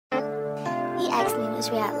He asked me which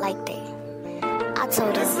way I liked it. I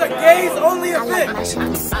told him, This is a gays only I like event. my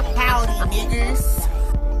shoes. Howdy, niggas.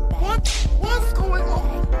 What's going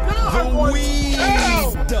on? The weed.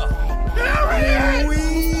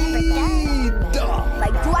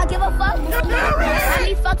 Like, do I give a fuck? How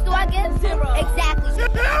many fucks do I give? 0. Exactly.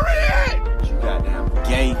 You goddamn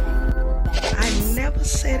gay. I never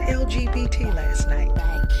said LGBT last night.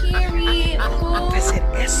 Period. I said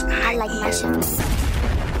I S-I. like my shoes.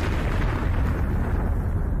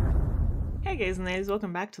 Hey gays and ladies,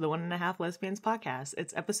 welcome back to the 1.5 Lesbians podcast.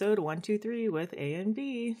 It's episode 123 with A and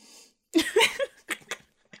B.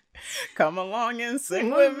 Come along and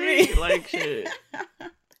sing with me. Like shit.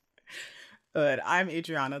 But I'm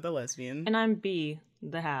Adriana, the lesbian. And I'm B,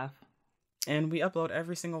 the half. And we upload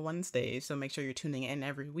every single Wednesday, so make sure you're tuning in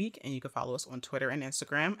every week. And you can follow us on Twitter and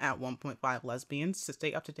Instagram at 1.5 lesbians to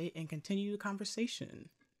stay up to date and continue the conversation.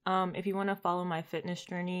 If you want to follow my fitness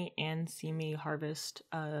journey and see me harvest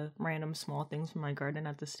random small things from my garden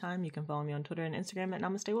at this time, you can follow me on Twitter and Instagram at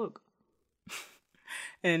Namaste Woke.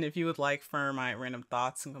 And if you would like for my random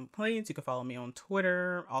thoughts and complaints, you can follow me on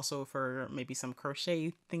Twitter. Also for maybe some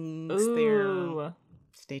crochet things there.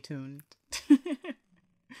 Stay tuned.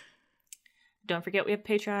 Don't forget we have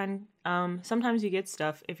Patreon. Sometimes you get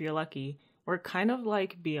stuff if you're lucky. We're kind of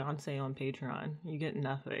like Beyonce on Patreon. You get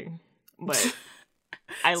nothing. But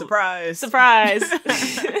Surprise.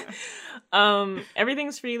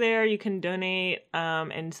 Everything's free there. You can donate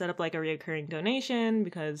and set up like a reoccurring donation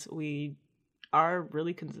because we are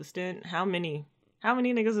really consistent. How many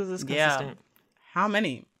niggas is this consistent? Yeah. How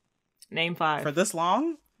many? Name 5. For this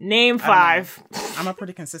long? Name 5. I'm a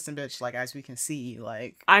pretty consistent bitch, like, as we can see,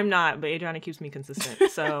 like. I'm not, but Adriana keeps me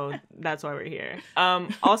consistent, so that's why we're here.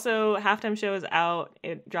 Also, Halftime Show is out.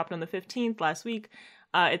 It dropped on the 15th last week.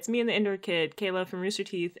 It's me and the indoor kid, Kayla from Rooster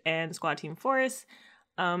Teeth, and Squad Team Forest.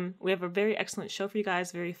 We have a very excellent show for you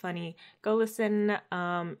guys, very funny. Go listen,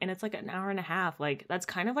 and it's like an hour and a half. Like, it's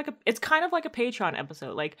kind of like a Patreon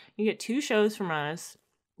episode. Like, you get 2 shows from us.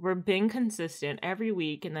 We're being consistent every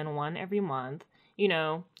week, and then 1 every month. You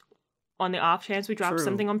know, on the off chance we drop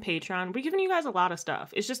something on Patreon, we're giving you guys a lot of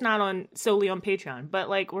stuff. It's just not solely on Patreon, but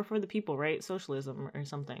like we're for the people, right? Socialism or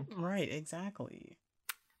something. Right, exactly.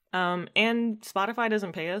 And Spotify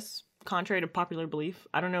doesn't pay us, contrary to popular belief.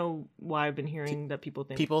 I don't know why I've been hearing that people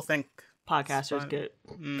think podcasters get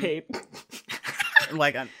paid.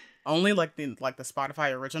 Like only like the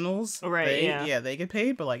Spotify originals, right? They get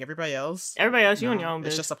paid, but like everybody else, you on your own.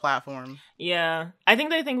 It's just a platform. Yeah, I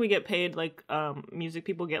think they think we get paid like music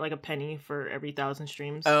people get like a penny for every 1,000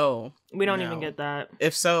 streams. Oh, we don't even get that.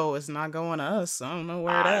 If so, it's not going to us. I don't know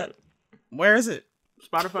where that. Where is it?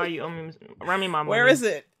 Spotify, you owe me. Run me my money. Where is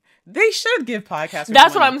it? They should give podcasters.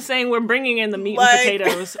 That's money. what I'm saying. We're bringing in the meat and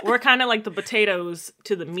potatoes. We're kind of like the potatoes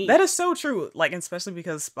to the meat. That is so true. Like, especially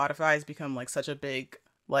because Spotify has become like such a big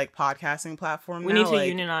like podcasting platform. We now. need to like,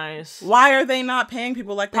 unionize. Why are they not paying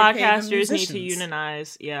people like they pay the podcasters need musicians? to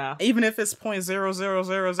unionize? Yeah, even if it's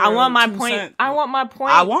 0.0000. I want my point. I want my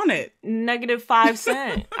point. I want it. -5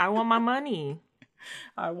 cent. I want my money.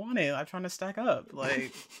 I want it. I'm trying to stack up.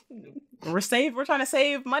 Like we're trying to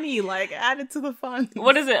save money. Like add it to the fund.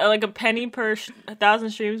 What is it? Like a penny per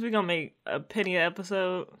 1,000 streams? We gonna make a penny an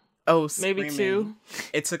episode. Oh, maybe screaming. 2.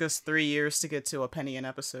 It took us 3 years to get to a penny an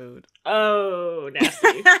episode. Oh,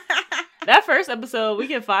 nasty. That first episode, we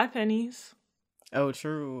get 5 pennies. Oh,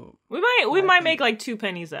 true. We might make like 2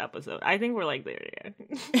 pennies an episode. I think we're like there.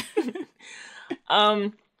 Yeah.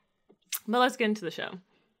 But let's get into the show.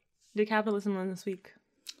 Did capitalism win this week?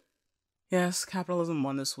 Yes, capitalism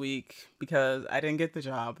won this week because I didn't get the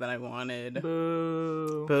job that I wanted.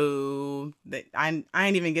 Boo. Boo. I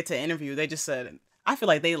didn't even get to interview. They just said, I feel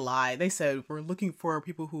like they lied. They said, we're looking for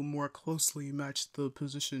people who more closely match the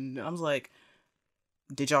position. I was like,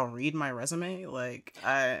 did y'all read my resume? Like,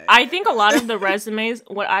 I think a lot of the resumes,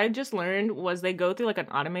 what I just learned was they go through like an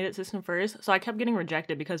automated system first. So I kept getting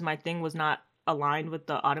rejected because my thing was not aligned with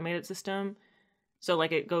the automated system. So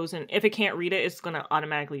like it goes in, if it can't read it, it's going to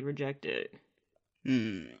automatically reject it.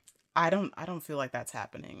 I don't feel like that's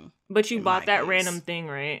happening. But you bought that random thing,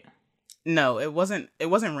 right? No, it wasn't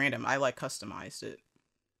random. I like customized it.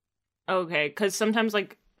 Okay, because sometimes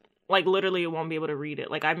like literally it won't be able to read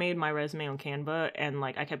it. Like I made my resume on Canva and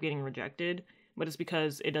like I kept getting rejected, but it's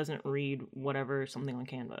because it doesn't read something on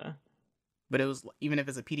Canva. But it was, even if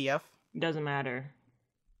it's a PDF? Doesn't matter.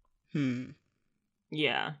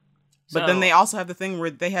 Yeah. But then they also have the thing where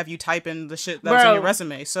they have you type in the shit that's in your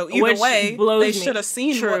resume. So either way, they should have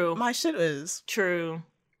seen what my shit is. True.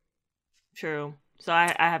 So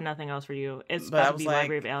I have nothing else for you. It's about to be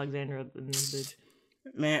Library of Alexandria.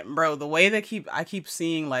 Man, bro, the way I keep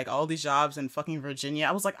seeing like all these jobs in fucking Virginia,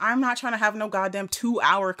 I was like, I'm not trying to have no goddamn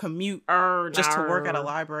 2-hour commute just to work at a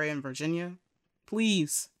library in Virginia.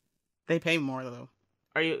 Please. They pay more though.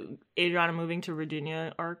 Are you Adriana moving to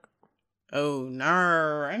Virginia, Ark? Oh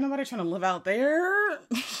no, ain't nobody trying to live out there.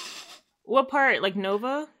 What part? Like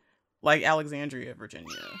Nova? Like Alexandria, Virginia.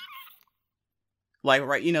 Like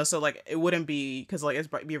right, you know, so like it wouldn't be because like it's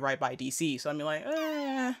be right by DC. So I mean like,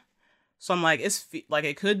 So I'm like, like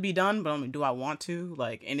it could be done, but I mean, do I want to?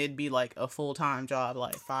 Like, and it'd be like a full-time job,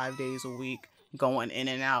 like 5 days a week, going in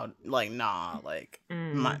and out. Like, nah, like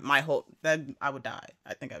my whole that I would die.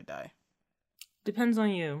 I think I would die. Depends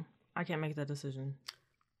on you. I can't make that decision.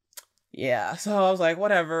 Yeah, so I was like,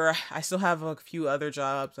 whatever. I still have a few other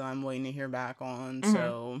jobs that I'm waiting to hear back on.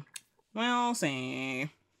 So, we'll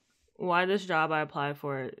see. Why this job I applied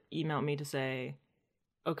for emailed me to say,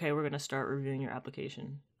 okay, we're going to start reviewing your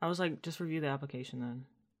application. I was like, just review the application then.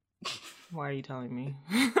 Why are you telling me?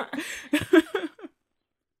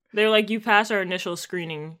 They're like, you passed our initial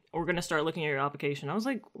screening. We're going to start looking at your application. I was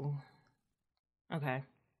like, ooh. Okay.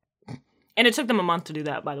 And it took them a month to do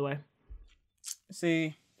that, by the way.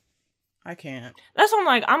 See, I can't. That's what I'm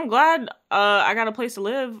like, I'm glad I got a place to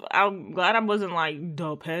live. I'm glad I wasn't like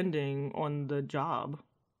depending on the job.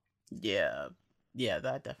 Yeah,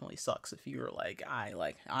 that definitely sucks if you were like,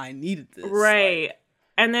 I needed this. Right. Like,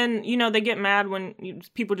 and then, you know, they get mad when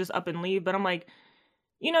people just up and leave. But I'm like,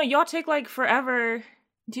 you know, y'all take like forever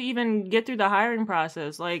to even get through the hiring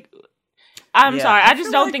process. Like, I'm sorry. I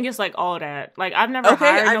just don't think it's like all that. Like, I've never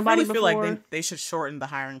hired nobody before. I really feel like they should shorten the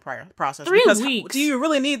hiring process. 3 weeks. Do you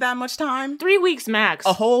really need that much time? 3 weeks max.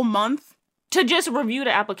 A whole month? To just review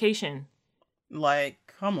the application. Like,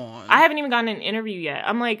 come on. I haven't even gotten an interview yet.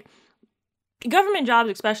 I'm like, government jobs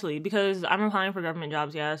especially, because I'm applying for government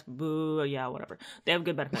jobs, yes, boo, yeah, whatever. They have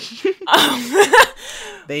good benefits.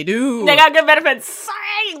 They do. They got good benefits.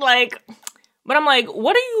 Sorry! Like, but I'm like,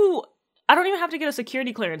 what are you... I don't even have to get a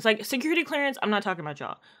security clearance. Like, security clearance, I'm not talking about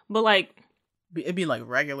y'all. But, like... It'd be, like,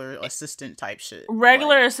 regular assistant type shit.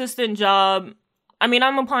 Regular assistant job. I mean,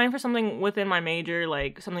 I'm applying for something within my major,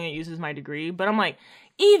 like, something that uses my degree. But I'm like,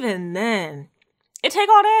 even then, it take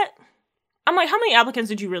all that? I'm like, how many applicants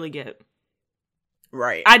did you really get?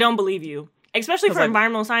 Right. I don't believe you. Especially for like,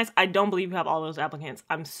 environmental science, I don't believe you have all those applicants.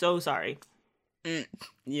 I'm so sorry.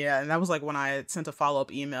 Yeah, and that was like when I had sent a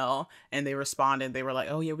follow-up email and they responded. They were like,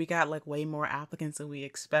 oh yeah, we got like way more applicants than we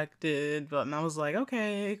expected. And I was like,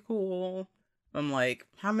 okay, cool. I'm like,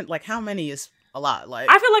 how many is a lot? Like,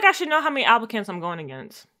 I feel like I should know how many applicants I'm going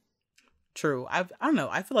against. True. I don't know.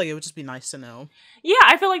 I feel like it would just be nice to know. Yeah,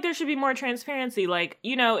 I feel like there should be more transparency. Like,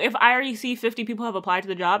 you know, if I already see 50 people have applied to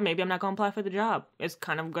the job, maybe I'm not going to apply for the job. It's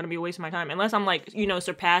kind of going to be a waste of my time. Unless I'm like, you know,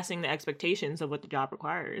 surpassing the expectations of what the job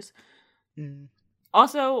requires.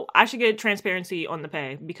 Also, I should get transparency on the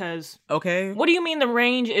pay because... Okay. What do you mean the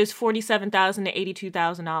range is $47,000 to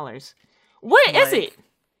 $82,000? What is it?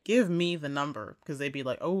 Give me the number, because they'd be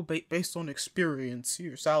like, oh, based on experience,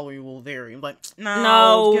 your salary will vary. I'm like,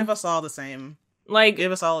 no, give us all the same. Like,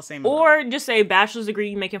 give us all the same. Or amount. Just say bachelor's degree,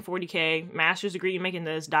 you making $40K, master's degree, you making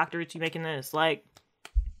this, doctorate, you making this. Like,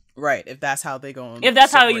 right, if that's how they go. If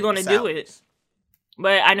that's how you're going to do it.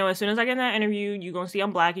 But I know as soon as I get in that interview, you're going to see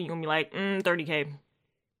I'm black and you're going to be like, $30K.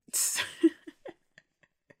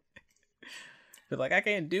 But like, I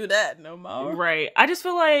can't do that no more. Right. I just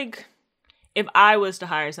feel like if I was to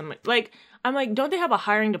hire someone, like, I'm like, don't they have a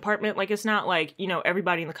hiring department? Like, it's not like, you know,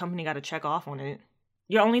 everybody in the company got to check off on it.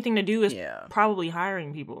 Your only thing to do is probably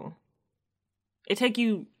hiring people. It take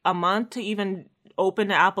you a month to even open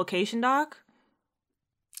the application doc.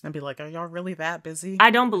 And be like, are y'all really that busy? I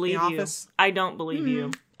don't believe you. I don't believe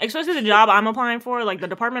you. Especially the job I'm applying for, like the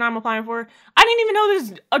department I'm applying for. I didn't even know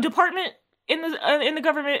there's a department in the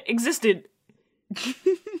government existed.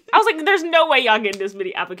 I was like, there's no way y'all getting this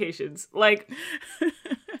many applications. Like,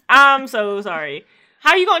 I'm so sorry. How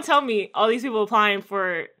are you gonna tell me all these people applying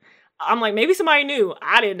for... I'm like, maybe somebody knew.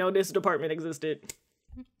 I didn't know this department existed.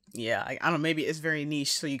 Yeah, I don't know. Maybe it's very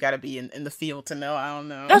niche, so you gotta be in the field to know. I don't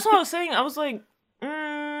know. That's what I was saying. I was like,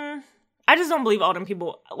 I just don't believe all them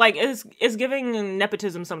people. Like, it's giving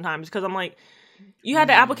nepotism sometimes, because I'm like, you had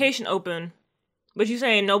the application open, but you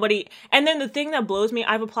saying nobody... And then the thing that blows me,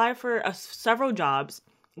 I've applied for several jobs,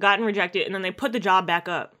 gotten rejected, and then they put the job back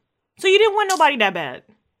up. So you didn't want nobody that bad.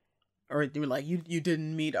 Or they were like, you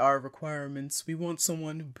didn't meet our requirements. We want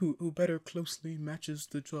someone who better closely matches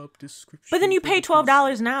the job description. But then you pay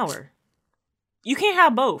 $12 an hour. You can't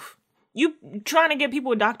have both. You trying to get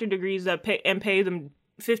people with doctor degrees that pay them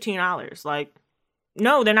 $15. Like,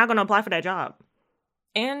 no, they're not going to apply for that job.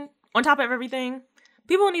 And on top of everything,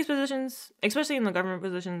 people in these positions, especially in the government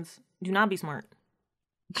positions, do not be smart.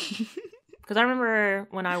 Because I remember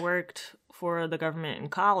when I worked for the government in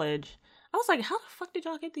college, I was like, how the fuck did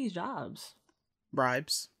y'all get these jobs?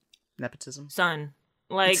 Bribes. Nepotism. Son,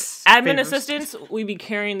 like, It's admin favors. assistants, we be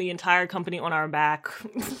carrying the entire company on our back.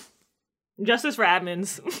 Justice for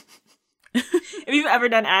admins. If you've ever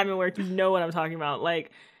done admin work, you know what I'm talking about.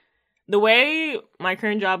 Like, the way my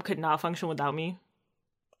current job could not function without me.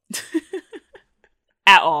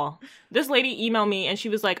 At all. This lady emailed me and she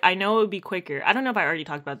was like, I know it would be quicker. I don't know if I already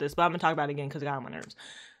talked about this, but I'm gonna talk about it again because it got on my nerves.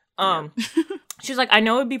 She's like, I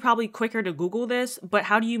know it'd be probably quicker to Google this, but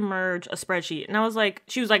how do you merge a spreadsheet? And I was like,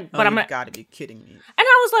 she was like, but you gotta be kidding me. And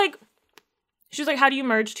I was like, she was like, how do you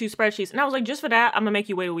merge two spreadsheets? And I was like, just for that, I'm gonna make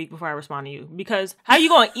you wait a week before I respond to you. Because how are you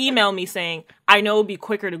gonna email me saying, I know it'd be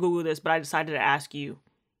quicker to Google this, but I decided to ask you?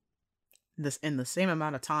 This in the same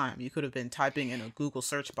amount of time, you could have been typing in a Google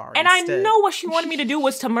search bar. And instead. I know what she wanted me to do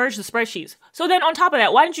was to merge the spreadsheets. So then on top of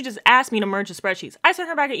that, why didn't you just ask me to merge the spreadsheets? I sent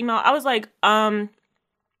her back an email. I was like,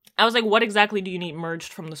 what exactly do you need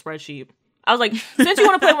merged from the spreadsheet? I was like, since you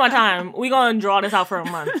want to play one time, we gonna draw this out for a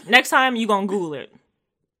month. Next time, you gonna Google it.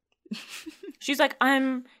 She's like,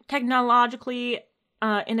 I'm technologically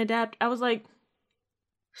inadept. I was like,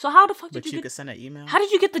 so how the fuck did But you you could send an email. How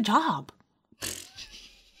did you get the job?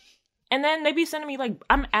 And then they be sending me like,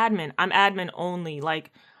 I'm admin only.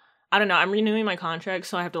 Like, I don't know. I'm renewing my contract,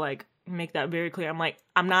 so I have to like make that very clear. I'm like,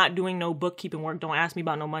 I'm not doing no bookkeeping work. Don't ask me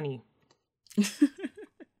about no money.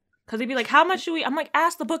 Because they'd be like, how much do we? I'm like,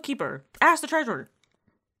 ask the bookkeeper. Ask the treasurer.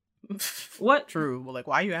 What? True. Well, like,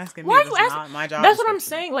 why are you asking me? Why are That's you asking? not my job. That's what I'm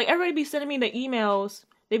description. saying. Like, everybody be sending me the emails.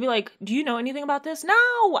 They'd be like, do you know anything about this? No,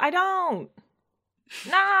 I don't.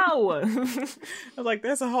 No. I was like,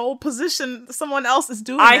 there's a whole position someone else is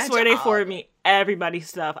doing. I that swear they job. forward me everybody's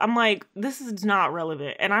stuff. I'm like, this is not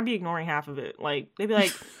relevant. And I'd be ignoring half of it. Like, they'd be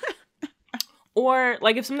like, or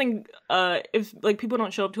like if something, if like people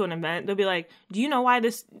don't show up to an event, they'll be like, do you know why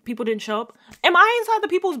this people didn't show up? Am I inside the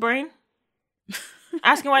people's brain?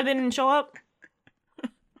 Asking why they didn't show up?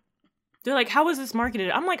 They're like, how was this marketed?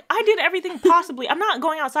 I'm like, I did everything possibly. I'm not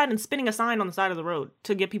going outside and spinning a sign on the side of the road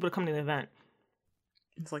to get people to come to the event.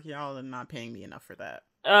 It's like, y'all are not paying me enough for that.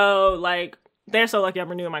 Oh, like, they're so lucky I'm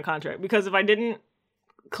renewing my contract, because if I didn't,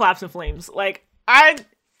 collapse in flames. Like, I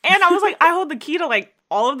was like, I hold the key to, like,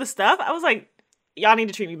 all of the stuff. I was like, y'all need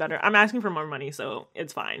to treat me better. I'm asking for more money, so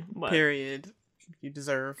it's fine. But Period. You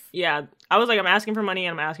deserve. yeah, I was like, I'm asking for money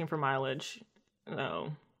and I'm asking for mileage.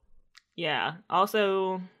 So, yeah.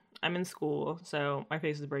 Also, I'm in school, so my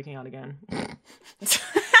face is breaking out again.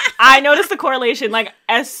 I noticed the correlation. Like,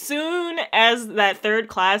 as soon as that third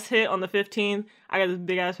class hit on the 15th, I got this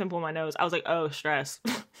big ass pimple on my nose. I was like, oh, stress.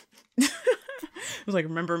 It was like,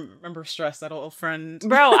 remember stress, that old friend.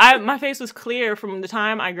 Bro, my face was clear from the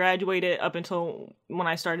time I graduated up until when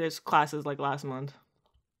I started classes like last month.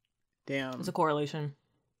 Damn. It's a correlation.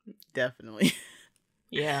 Definitely.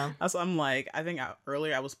 Yeah. I'm like, I think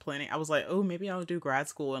earlier I was planning, I was like, oh, maybe I'll do grad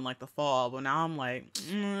school in like the fall, but now I'm like,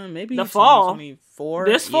 maybe The fall? 2024.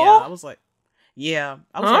 This fall? Yeah, I was like, like,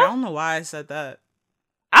 Huh? I don't know why I said that.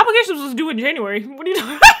 Applications was due in January. What are you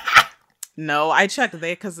doing? No, I checked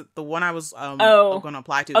because the one I was going to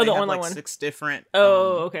apply to, Oh, they the have online like one. 6 different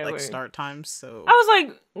Okay, like wait. start times. So I was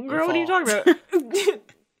like, girl, what are you fall. talking about?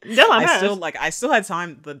 Deadline passed. I still had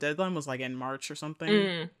time. The deadline was like in March or something.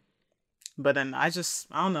 Mm. But then I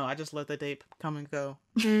don't know. I just let the date come and go.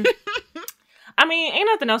 I mean, ain't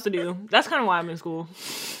nothing else to do. That's kind of why I'm in school.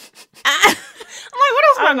 I'm like, what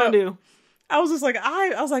else am I gonna do? I was just like,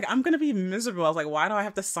 I was like, I'm gonna be miserable. I was like, why do I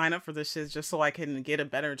have to sign up for this shit just so I can get a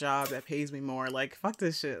better job that pays me more? Like, fuck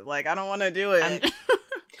this shit. Like, I don't want to do it.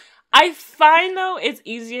 I find though it's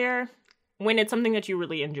easier when it's something that you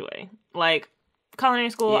really enjoy. Like culinary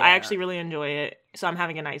school, I Yeah. actually really enjoy it, so I'm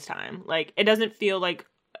having a nice time. Like it doesn't feel like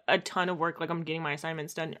a ton of work. Like I'm getting my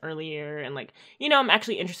assignments done earlier, and like I'm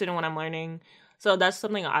actually interested in what I'm learning. So that's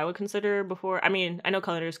something I would consider before. I mean, I know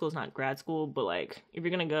culinary school is not grad school, but like if you're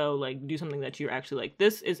gonna go like do something that you're actually like,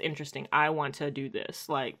 this is interesting, I want to do this.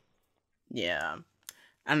 Like, Yeah.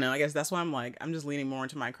 I don't know. I guess that's why I'm just leaning more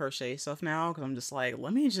into my crochet stuff now, because I'm just like,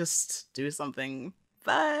 let me just do something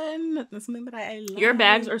fun. That's something that I like. your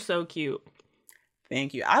bags are so cute.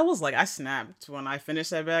 Thank you. I was like, I snapped when I finished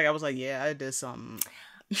that bag. I was like, yeah, I did something.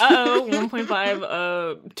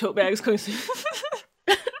 1.5 tote bags.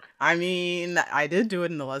 I mean, I did do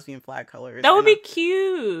it in the lesbian flag colors. That would and be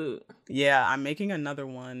cute. yeah, I'm making another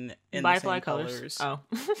one in the same colors. Oh,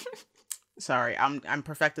 Sorry, I'm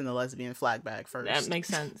perfecting the lesbian flag bag first. that makes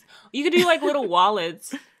sense. You could do like little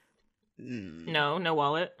wallets. Mm, No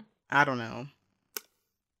wallet. I don't know.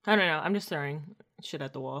 I don't know. I'm just throwing Shit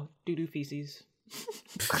at the wall. Doo-doo feces.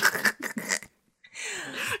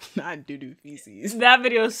 Not doo-doo feces. That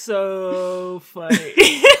video is so funny.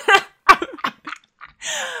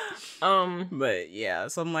 But yeah,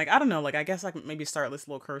 so I'm like, I don't know, like I guess I could maybe start this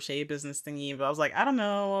little crochet business thingy, but I was like, I don't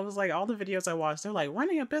know. I was like, all the videos I watched, they're like,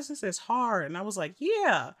 running a business is hard, and I was like,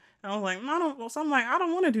 yeah. And I was like, I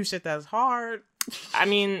don't want to do shit that's hard. I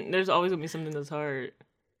mean, there's always gonna be something that's hard.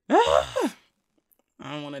 I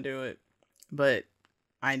don't want to do it, but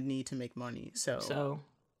I need to make money, so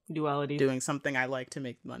duality. Doing something I like to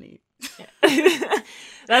make money.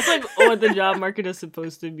 That's like what the job market is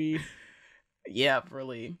supposed to be. Yeah,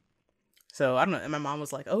 really. So I don't know. And my mom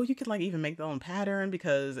was like, "Oh, you could like even make their own pattern,"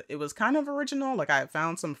 because it was kind of original. Like I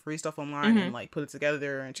found some free stuff online and like put it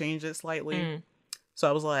together and changed it slightly. So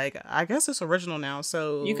I was like, I guess it's original now.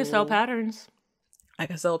 So You could sell patterns. I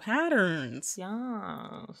can sell patterns.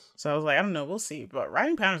 Yes. So I was like, I don't know, we'll see. But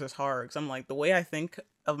writing patterns is hard because I'm like, the way I think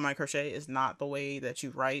of my crochet is not the way that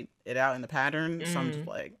you write it out in the pattern. So I'm just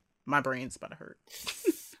like, my brain's about to hurt.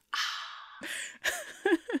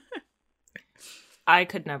 I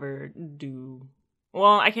could never do.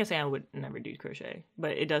 Well, I can't say I would never do crochet,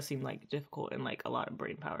 but it does seem like difficult and like a lot of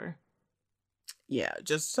brain power. Yeah,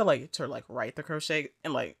 just to write the crochet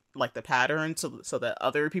and like the pattern so that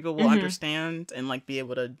other people will understand and like be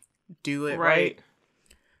able to do it right.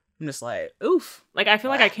 I'm just like, oof. Like I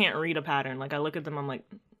feel like I can't read a pattern. Like I look at them, I'm like,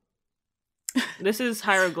 this is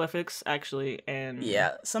hieroglyphics actually, and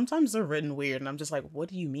yeah, sometimes they're written weird, and I'm just like, what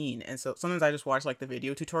do you mean? And so sometimes I just watch like the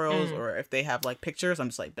video tutorials, or if they have like pictures, I'm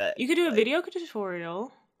just like, bet you could do a video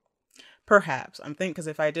tutorial. Perhaps. I'm thinking, because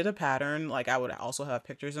if I did a pattern, like I would also have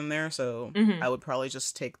pictures in there, so I would probably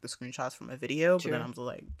just take the screenshots from a video, but then I'm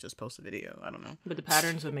like, just post a video. I don't know. But the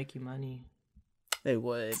patterns would make you money. They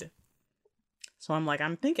would. So I'm like,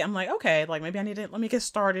 okay, like maybe I need to, let me get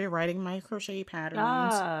started writing my crochet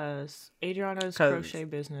patterns. Yes. Adriana's crochet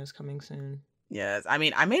business coming soon. Yes. I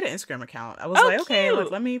mean, I made an Instagram account. I was like, okay,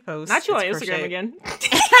 let me post. Not you on Instagram again.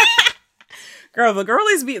 Girl, the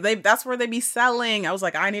girlies that's where they be selling. I was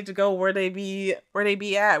like, I need to go where they be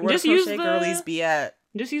at. Where just the crochet girlies be at.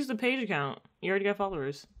 Just use the page account. You already got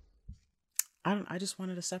followers. I just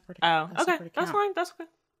wanted a separate account. Oh, okay. That's fine. That's okay.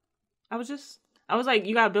 I was like,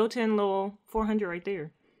 you got built-in little 400 right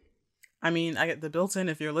there. I mean, I get the built-in.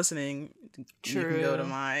 If you're listening, you can go to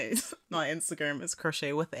my Instagram. It's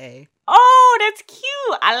crochet with a. Oh, that's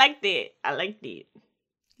cute. I liked it.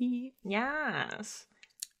 Yes.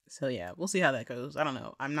 So yeah, we'll see how that goes. I don't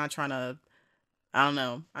know. I'm not trying to. I don't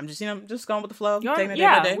know. I'm just just going with the flow. Taking it day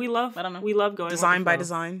by day. We love. I don't know. We love going design by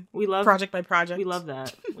design. We love project by project. We love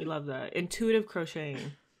that. Intuitive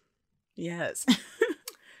crocheting. Yes.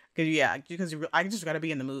 Because I just gotta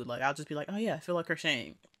be in the mood. Like I'll just be like, oh yeah, I feel like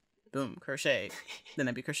crocheting. Boom, crochet. Then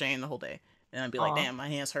I'd be crocheting the whole day, and I'd be like, damn, my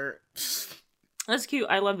hands hurt. That's cute.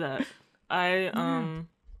 I love that. I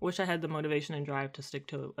wish I had the motivation and drive to stick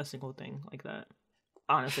to a single thing like that.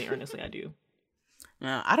 Honestly, earnestly, I do.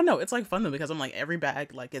 I don't know. It's like fun though because I'm like every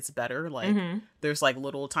bag like gets better. Like there's like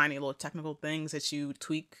tiny little technical things that you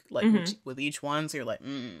tweak like with each one. So you're like,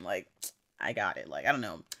 like I got it. Like I don't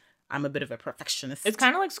know. I'm a bit of a perfectionist. It's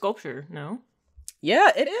kind of like sculpture, no? Yeah,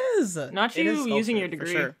 it is. Not you using your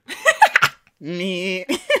degree. Sure. Me.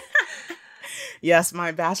 Yes,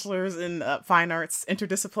 my bachelor's in fine arts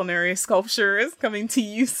interdisciplinary sculpture is coming to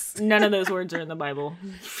use. None of those words are in the Bible.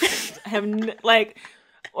 I remember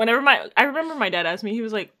my dad asked me, he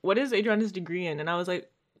was like, what is Adriana's degree in? And I was like,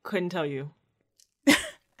 couldn't tell you.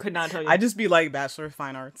 Could not tell you. I just be like, Bachelor of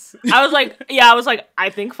Fine Arts. I was like, I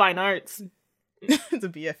think fine arts. The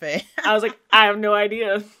BFA. I was like, I have no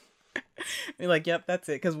idea. Be like, yep, that's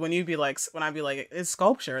it. Because when I'd be like, it's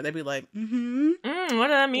sculpture, they'd be like, what does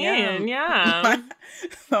that mean? Yeah.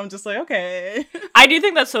 So I'm just like, okay. I do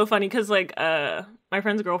think that's so funny because like my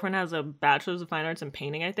friend's girlfriend has a bachelor's of fine arts in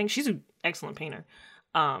painting. I think she's an excellent painter.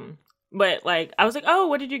 But like I was like, oh,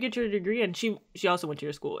 what did you get your degree in? She also went to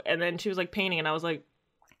your school, and then she was like painting, and I was like,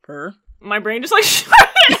 her. My brain just like shut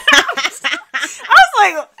it out. I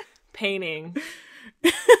was like, painting.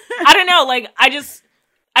 I don't know. Like I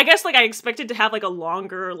guess like I expected to have like a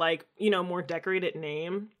longer, like, more decorated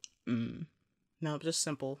name. No, just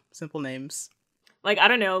simple names. Like I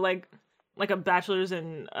don't know, like a bachelor's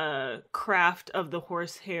in craft of the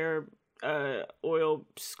horsehair oil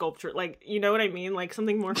sculpture. Like, you know what I mean? Like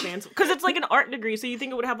something more fancy. Because it's like an art degree, so you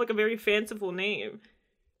think it would have like a very fanciful name.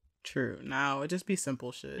 True. No, it'd just be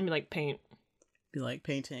simple shit. It'd be like paint. Be like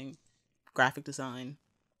painting, graphic design,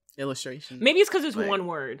 illustration. Maybe it's because it's one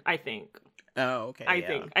word, I think. Oh, okay.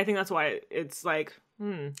 I think that's why it's like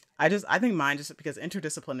I think mine just because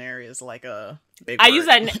interdisciplinary is like a big I word. use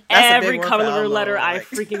that in That's a every big word cover for letter Elmo, I like-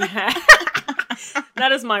 freaking have.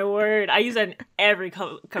 That is my word. I use that in every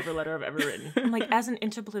cover letter I've ever written. I'm like, as an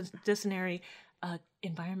interdisciplinary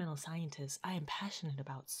environmental scientist, I am passionate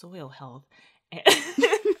about soil health.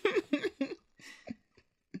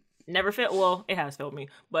 Never failed. Well, it has failed me,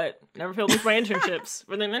 but never failed me for my internships.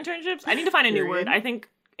 For the internships, I need to find a new word. I think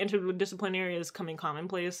interdisciplinary is coming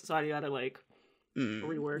commonplace, so I gotta like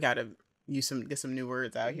rework. Gotta get some new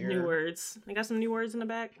words out here. New words. I got some new words in the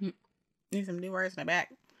back. Need some new words in the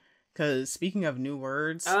back. Because speaking of new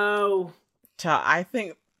words, Oh, I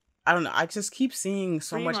think, I don't know, I just keep seeing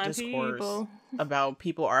so free much my discourse people. about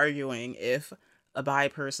people arguing if a bi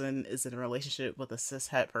person is in a relationship with a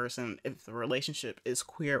cis-het person, if the relationship is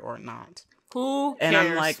queer or not. Who cares? And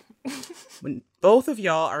I'm like, when both of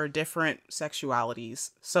y'all are different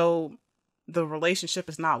sexualities, so the relationship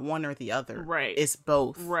is not one or the other. Right. It's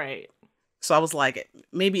both. Right. So I was like,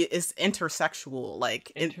 maybe it's intersexual,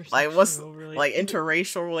 like like what's like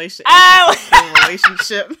interracial relationship, Ow!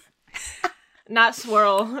 relationship. Not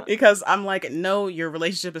swirl. Because I'm like, no, your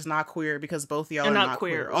relationship is not queer because both of y'all are not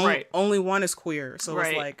queer. Right. Only one is queer. So Right.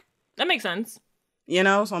 it's like, That makes sense. you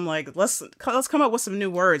know. So I'm like, let's come up with some new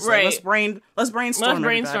words. Right. Like, let's brainstorm. Let's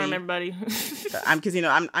brainstorm, everybody. Because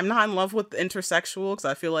I'm not in love with intersexual because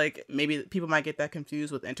I feel like maybe people might get that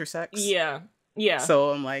confused with intersex. Yeah. Yeah.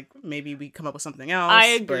 So I'm like, maybe we come up with something else. I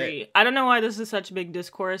agree. I don't know why this is such a big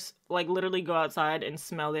discourse. Like, literally go outside and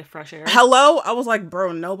smell the fresh air. Hello? I was like,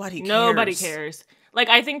 bro, nobody cares. Nobody cares. Like,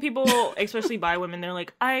 I think people, especially bi women, they're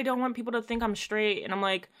like, I don't want people to think I'm straight. And I'm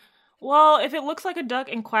like, well, if it looks like a duck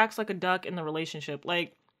and quacks like a duck in the relationship,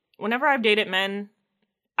 like, whenever I've dated men,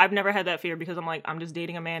 I've never had that fear because I'm like, I'm just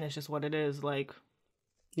dating a man. It's just what it is. Like,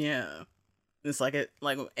 Yeah. It's like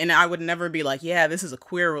and I would never be like, yeah, this is a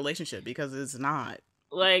queer relationship because it's not.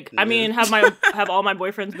 Like, I mean, have all my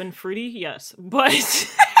boyfriends been fruity? Yes, but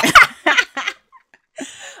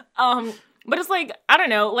but it's like, I don't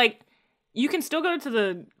know, like, you can still go to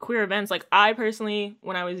the queer events. Like, I personally,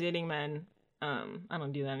 when I was dating men, I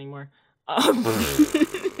don't do that anymore.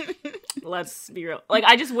 Let's be real. Like,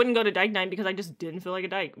 I just wouldn't go to dyke night because I just didn't feel like a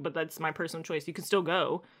dyke. But that's my personal choice. You can still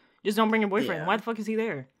go, just don't bring your boyfriend. Yeah. Why the fuck is he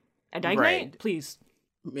there at dyke Right. night? Please.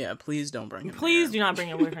 Yeah, please don't bring him. Please there. do not bring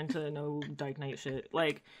your boyfriend to no dyke night shit.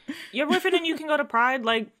 Like, your boyfriend and you can go to Pride.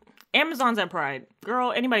 Like, Amazon's at Pride.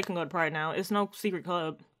 Girl, anybody can go to Pride now. It's no secret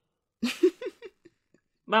club.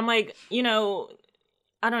 But I'm like, you know,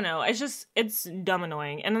 I don't know. It's dumb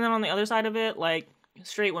annoying. And then on the other side of it, like,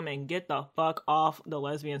 straight women, get the fuck off the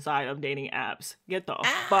lesbian side of dating apps. Get the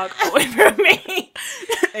fuck away from me.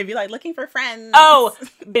 They'd be like, looking for friends. Oh,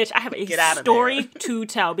 bitch, I have a Get out of story there. to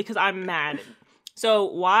tell because I'm mad. So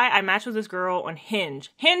why I matched with this girl on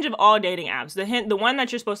Hinge. Hinge of all dating apps. The one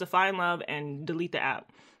that you're supposed to find love and delete the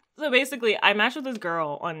app. So basically, I matched with this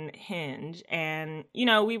girl on Hinge and, you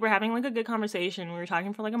know, we were having like a good conversation. We were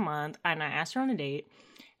talking for like a month and I asked her on a date.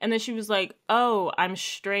 And then she was like, oh, I'm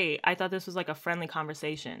straight. I thought this was like a friendly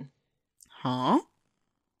conversation. Huh?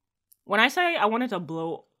 When I say I wanted to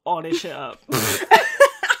blow all this shit up,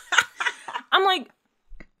 I'm like,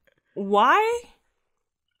 why?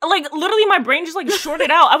 Like, literally my brain just like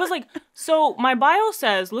shorted out. I was like, so my bio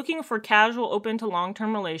says looking for casual, open to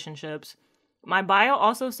long-term relationships. My bio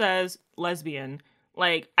also says lesbian.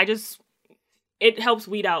 Like, it helps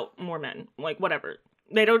weed out more men. Like, whatever.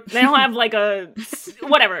 They don't have like a,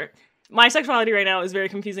 whatever. My sexuality right now is very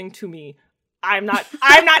confusing to me. I'm not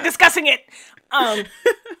discussing it.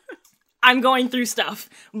 I'm going through stuff,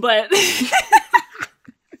 but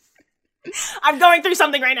I'm going through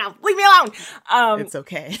something right now. Leave me alone. It's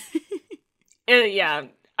okay. Yeah,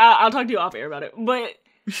 I'll talk to you off air about it. But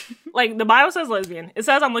like, the bio says lesbian. It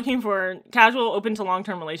says I'm looking for casual, open to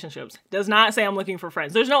long-term relationships. Does not say I'm looking for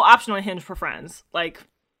friends. There's no option on Hinge for friends. Like,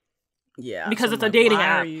 Yeah. because so it's I'm a like, dating why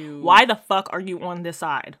app. are you- Why the fuck are you on this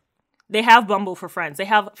side? They have Bumble for friends. They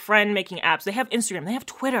have friend-making apps. They have Instagram. They have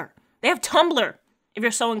Twitter. They have Tumblr, if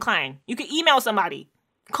you're so inclined. You can email somebody.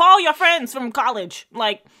 Call your friends from college.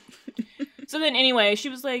 Like, so then anyway, she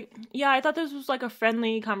was like, yeah, I thought this was like a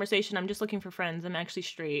friendly conversation. I'm just looking for friends. I'm actually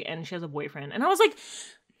straight, and she has a boyfriend. And I was like,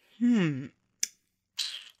 I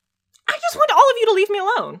just want all of you to leave me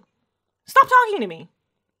alone. Stop talking to me.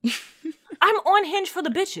 I'm on Hinge for the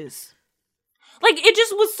bitches. Like, it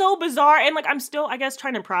just was so bizarre, and, like, I'm still, I guess,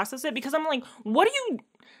 trying to process it, because I'm like, what do you,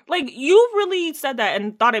 like, you really said that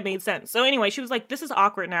and thought it made sense. So anyway, she was like, this is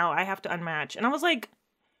awkward now, I have to unmatch. And I was like,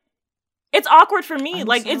 it's awkward for me.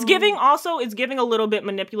 It's giving a little bit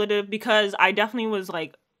manipulative, because I definitely was,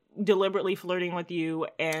 like, deliberately flirting with you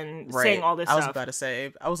and saying all this stuff. I was about to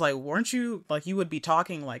say, I was like, weren't you, like, you would be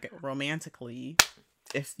talking, like, romantically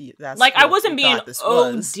if that's like, what I wasn't being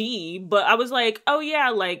OD, but I was like, oh yeah,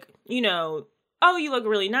 like, you know, oh, you look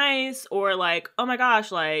really nice, or like, oh my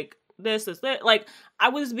gosh, like, this. Like, I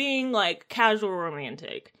was being, like, casual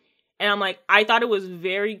romantic. And I'm like, I thought it was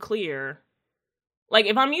very clear. Like,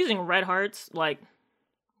 if I'm using red hearts, like,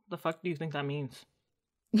 the fuck do you think that means?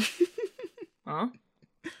 Huh?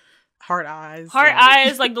 Heart eyes. Heart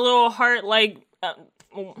eyes, like the little heart, like,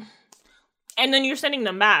 and then you're sending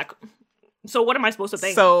them back. So what am I supposed to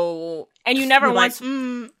think? So, and you never once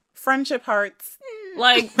friendship hearts,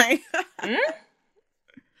 like,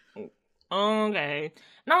 okay.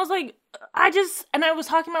 And I was like, I was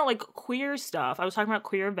talking about, like, queer stuff. I was talking about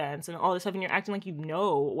queer events and all this stuff, and you're acting like you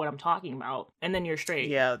know what I'm talking about, and then you're straight.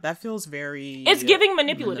 Yeah, that feels very... It's giving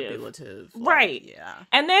manipulative. Like, right. Yeah.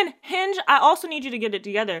 And then, Hinge, I also need you to get it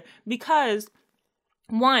together, because,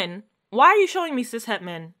 one, why are you showing me cishet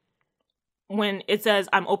men when it says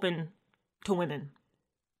I'm open to women?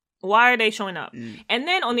 Why are they showing up? And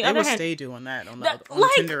then, on the other hand... They would stay doing that on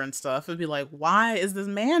Tinder and stuff. It'd be like, why is this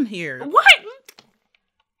man here? What?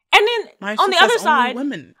 And then, on the other side,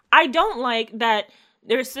 women. I don't like that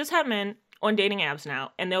there's cishet men on dating apps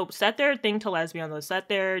now, and they'll set their thing to lesbian, they'll set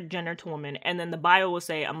their gender to woman, and then the bio will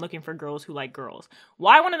say, I'm looking for girls who like girls.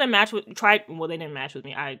 Why one of them they didn't match with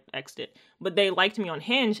me, I X'd it, but they liked me on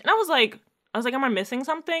Hinge, and I was like, am I missing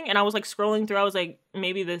something? And I was, like, scrolling through, I was like,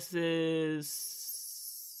 maybe this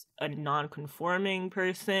is a non-conforming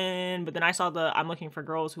person, but then I saw I'm looking for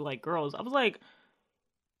girls who like girls. I was like,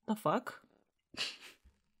 the fuck?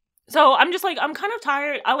 So I'm just like, I'm kind of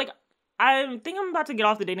tired. I think I'm about to get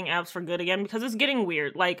off the dating apps for good again, because it's getting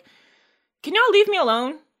weird. Like, can y'all leave me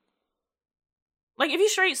alone? Like, if you're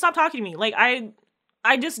straight, stop talking to me. Like, I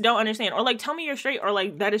just don't understand. Or, like, tell me you're straight, or,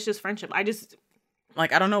 like, that is just friendship. I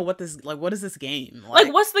don't know what is this game?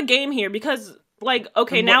 Like, what's the game here? Because, like,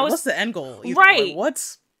 okay, now what's the end goal? Right. Like,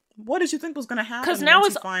 what did you think was going to happen? Because now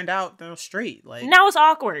once you find out they're straight. Like, now it's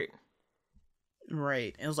awkward.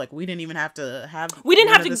 Right. It was like, we didn't even have to have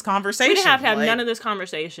this conversation. We didn't have to have none of this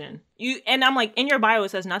conversation. And I'm like, in your bio,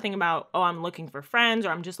 it says nothing about, oh, I'm looking for friends, or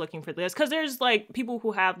I'm just looking for this. Because there's, like, people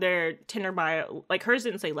who have their Tinder bio, like, hers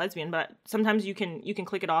didn't say lesbian, but sometimes you can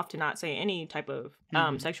click it off to not say any type of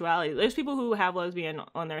sexuality. There's people who have lesbian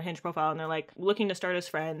on their Hinge profile, and they're, like, looking to start as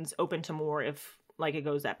friends, open to more if, like, it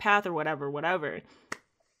goes that path or whatever.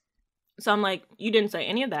 So I'm like, you didn't say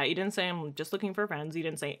any of that. You didn't say I'm just looking for friends. You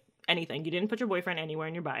didn't say anything. You didn't put your boyfriend anywhere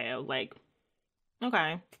in your bio. Like,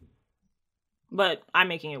 okay. But I'm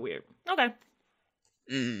making it weird. Okay.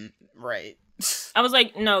 Right. I was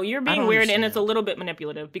like, no, you're being weird, and it's a little bit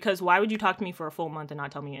manipulative, because why would you talk to me for a full month and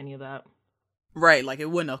not tell me any of that? Right, like,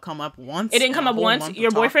 it wouldn't have come up once. It didn't come up once.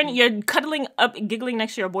 Your boyfriend, you're cuddling up, giggling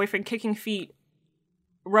next to your boyfriend, kicking feet,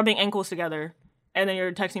 rubbing ankles together, and then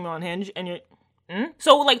you're texting me on Hinge, and you're...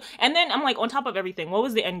 So, like, and then I'm like, on top of everything, what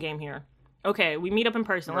was the end game here? Okay, we meet up in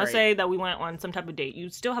person. Let's say that we went on some type of date. You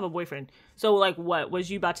still have a boyfriend. So, like, what?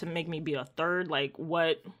 Was you about to make me be a third? Like,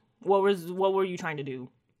 what were you trying to do?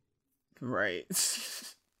 Right.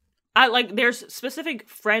 There's specific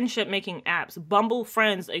friendship making apps. Bumble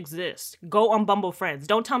Friends exist. Go on Bumble Friends.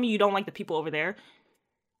 Don't tell me you don't like the people over there.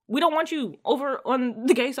 We don't want you over on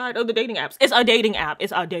the gay side of the dating apps. It's a dating app.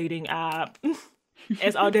 It's a dating app.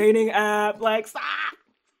 It's a dating app. Like, stop.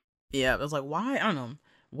 Yeah, it was like, why? I don't know.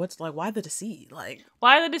 Why the deceit? Like,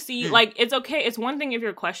 why the deceit? Like, it's okay. It's one thing if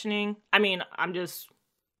you're questioning. I mean,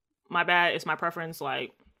 my bad. It's my preference.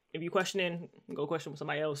 Like, if you questioning, go question with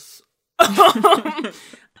somebody else.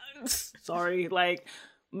 Sorry. Like,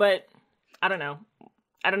 but I don't know.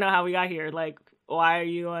 I don't know how we got here. Like, why are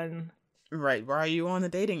you on... Right. Why are you on the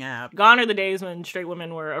dating app? Gone are the days when straight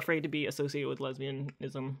women were afraid to be associated with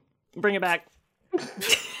lesbianism. Bring it back.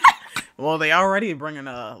 Well, they already bringing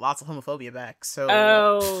lots of homophobia back, so...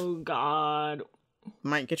 Oh, God.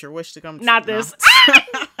 Might get your wish to come true. Not this.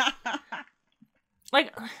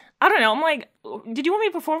 Like, I don't know. I'm like, did you want me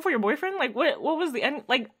to perform for your boyfriend? Like, what was the end?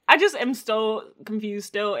 Like, I just am so confused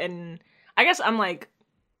still, and I guess I'm, like,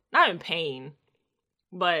 not in pain,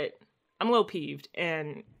 but I'm a little peeved,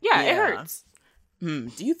 and yeah. It hurts.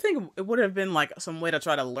 Do you think it would have been, like, some way to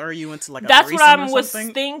try to lure you into, like, a That's what I was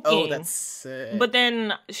something? thinking. Oh, that's sick. But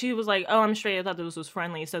then she was like, oh, I'm straight. I thought this was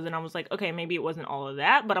friendly. So then I was like, okay, maybe it wasn't all of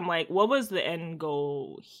that. But I'm like, what was the end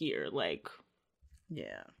goal here? Like,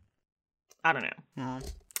 yeah. I don't know. Oh,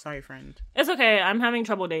 sorry, friend. It's okay. I'm having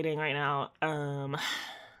trouble dating right now.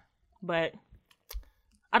 But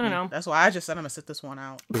I don't know. That's why I just said I'm going to sit this one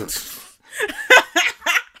out.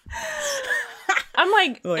 I'm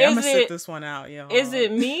like, I'm gonna sit this one out, yo. Is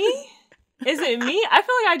it me? Is it me? I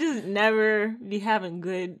feel like I just never be having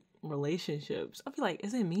good relationships. I'll be like,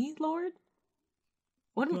 is it me, Lord?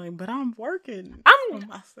 What am I? Like, but I'm working. I'm on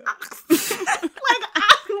myself. like,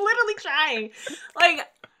 I'm literally trying. Like,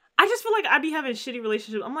 I just feel like I be having shitty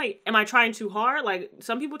relationships. I'm like, am I trying too hard? Like,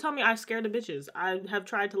 some people tell me I scare the bitches. I have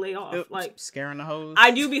tried to lay off. Like, scaring the hoes.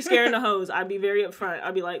 I do be scaring the hoes. I'd be very upfront.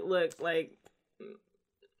 I'd be like, look, like,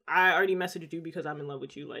 I already messaged you because I'm in love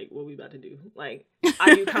with you. Like, what we about to do? Like,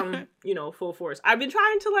 I do come, full force. I've been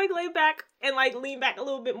trying to, like, lay back and, like, lean back a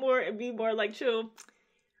little bit more and be more, like, chill.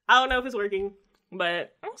 I don't know if it's working,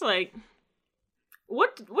 but I was like,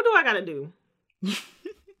 what do I gotta do?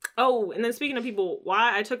 Oh, and then speaking of people,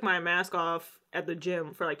 why I took my mask off at the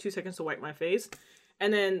gym for, like, 2 seconds to wipe my face.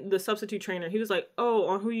 And then the substitute trainer, he was like, oh,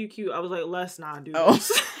 on Who You Cute? I was like, let's not do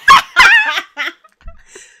this.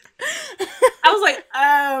 I was like,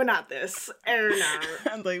 oh, not this. Oh,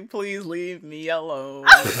 no. I'm like, please leave me alone.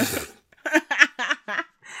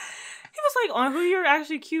 He was like, on Who You're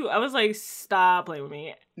Actually Cute. I was like, stop playing with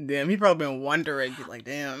me. Damn, he probably been wondering. He's like,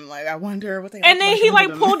 damn, like, I wonder what they. And then he,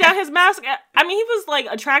 like, pulled down his mask. I mean, he was, like,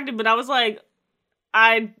 attractive, but I was like,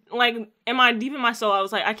 in my deep in my soul, I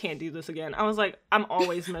was like, I can't do this again. I was like, I'm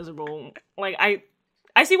always miserable. Like,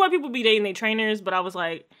 I see why people be dating their trainers, but I was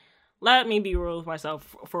like, let me be real with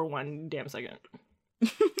myself for one damn second. I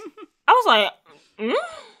was like,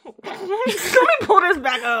 let me pull this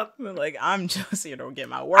back up. Like, I'm just here to get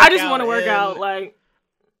my workout. I just want to work out. Like,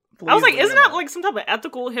 I was like, isn't that like some type of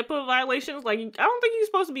ethical HIPAA violations? Like, I don't think you're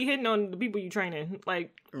supposed to be hitting on the people you training.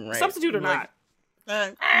 Like, right. Substitute or like,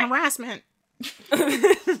 not. Harassment.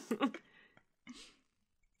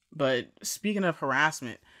 But speaking of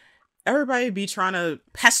harassment, everybody be trying to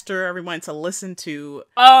pester everyone to listen to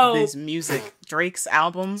this music. Drake's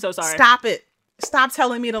album. So sorry. Stop it. Stop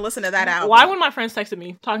telling me to listen to that album. Why when my friends texted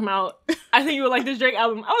me talking about, I think you would like this Drake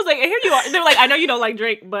album, I was like, and here you are. They were like, I know you don't like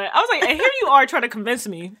Drake, but I was like, and here you are trying to convince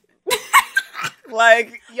me.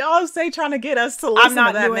 Like, y'all say trying to get us to listen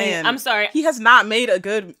to that man. I'm sorry. He has not made a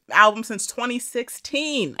good album since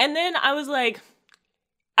 2016. And then I was like,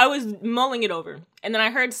 I was mulling it over. And then I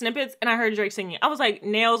heard snippets and I heard Drake singing. I was like,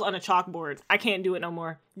 nails on a chalkboard. I can't do it no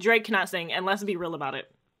more. Drake cannot sing, and let's be real about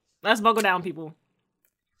it. Let's buckle down, people.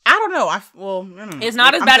 I don't know. I don't know. It's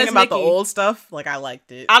not as bad as about Nicki. the old stuff. Like, I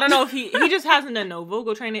liked it. I don't know if he just hasn't done no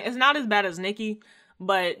vocal training. It's not as bad as Nicki,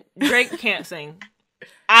 but Drake can't sing.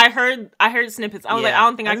 I heard snippets. I was like, I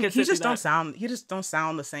don't think I could. He just don't sound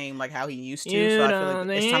the same like how he used to. So I feel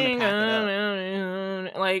like it's time to pack it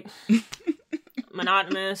up. Like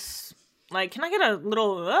monotonous. Like, can I get a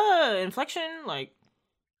little inflection? Like,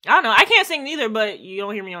 I don't know. I can't sing neither, but you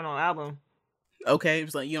don't hear me on an album. Okay, it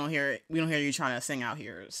was like, you don't hear it. We don't hear you trying to sing out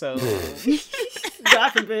here. So God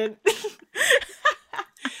forbid. But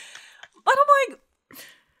I'm like,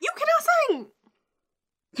 you cannot sing.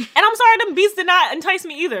 And I'm sorry, them beats did not entice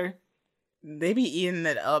me either. They be eating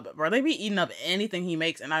it up, bro. They be eating up anything he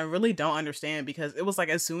makes, and I really don't understand, because it was like,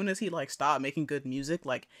 as soon as he like stopped making good music,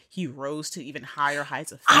 like, he rose to even higher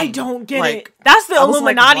heights of fame. I don't get like, it. That's the I was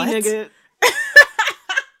Illuminati, like, nigga.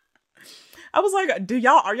 I was like,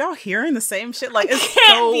 are y'all hearing the same shit? Like, it's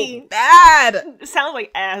Can't so be. bad. It sounds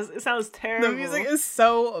like ass. It sounds terrible. The music is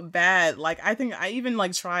so bad. Like, I think I even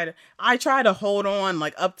like tried to hold on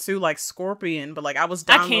like up to like Scorpion, but like I was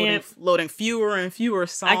loading fewer and fewer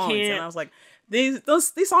songs, and I was like, these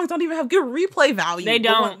songs don't even have good replay value. They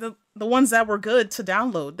don't. The ones that were good to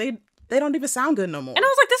download, they don't even sound good no more. And I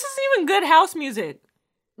was like, this isn't even good house music.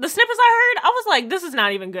 The snippets I heard, I was like, this is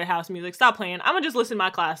not even good house music. Stop playing. I'm gonna just listen to my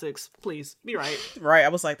classics. Please, be right. Right. I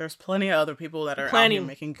was like, there's plenty of other people that are out here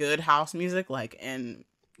making good house music. Like, and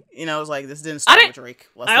it was like, this didn't start with Drake.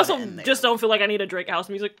 I also just don't feel like I need a Drake house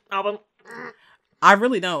music album. I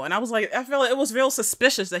really don't. And I was like, I feel like it was real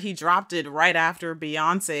suspicious that he dropped it right after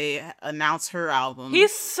Beyonce announced her album.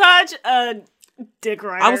 He's such a dick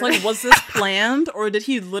rider. I was like, was this planned, or did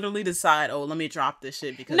he literally decide, oh, let me drop this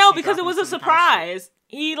shit because it was a surprise.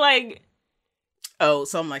 He like, so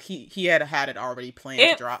I'm like, he had it already planned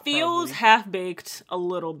to drop. It feels half baked a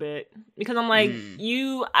little bit, because I'm like,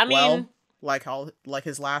 like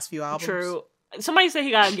his last few albums. True. Somebody said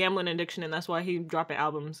he got a gambling addiction and that's why he dropping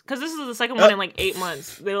albums. Because this is the second one in like 8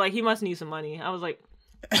 months. They were like, he must need some money. I was like,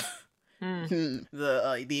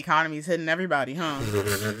 The economy's hitting everybody, huh?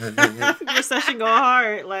 Recession going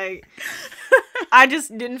hard. Like, I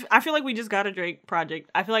feel like we just got a Drake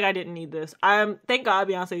project. I feel like I didn't need this. Thank God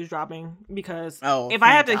Beyonce is dropping, because if I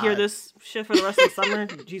had to hear this shit for the rest of the summer,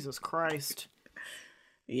 Jesus Christ.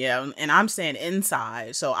 Yeah, and I'm staying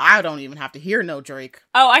inside, so I don't even have to hear no Drake.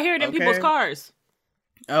 Oh, I hear it in people's cars.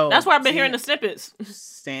 Oh, That's where I've been hearing the snippets.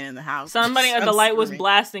 Staying in the house. Somebody at the light was screaming.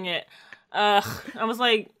 blasting it. I was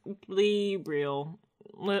like, be real.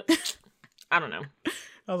 I don't know.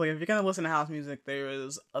 I was like, if you're gonna listen to house music, there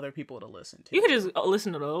is other people to listen to. You could just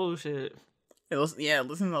listen to the old shit. Yeah,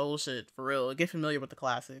 listen to the old shit for real. Get familiar with the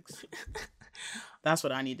classics. That's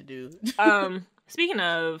what I need to do. Speaking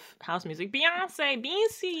of house music, Beyonce.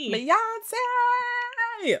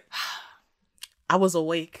 I was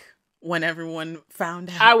awake when everyone found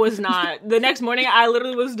out. I was not. The next morning, I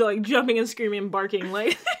literally was like jumping and screaming and barking.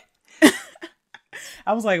 Like,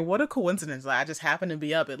 I was like, what a coincidence. Like, I just happened to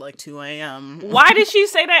be up at like 2 a.m. why did she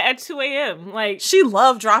say that at 2 a.m.? Like, She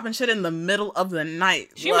loved dropping shit in the middle of the night.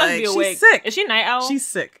 she like, must be awake. She's sick. Is she a night owl? She's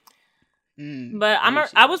sick. But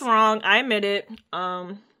I was wrong. I admit it.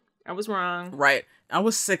 I was wrong. Right. I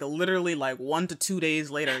was sick literally like 1 to 2 days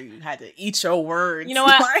later. You had to eat your words. You know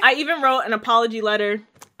what? I even wrote an apology letter.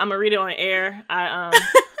 I'm gonna read it on air. Not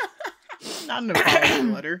an apology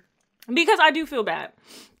letter. Because I do feel bad.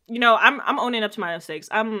 You know, I'm owning up to my mistakes.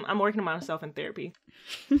 I'm working on myself in therapy.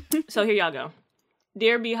 So here y'all go.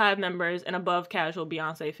 Dear Beehive members and above casual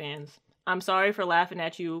Beyonce fans, I'm sorry for laughing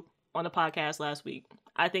at you on the podcast last week.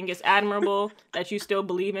 I think it's admirable that you still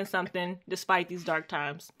believe in something despite these dark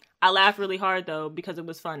times. I laughed really hard though because it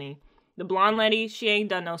was funny. The blonde lady, she ain't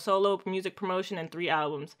done no solo music promotion in 3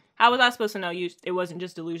 albums. How was I supposed to know it wasn't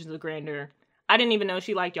just delusions of grandeur? I didn't even know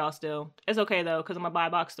she liked y'all still. It's okay though, because I'm gonna buy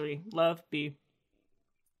box 3. Love, B.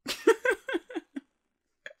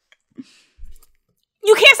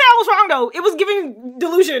 You can't say I was wrong though. It was giving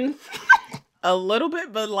delusion. A little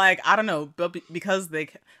bit, but like, I don't know. But because they,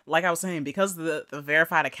 like I was saying, because the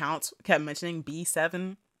verified accounts kept mentioning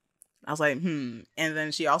B7, I was like, And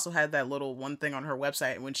then she also had that little one thing on her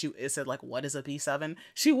website when it said like, what is a B7?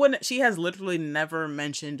 She has literally never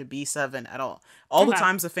mentioned B7 at all. All the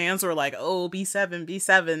times the fans were like, oh,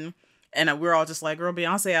 B7. And we're all just like, girl,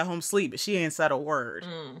 Beyonce at home sleep. But she ain't said a word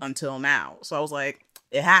until now. So I was like,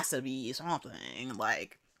 it has to be something.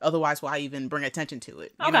 Like, otherwise, why even bring attention to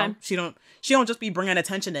it? You know? She don't just be bringing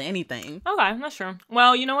attention to anything. Okay, that's true.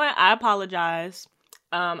 Well, you know what? I apologize.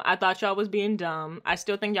 I thought y'all was being dumb. I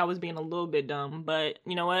still think y'all was being a little bit dumb. But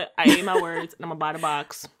you know what? I ate my words and I'm gonna buy the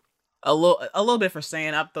box. A little bit for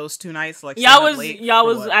staying up those 2 nights. Like y'all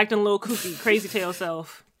was acting a little kooky, crazy tail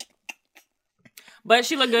self. But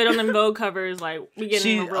she looked good on them Vogue covers. Like, we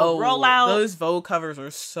getting a real rollout. Those Vogue covers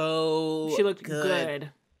are so She looked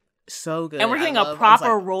good. So good. And we're getting a proper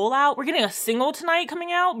rollout. We're getting a single tonight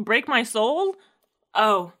coming out. Break My Soul.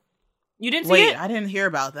 Oh. You didn't see it? I didn't hear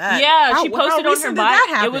about that. Yeah, she posted on her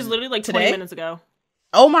bio. It was literally like 20 minutes ago.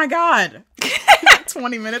 Oh my God.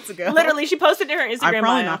 20 minutes ago. Literally, she posted in her Instagram bio. I'm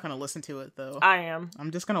probably not going to listen to it, though. I am.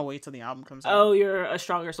 I'm just going to wait till the album comes out. Oh, you're a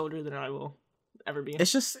stronger soldier than I will ever be.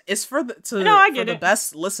 It's for the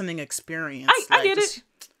best listening experience. I get it.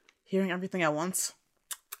 Hearing everything at once.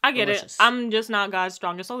 I get it. I'm just not God's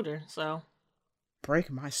strongest soldier, so.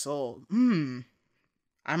 Break My Soul.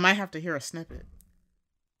 I might have to hear a snippet.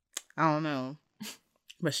 I don't know.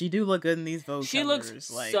 But she do look good in these Vogue She covers.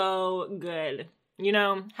 looks so good. You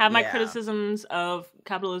know, have my criticisms of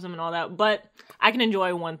capitalism and all that, but I can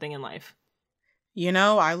enjoy one thing in life. You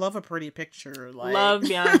know, I love a pretty picture. Like, love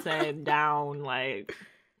Beyonce down. Like,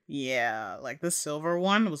 yeah, like the silver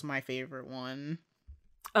one was my favorite one.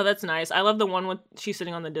 Oh, that's nice. I love the one with she's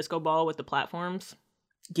sitting on the disco ball with the platforms.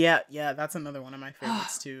 Yeah, that's another one of my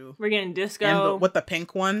favorites too. We're getting disco. And with the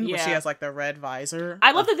pink one, where she has like the red visor.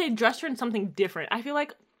 I love that they dressed her in something different. I feel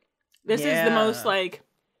like this is the most like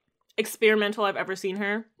experimental I've ever seen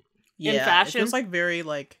her in fashion. It feels like very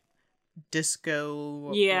like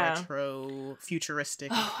disco, retro,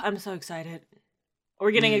 futuristic. Oh, I'm so excited.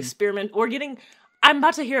 We're getting I'm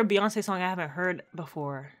about to hear a Beyonce song I haven't heard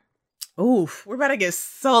before. Oof, we're about to get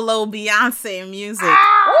solo Beyonce music.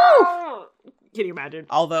 Can you imagine?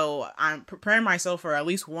 Although I'm preparing myself for at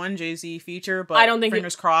least one Jay-Z feature, but I don't think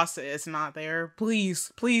fingers crossed it's not there. Please.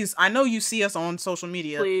 I know you see us on social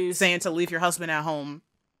media saying to leave your husband at home.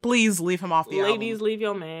 Please leave him off the album. Ladies, leave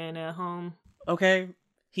your man at home. Okay?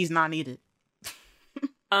 He's not needed.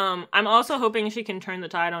 I'm also hoping she can turn the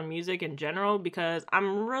tide on music in general because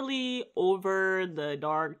I'm really over the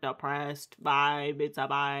dark, depressed vibe. It's a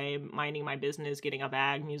vibe, minding my business, getting a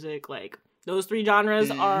bag music. Like, those 3 genres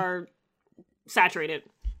are saturated.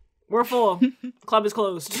 We're full. Club is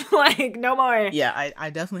closed. Like, no more. Yeah, I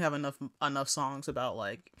definitely have enough songs about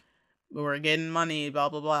like we're getting money, blah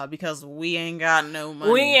blah blah, because we ain't got no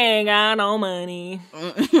money. We ain't got no money.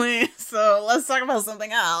 So let's talk about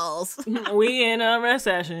something else. We in a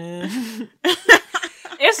recession.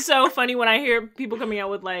 It's so funny when I hear people coming out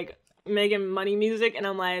with like making money music, and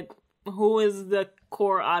I'm like, who is the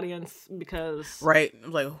core audience? Because right,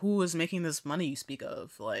 like who is making this money you speak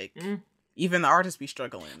of? Like even the artists be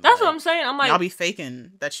struggling. That's like, what I'm saying. I'm like, y'all be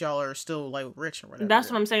faking that y'all are still like rich or whatever. that's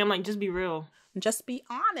what I'm saying. I'm like, just be real. Just be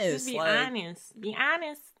honest. Just be like, honest. Be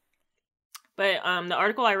honest. But the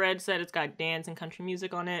article I read said it's got dance and country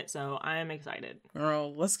music on it, so I am excited.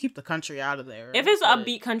 Girl, let's keep the country out of there. If it's a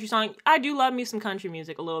upbeat country song, I do love me some country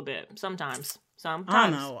music a little bit. Sometimes. I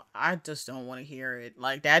don't know. I just don't want to hear it.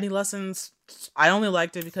 Like Daddy Lessons, I only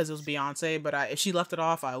liked it because it was Beyonce, but if she left it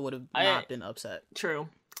off, I would have not been upset. True.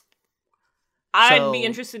 I'd be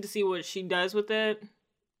interested to see what she does with it.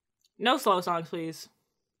 No slow songs, please.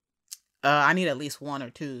 I need at least one or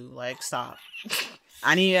two. Like, stop.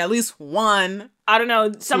 I need at least one. I don't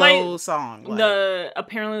know. Slow song. Like,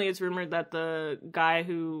 apparently it's rumored that the guy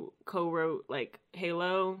who co-wrote like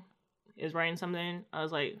Halo is writing something. I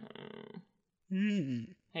was like,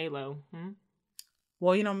 Halo.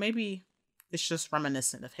 Well, you know, maybe it's just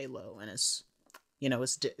reminiscent of Halo, and it's, you know,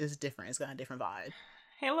 it's different. It's got a different vibe.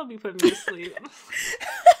 Halo be putting me to sleep.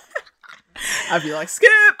 I'd be like, skip.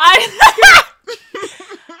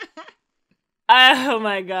 Oh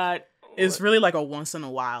my god. It's really like a once in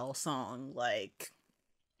a while song. Like,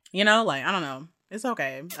 you know, like, I don't know. It's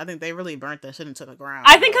okay. I think they really burnt that shit into the ground.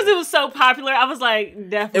 I think because it was so popular, I was like,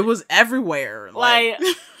 definitely. It was everywhere. Like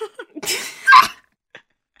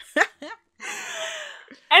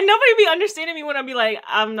and nobody be understanding me when I be like,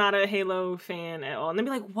 I'm not a Halo fan at all. And they be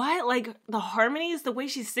like, what? Like, the harmonies, the way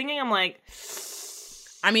she's singing, I'm like...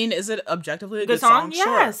 I mean, is it objectively a good song? song?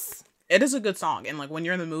 Yes. Sure. It is a good song. And, like, when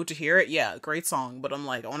you're in the mood to hear it, yeah, great song. But I'm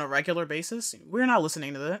like, on a regular basis, we're not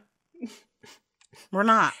listening to that. We're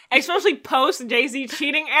not. Especially post Jay-Z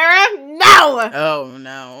cheating era? No! Oh,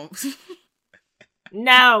 no.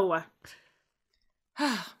 No.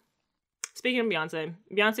 Speaking of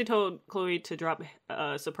Beyonce told Chloe to drop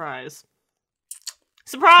Surprise.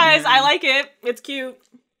 Surprise! I like it. It's cute.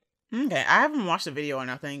 Okay, I haven't watched the video or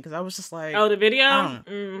nothing because I was just like... Oh, the video?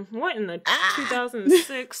 What in the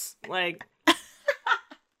 2006? Like,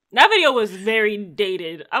 that video was very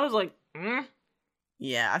dated. I was like,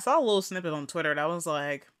 Yeah, I saw a little snippet on Twitter that was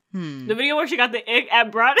like, The video where she got the ick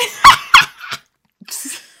at Broad.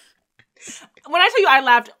 When I tell you I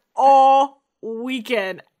laughed all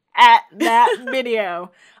weekend at that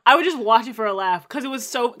video, I would just watch it for a laugh because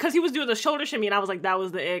he was doing the shoulder shimmy and I was like, that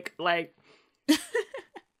was the ick. Like,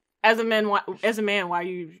 as a man, why are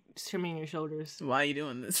you shimmying your shoulders? Why are you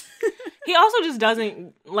doing this? He also just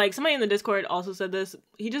doesn't, like, somebody in the Discord also said this,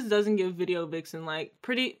 he just doesn't give Video Vixen, like,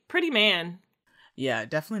 pretty man. Yeah,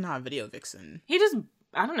 definitely not Video Vixen. He just,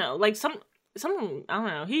 I don't know, like, some I don't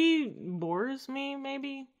know, he bores me,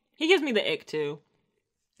 maybe? He gives me the ick, too.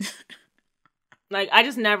 Like, I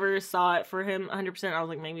just never saw it for him 100%. I was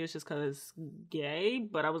like, maybe it's just because gay,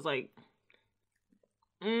 but I was like,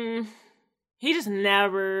 he just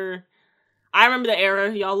never... I remember the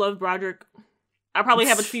era. Y'all loved Broderick. I probably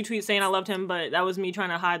have a few tweets saying I loved him, but that was me trying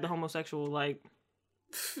to hide the homosexual, like...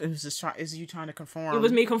 It was just is you trying to conform? It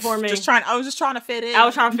was me conforming. I was just trying to fit in. I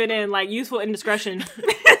was trying to fit in, like, youthful indiscretion.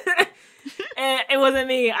 And it wasn't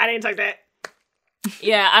me. I didn't take that.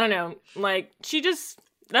 Yeah, I don't know. Like, she just...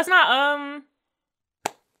 That's not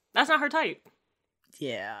her type.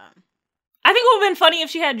 Yeah. I think it would have been funny if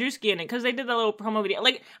she had Drewski in it, because they did that little promo video.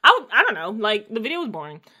 Like, I don't know. Like, the video was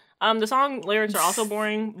boring. The song lyrics are also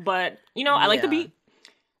boring, but, you know, I like the beat.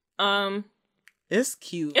 It's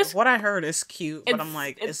cute. What I heard is cute, but I'm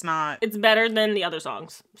like, it's not... It's better than the other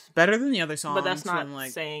songs. Better than the other songs. But that's not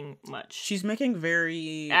like, saying much. She's making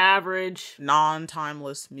very... average.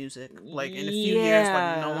 Non-timeless music. Like, in a few years,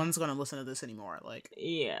 like, no one's gonna listen to this anymore. Like...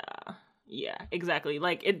 Yeah, exactly.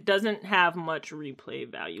 Like, it doesn't have much replay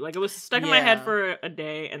value. Like, it was stuck in my head for a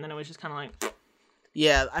day, and then it was just kind of like...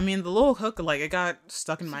 Yeah, I mean, the little hook, like, it got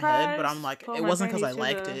stuck in my head, but I'm like, it wasn't because I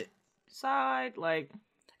liked it. Side, like...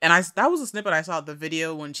 And that was a snippet I saw of the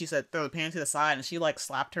video when she said throw the pan to the side and she like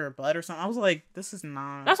slapped her butt or something. I was like, this is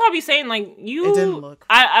not... That's what I be saying, like, It didn't look...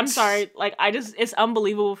 I'm sorry, like, it's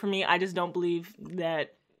unbelievable for me. I just don't believe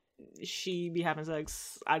that she be having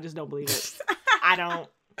sex. I just don't believe it. I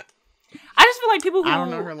just feel like people who... I don't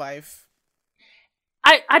know her life.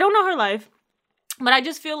 I don't know her life, but I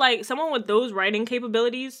just feel like someone with those writing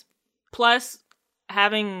capabilities plus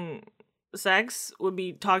having sex would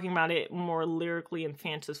be talking about it more lyrically and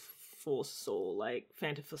fanciful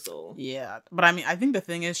soul. Yeah, but I mean, I think the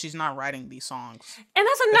thing is she's not writing these songs. And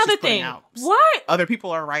that's another thing. What? Other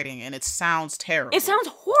people are writing and it sounds terrible. It sounds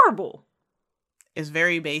horrible. It's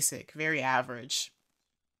very basic, very average.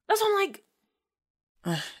 That's what I'm like...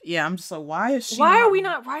 Yeah, I'm just like, why is she? Why are we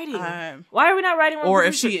not writing? Why are we not writing? Or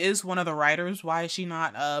if she is one of the writers, why is she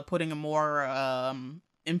not putting a more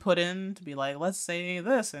input in to be like, let's say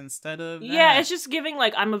this instead of that? Yeah, it's just giving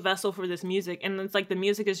like I'm a vessel for this music, and it's like the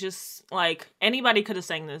music is just like anybody could have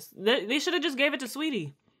sang this. They should have just gave it to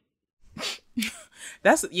Sweetie.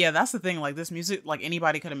 That's the thing. Like this music, like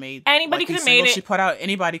anybody could have made. Anybody could have made it. She put out.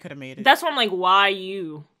 Anybody could have made it. That's why I'm like, why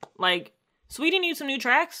you? Like, Sweetie needs some new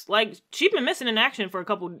tracks. Like, she's been missing in action for a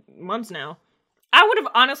couple months now. I would have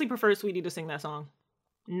honestly preferred Sweetie to sing that song.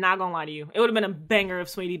 Not gonna lie to you, it would have been a banger if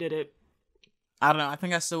Sweetie did it. I don't know. I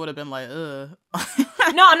think I still would have been like, ugh.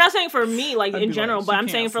 No, I'm not saying for me, like in general, like, but I'm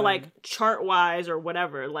saying sing. for like chart wise or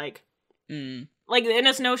whatever. Like, like, and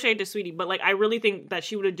it's no shade to Sweetie, but like I really think that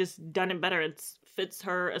she would have just done it better. It fits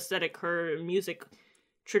her aesthetic, her music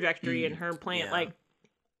trajectory, and her playing. Yeah. Like,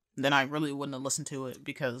 then I really wouldn't have listened to it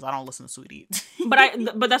because I don't listen to Sweetie.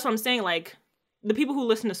 but that's what I'm saying. Like, the people who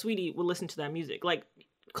listen to Sweetie will listen to that music. Like,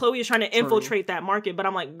 Chloe is trying to infiltrate that market, but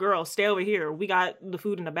I'm like, girl, stay over here. We got the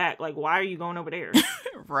food in the back. Like, why are you going over there?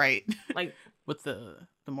 Right. Like, with the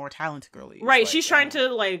more talented girlies. Right. Like, She's trying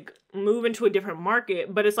to like move into a different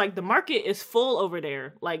market, but it's like the market is full over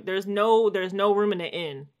there. Like, there's no room in the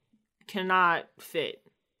inn. Cannot fit.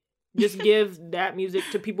 Just give that music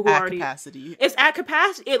to people who at already capacity. It's at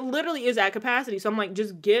capacity. It literally is at capacity. So I'm like,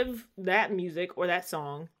 just give that music or that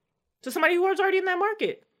song to somebody who is already in that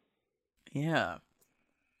market. Yeah.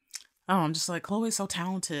 Oh, I'm just like, Chloe's so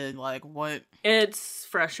talented. Like, what? It's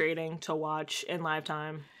frustrating to watch in live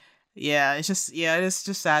time. Yeah, it's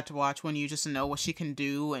just sad to watch when you just know what she can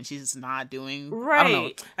do and she's not doing. Right. I don't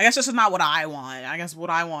know. I guess this is not what I want. I guess what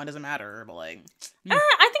I want doesn't matter, but like.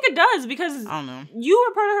 I think it does because I don't know. You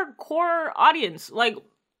were part of her core audience. Like,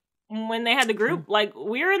 when they had the group, like,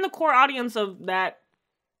 we're in the core audience of that,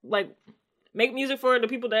 like, make music for the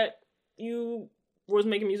people that you was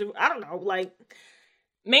making music for. I don't know, like,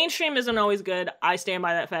 mainstream isn't always good. I stand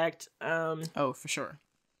by that fact. Oh, for sure.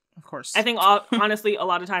 Of course. I think, honestly, a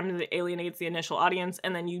lot of times it alienates the initial audience,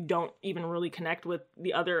 and then you don't even really connect with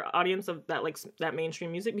the other audience of that, like, that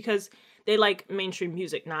mainstream music, because they like mainstream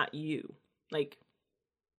music, not you. Like,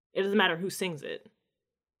 it doesn't matter who sings it.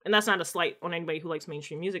 And that's not a slight on anybody who likes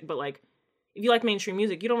mainstream music, but, like, if you like mainstream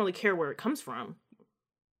music, you don't really care where it comes from.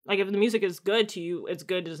 Like, if the music is good to you, it's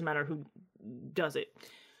good. It doesn't matter who does it.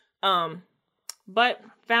 But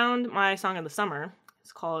found my song of the summer.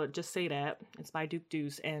 It's called Just Say That. It's by Duke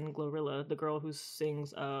Deuce and Glorilla, the girl who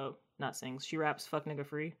sings, she raps Fuck Nigga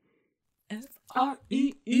Free.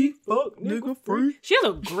 F-R-E-E, fuck nigga free. She has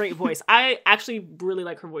a great voice. I actually really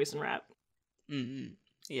like her voice in rap. Mm-hmm.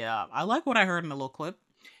 Yeah, I like what I heard in the little clip.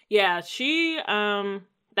 Yeah, she,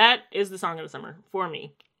 that is the song of the summer for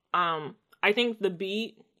me. I think the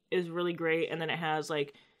beat is really great, and then it has,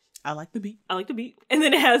 like... I like the beat. And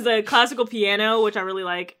then it has a classical piano, which I really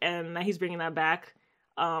like, and he's bringing that back.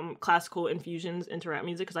 Classical infusions into rap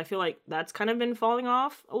music, because I feel like that's kind of been falling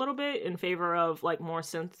off a little bit in favor of, like, more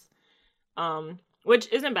synths. Which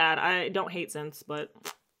isn't bad. I don't hate synths, but,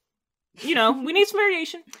 you know, we need some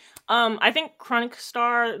variation. I think Chronic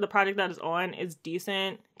Star, the project that is on, is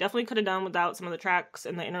decent. Definitely could have done without some of the tracks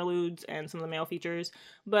and the interludes and some of the male features.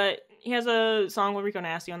 But he has a song with Rico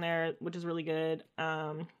Nasty on there, which is really good.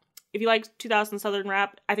 If you like 2000 Southern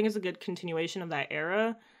rap, I think it's a good continuation of that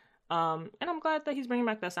era. And I'm glad that he's bringing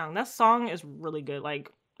back that song. That song is really good. Like,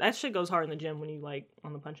 that shit goes hard in the gym when you, like,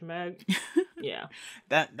 on the punching bag. Yeah.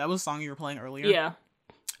 That was a song you were playing earlier? Yeah.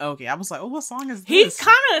 Okay, I was like, oh, what song is He this?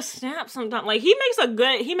 kind of snaps sometimes. Like, he makes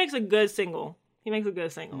a good single.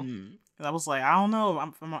 I was like, I don't know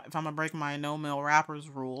if I'm gonna break my no-male rappers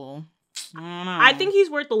rule. I don't know. I think he's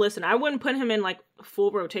worth the listen. I wouldn't put him in, like, full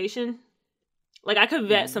rotation. Like, I could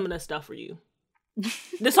vet some of this stuff for you.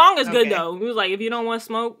 The song is good, though. He was like, if you don't want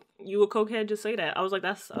smoke, you a cokehead, just say that. I was like,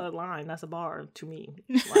 that's a line. That's a bar to me.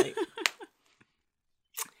 Like,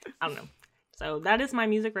 I don't know. So that is my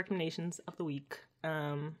music recommendations of the week.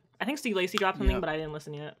 I think Steve Lacy dropped something, but I didn't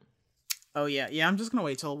listen yet. Oh, yeah. Yeah, I'm just gonna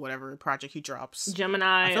wait till whatever project he drops.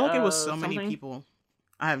 Gemini. I feel like it was so something. many people.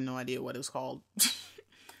 I have no idea what it was called.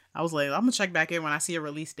 I was like, I'm gonna check back in when I see a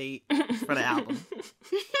release date for the album.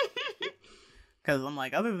 Because I'm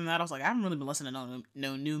like, other than that, I was like, I haven't really been listening to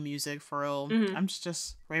no new music for real. Mm-hmm. I'm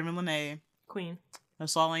just Raven Lenae. Queen.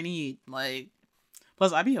 That's all I need. Like,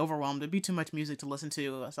 plus, I'd be overwhelmed. It'd be too much music to listen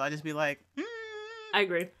to. So I'd just be like, I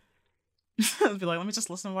agree. I'd be like, let me just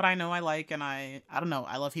listen to what I know I like. And I don't know.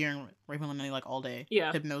 I love hearing Raven Lenae, like, all day.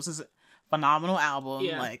 Yeah. Hypnosis, phenomenal album.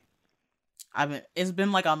 Yeah. Like, it's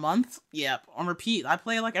been like a month. Yeah. On repeat. I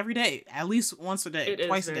play it like every day. At least once a day.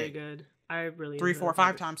 Twice a day. It is very good. I really 3, 4,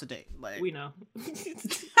 5 times a day. Like, we know.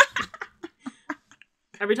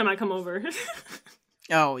 Every time I come over.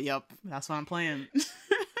 Oh, yep. That's what I'm playing.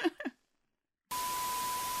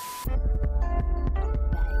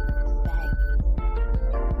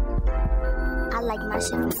 I like my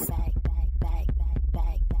shit.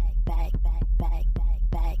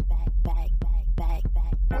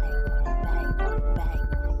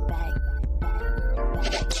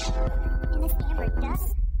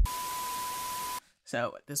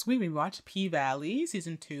 So this week we watched P-Valley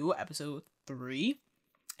Season 2, Episode 3.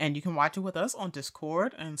 And you can watch it with us on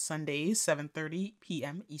Discord on Sundays, 7:30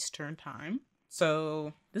 p.m. Eastern Time.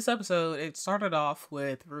 So this episode, it started off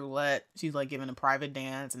with Roulette. She's like giving a private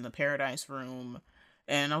dance in the Paradise Room.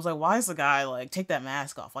 And I was like, why is the guy like, take that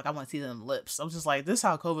mask off? Like, I want to see them lips. I was just like, this is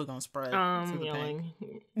how COVID gonna spread. Yelling.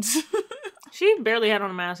 She barely had on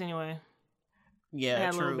a mask anyway. Yeah,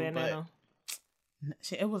 true. Bandana.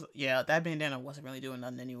 That bandana wasn't really doing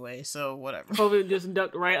nothing anyway, so whatever. COVID just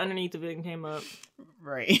ducked right underneath of it and came up.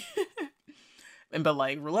 Right. But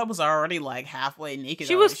like, Roulette was already like halfway naked.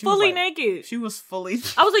 She was fully naked. She was fully.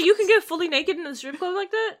 I was like, you can get fully naked in the strip club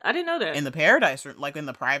like that? I didn't know that. In the Paradise Room, like in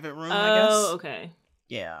the private room, I guess. Oh, okay.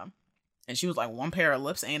 Yeah. And she was like, one pair of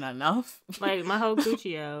lips ain't enough. Like, my whole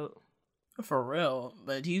coochie out. For real.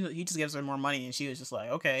 But he just gives her more money, and she was just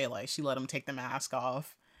like, okay. Like, she let him take the mask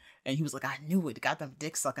off. And he was like, I knew it. Got them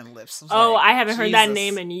dick sucking lips. I haven't heard that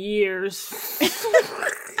name in years.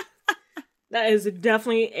 That is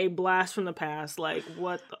definitely a blast from the past. Like,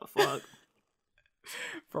 what the fuck?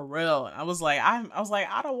 For real. And I was like, I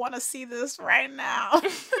don't want to see this right now.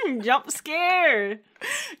 Jump scare.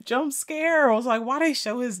 I was like, why they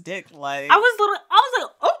show his dick? Like, I was like,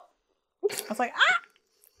 oh. I was like, ah.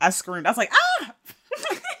 I screamed. I was like, ah.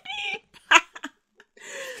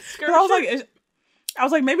 I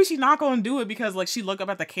was like, maybe she's not gonna do it because like she looked up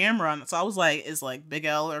at the camera, and so I was like, is like Big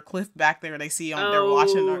L or Cliff back there? They see they're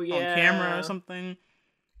watching on camera or something.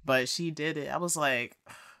 But she did it. I was like,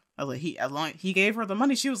 he gave her the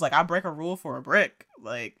money. She was like, I break a rule for a brick.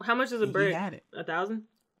 Like, how much is a brick? He had it. 1,000?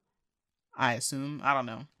 I assume. I don't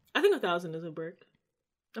know. I think 1,000 is a brick.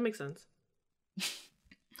 That makes sense.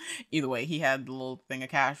 Either way, he had the little thing of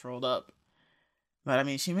cash rolled up. But I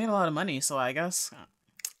mean, she made a lot of money, so I guess.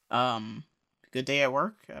 Good day at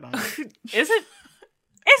work? I don't know. Is it?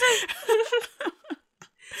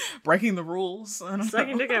 Breaking the rules.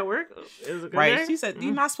 Sucking dick at work? Is it good right. day? She said,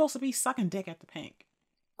 you're not supposed to be sucking dick at the Pink.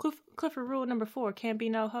 Clifford rule number 4, can't be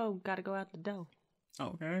no hoe, gotta go out the door.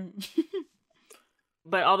 Okay.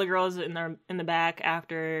 But all the girls in the back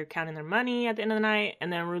after counting their money at the end of the night,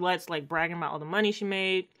 and then Roulette's like bragging about all the money she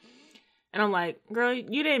made. And I'm like, girl,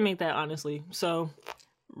 you didn't make that, honestly. So...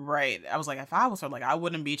 Right. I was like, if I was her, like, I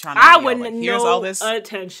wouldn't be trying to here's all this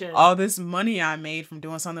attention. All this money I made from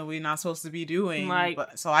doing something we're not supposed to be doing. Like,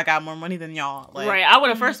 so I got more money than y'all. Like, right. I would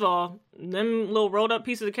have, first of all, them little rolled up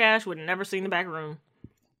pieces of cash would have never seen the back room.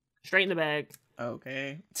 Straight in the bag.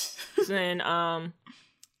 Okay. Then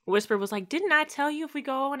Whisper was like, didn't I tell you if we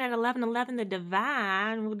go on at 11:11 the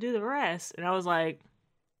Divine, we'll do the rest? And I was like,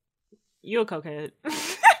 you a cokehead.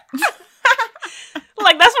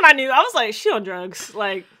 Like, that's when I knew. I was like, she on drugs.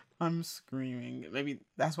 Like, I'm screaming. Maybe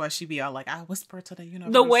that's why she be out like, I whisper to the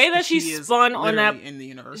universe. The way that she spun on that in the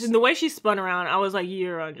universe. The way she spun around, I was like,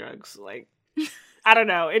 you're on drugs. Like, I don't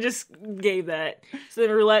know. It just gave that. So then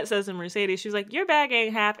Roulette says to Mercedes, she's like, your bag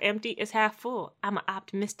ain't half empty, it's half full. I'm an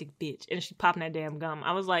optimistic bitch. And she's popping that damn gum.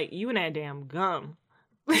 I was like, you and that damn gum.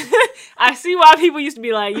 I see why people used to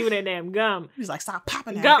be like, you and that damn gum. He's like, stop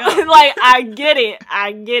popping that gum. Like, I get it.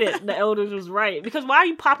 The elders was right. Because why are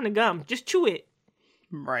you popping the gum? Just chew it.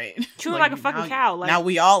 Right. Chew it like a fucking cow. Like, now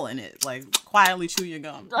we all in it. Like, quietly chew your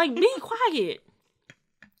gum. Like, be quiet.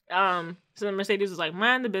 So Mercedes was like,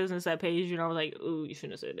 mind the business that pays you. And I was like, ooh, you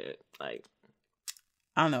shouldn't have said that. Like,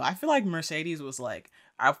 I don't know. I feel like Mercedes was like,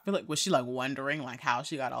 was she like wondering like how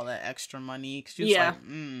she got all that extra money? 'Cause she was like,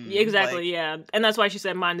 exactly, like, yeah. And that's why she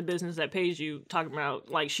said mind the business that pays you, talking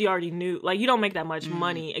about like she already knew, like you don't make that much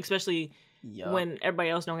money, especially when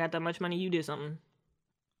everybody else don't got that much money. You did something.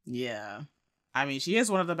 Yeah. I mean, she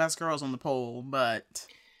is one of the best girls on the poll, but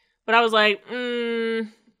I was like,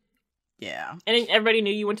 yeah. And everybody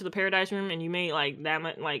knew you went to the Paradise Room and you made like that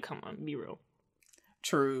much. Like, come on, be real.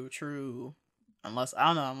 True.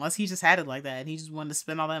 Unless he just had it like that and he just wanted to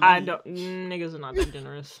spend all that money. Niggas are not that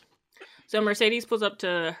generous. So Mercedes pulls up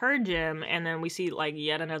to her gym, and then we see like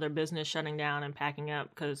yet another business shutting down and packing up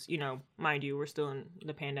because, you know, mind you, we're still in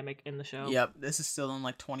the pandemic in the show. Yep, this is still in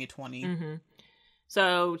like 2020. Mm-hmm.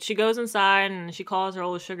 So she goes inside and she calls her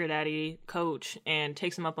old sugar daddy, Coach, and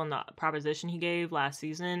takes him up on the proposition he gave last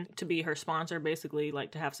season to be her sponsor, basically,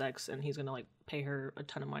 like, to have sex, and he's gonna, like, pay her a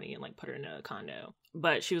ton of money and, like, put her in a condo.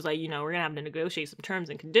 But she was like, you know, we're gonna have to negotiate some terms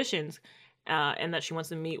and conditions, and that she wants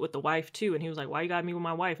to meet with the wife, too. And he was like, why you gotta meet with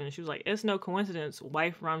my wife? And she was like, it's no coincidence.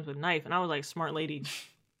 Wife rhymes with knife. And I was like, smart lady.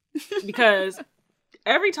 Because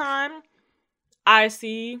every time I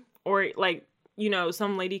see, or, like, you know,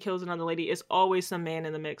 some lady kills another lady, it's always some man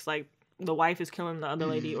in the mix. Like, the wife is killing the other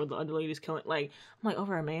lady, or the other lady's killing, like, I'm like,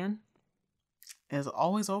 over a man? It's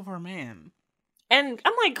always over a man. And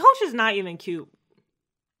I'm like, Coach is not even cute.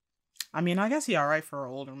 I mean, I guess he alright for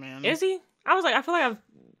an older man. Is he? I was like, I feel like I've...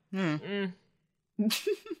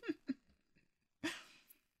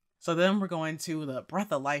 So then we're going to the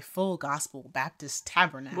Breath of Life Full Gospel Baptist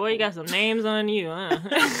Tabernacle. Boy, you got some names on you, huh?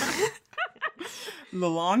 The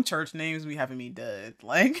long church names be having me dead.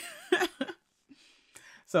 Like,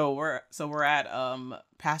 so we're at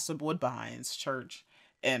Pastor Woodbine's church,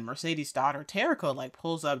 and Mercedes' daughter Terica like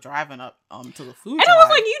pulls up driving up to the food. And I was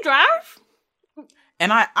like, you drive?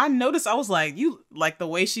 And I noticed, I was like, you like the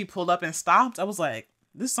way she pulled up and stopped. I was like,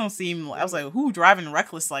 this don't seem like, I was like, who driving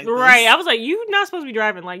reckless like this? Right. I was like, you not supposed to be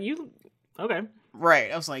driving. Like, you, okay.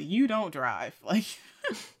 Right. I was like, you don't drive. Like,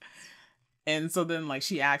 and so then like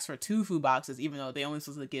she asks for 2 food boxes, even though they only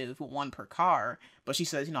supposed to give 1 per car. But she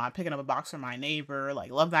says, you know, I'm picking up a box for my neighbor.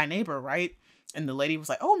 Like, love thy neighbor, right? And the lady was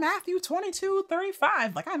like, oh, Matthew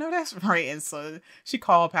 22:35. Like, I know that's right. And so she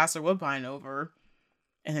called Pastor Woodbine over.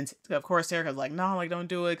 And then, of course, Terica's like, no, like, don't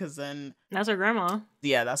do it, because then... That's her grandma.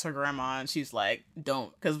 Yeah, that's her grandma, and she's like,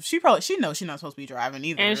 don't, because she knows she's not supposed to be driving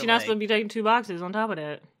either. And she's not supposed to be taking 2 boxes on top of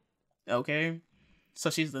that. Okay.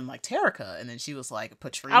 So she's then like, Terica, and then she was like,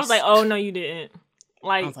 Patrice. I was like, oh, no, you didn't.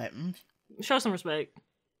 Like, I was like, show some respect.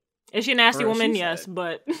 Is she a nasty woman? Yes,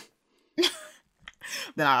 but...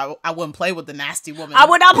 Then I wouldn't play with the nasty woman. I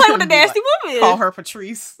would not play with the nasty woman. Call her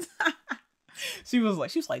Patrice. She was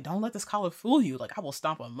like, don't let this collar fool you. Like, I will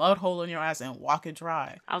stomp a mud hole in your ass and walk it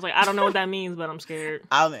dry. I was like, I don't know what that means, but I'm scared.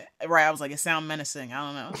 I was like, it sounds menacing.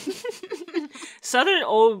 I don't know. Southern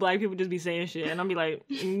old black people just be saying shit, and I'll be like,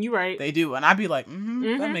 you right. They do, and I'd be like,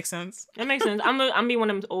 that makes sense. That makes sense. I'm be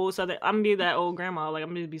one of them old Southern. I'm gonna be that old grandma. Like,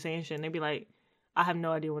 I'm gonna be saying shit, and they be like, I have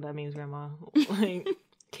no idea what that means, grandma. Like,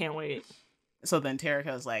 can't wait. So then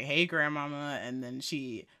Terica's like, hey, grandmama. And then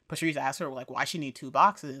Patrice asked her, like, why she need 2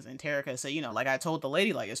 boxes. And Terica said, you know, like, I told the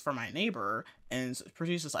lady, like, it's for my neighbor. And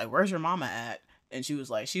Patrice was like, where's your mama at? And she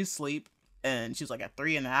was like, she's asleep. And she was like, at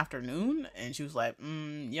 3 p.m. And she was like,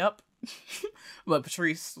 yep. But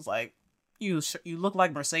Patrice was like, you look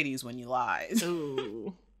like Mercedes when you lie.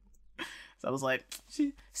 Ooh. So I was like,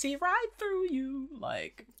 see right through you.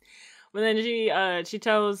 Like... But then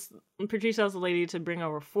Patrice tells the lady to bring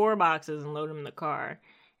over 4 boxes and load them in the car.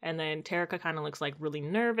 And then Terica kind of looks like really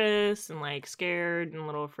nervous and like scared and a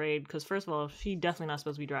little afraid. Because first of all, she definitely not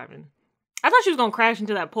supposed to be driving. I thought she was going to crash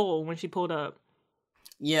into that pole when she pulled up.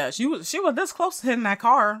 Yeah, she was this close to hitting that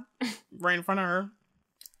car right in front of her.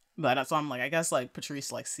 But so I'm like, I guess like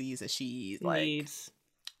Patrice like sees that she like needs,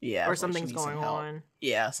 yeah, or something's going on.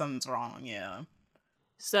 Yeah, something's wrong. Yeah.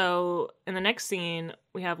 So in the next scene,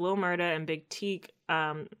 we have Lil Murda and Big Teak,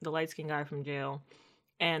 the light-skinned guy from jail,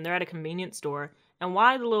 and they're at a convenience store. And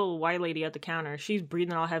why the little white lady at the counter? She's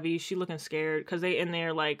breathing all heavy. She looking scared because they in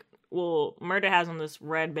there like, well, Murda has on this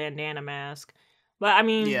red bandana mask, but I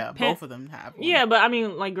mean, yeah, both of them have one. Yeah, but I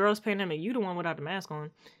mean, like, girls pandemic, you the one without the mask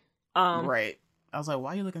on. Right. I was like,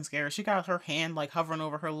 why are you looking scared? She got her hand like hovering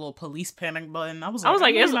over her little police panic button. I was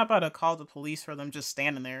like, it's not about to call the police for them just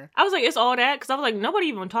standing there. I was like, it's all that? Because I was like, nobody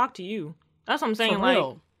even talked to you. That's what I'm saying. For like,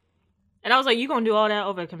 real. And I was like, you gonna do all that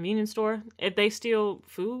over a convenience store? If they steal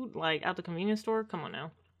food, like, at the convenience store? Come on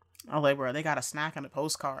now. I was like, bro, they got a snack on the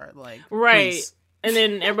postcard. Like, right. Please. And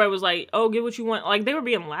then everybody was like, oh, get what you want. Like, they were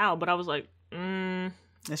being loud, but I was like,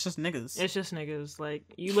 it's just niggas. It's just niggas. Like,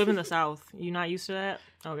 you live in the South. You not used to that?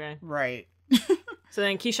 Okay. Right. So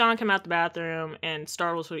then Keyshawn came out the bathroom and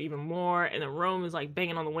startles her even more. And then Rome is like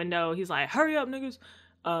banging on the window. He's like, hurry up, niggas.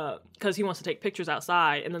 Because he wants to take pictures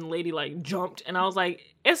outside. And then the lady like jumped. And I was like,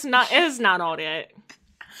 it's not all that.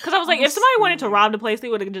 Because I was like, if somebody wanted to rob the place, they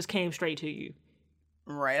would have just came straight to you.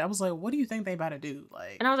 Right. I was like, what do you think they about to do?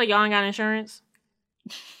 Like, and I was like, y'all ain't got insurance?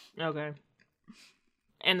 Okay.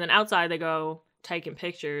 And then outside they go taking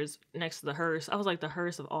pictures next to the hearse. I was like, the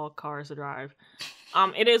hearse of all cars to drive.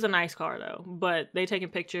 It is a nice car though, but they taking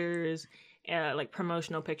pictures, like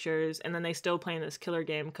promotional pictures, and then they still playing this killer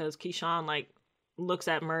game because Keyshawn like looks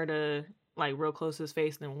at Murda like real close to his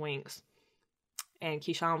face and then winks. and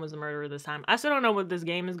Keyshawn was the murderer this time. I still don't know what this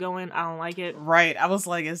game is going. I don't like it. Right. I was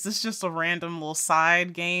like, is this just a random little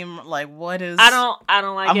side game? Like, what is... I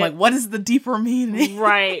don't like it. I'm like, what is the deeper meaning?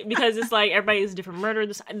 Right, because it's like everybody is a different murderer.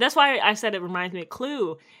 That's why I said it reminds me of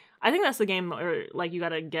Clue. I think that's the game where, like, you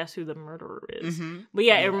gotta guess who the murderer is. Mm-hmm. But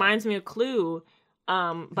yeah, it reminds me of Clue.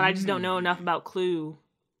 But I just don't know enough about Clue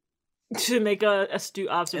to make a astute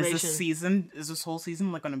observation. Is this whole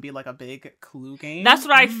season like going to be like a big Clue game? That's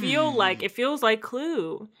what I feel like. It feels like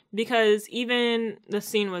Clue, because even the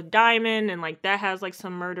scene with Diamond and like that has like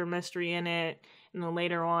some murder mystery in it, and then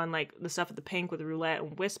later on like the stuff at the Pink with Roulette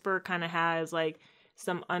and Whisper kind of has like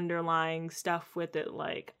some underlying stuff with it.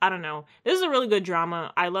 Like, I don't know. This is a really good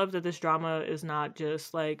drama. I love that this drama is not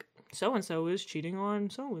just like so and so is cheating on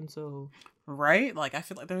so and so. Right? Like, I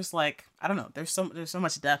feel like there's like, I don't know, there's so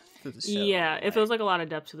much depth to the show. Yeah, like, it feels like a lot of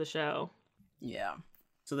depth to the show. Yeah.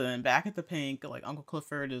 So then back at the Pink, like Uncle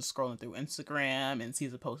Clifford is scrolling through Instagram and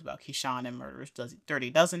sees a post about Keyshawn and Murder's Dirty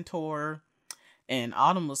Dozen tour. And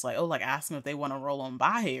Autumn was like, oh, like ask them if they want to roll on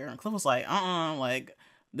by here. And Cliff was like, like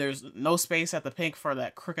there's no space at the Pink for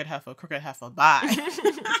that crooked heifer bye.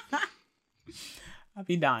 I'd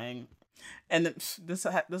be dying. And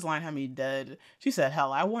this line had me dead. She said,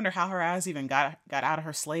 hell, I wonder how her ass even got out of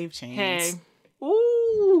her slave chains. Hey.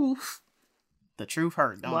 Ooh. The truth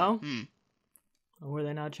hurt, don't it? Were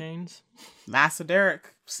they not chains? Master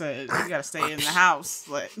Derek said, you gotta stay in the house.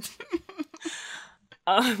 Like,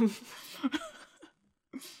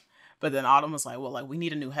 But then Autumn was like, well, like, we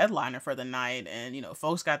need a new headliner for the night. And, you know,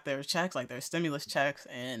 folks got their checks, like their stimulus checks,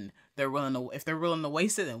 and if they're willing to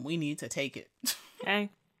waste it, then we need to take it. Hey.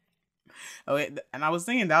 Oh, and I was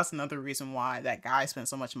thinking that's another reason why that guy spent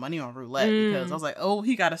so much money on roulette, because I was like, oh,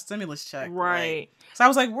 he got a stimulus check. Right. So I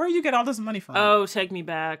was like, where do you get all this money from? Oh, take me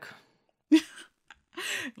back.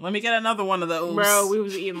 Let me get another one of those. Bro, we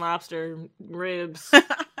was eating lobster ribs.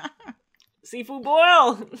 Seafood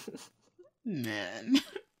boil. Man.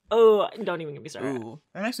 Oh, don't even get me started. Ooh,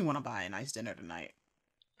 that makes me want to buy a nice dinner tonight.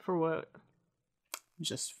 For what?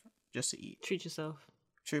 Just to eat. Treat yourself.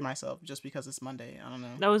 Treat myself just because it's Monday. I don't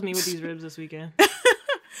know. That was me with these ribs this weekend.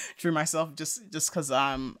 Treat myself just because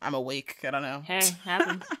I'm awake. I don't know. Hey,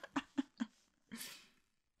 happens.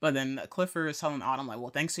 But then Clifford is telling Autumn, like, well,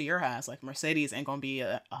 thanks to your ass, like, Mercedes ain't gonna be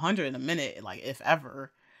 100 in a minute, like, if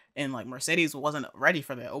ever. And, like, Mercedes wasn't ready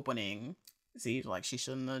for the opening. See, like, she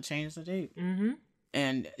shouldn't have changed the date. Mm-hmm.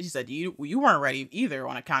 And she said, you weren't ready either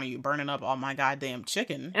on account of you burning up all my goddamn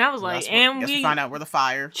chicken. And I was like, and we find out where the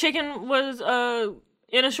fire. Chicken was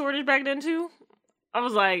in a shortage back then, too? I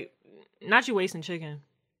was like, not you wasting chicken.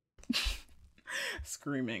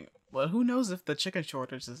 Screaming. Well, who knows if the chicken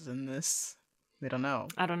shortage is in this? We don't know.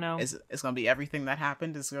 I don't know. It's gonna be everything that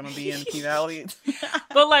happened. It's gonna be in P-Valley.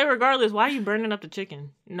 But like, regardless, why are you burning up the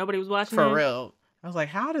chicken? Nobody was watching. For real. I was like,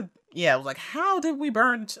 how did we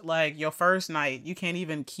burn like your first night? You can't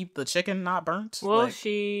even keep the chicken not burnt. Well, like,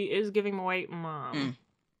 she is giving away mom,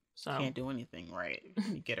 so can't do anything right.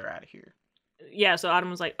 You get her out of here. Yeah. So Autumn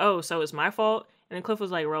was like, oh, so it's my fault. And then Cliff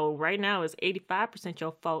was like, well, right now it's 85%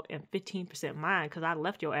 your fault and 15% mine, because I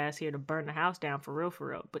left your ass here to burn the house down for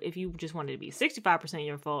real. But if you just wanted to be 65%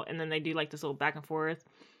 your fault, and then they do like this little back and forth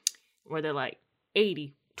where they're like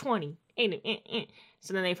 80, 20, 80,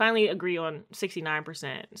 So then they finally agree on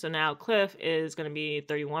 69%. So now Cliff is going to be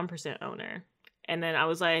 31% owner. And then I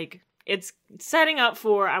was like, it's setting up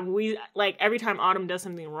for, every time Autumn does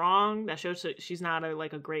something wrong that shows that she's not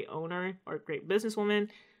a great owner or a great businesswoman,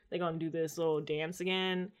 they're going to do this little dance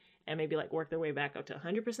again and maybe like work their way back up to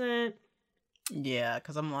 100%. Yeah,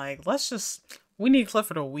 because I'm like, we need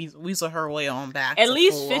Clifford to weasel her way on back. At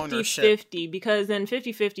least 50-50, because then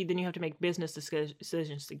 50-50, then you have to make business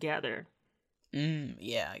decisions together.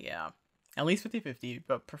 Yeah. At least 50-50,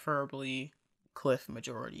 but preferably Cliff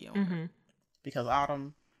majority owner. Mm-hmm. Because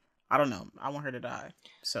Autumn, I don't know. I want her to die.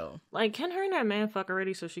 So, like, can her and that man fuck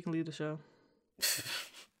already so she can leave the show?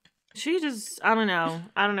 She just, I don't know.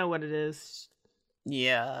 I don't know what it is.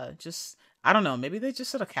 Yeah, I don't know. Maybe they just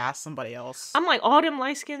should have cast somebody else. I'm like, all them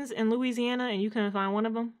light skins in Louisiana and you couldn't find one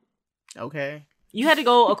of them? Okay. You had to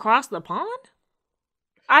go across the pond?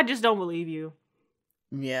 I just don't believe you.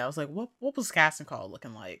 Yeah, I was like, what was casting call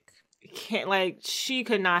looking like? She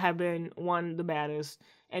could not have been one, the baddest,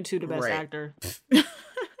 and two, the best actor.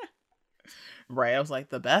 Right, I was like,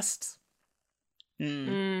 the best?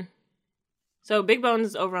 So Big Bone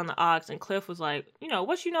is over on the Ox, and Cliff was like,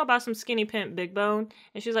 what you know about some skinny pimp Big Bone?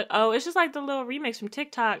 And she's like, oh, it's just like the little remix from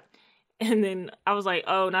TikTok. And then I was like,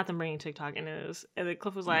 oh, not them bringing TikTok in this. And then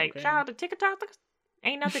Cliff was like, shout out to TikTok,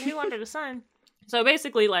 ain't nothing new under the sun. So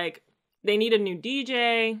basically, like, they need a new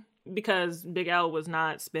DJ because Big L was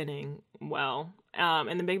not spinning well. And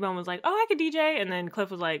then Big Bone was like, "Oh, I could DJ," and then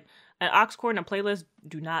Cliff was like, "An aux cord and a playlist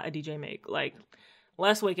do not a DJ make. Like,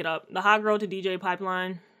 let's wake it up. The hot girl to DJ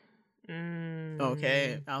pipeline."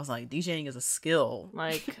 Okay, I was like, DJing is a skill.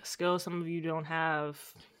 Like, skill some of you don't have.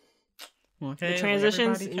 Okay, The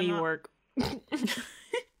transitions like need work.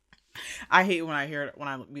 I hate when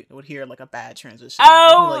I would hear like a bad transition.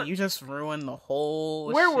 Oh! Like, you just ruined the whole.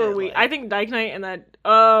 Where shit. were we? Like, I think Dyke Night and that.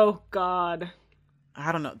 Oh God.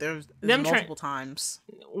 I don't know. There's Them multiple times.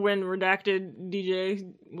 When Redacted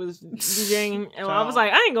DJ was DJing, and I Child. was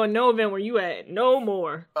like, I ain't going to no event where you at no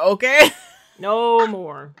more. Okay. No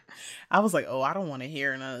more. I was like, oh, I don't want to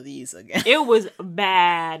hear none of these again. It was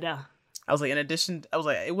bad. I was like, in addition, I was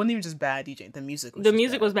like, it wasn't even just bad DJing. The music was The just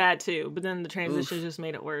music bad. was bad too, but then the transition just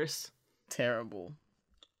made it worse. Terrible.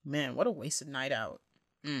 Man, what a wasted night out.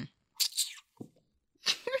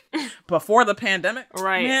 Before the pandemic?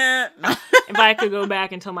 Right. Man. If I could go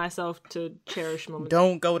back and tell myself to cherish moments.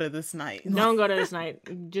 Don't go to this night. Don't go to this night.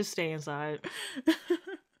 Just stay inside.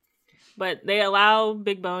 But they allow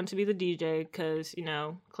Big Bone to be the DJ because, you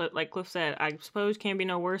know, like Cliff said, I suppose can't be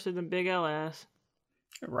no worse than Big LS.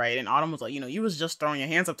 Right, and Autumn was like, you know, you was just throwing your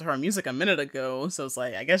hands up to her music a minute ago, so it's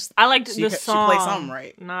like, I guess I liked she the song. She played something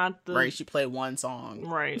right. Not the... Right, she played one song.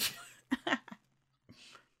 Right.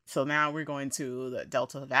 So now we're going to the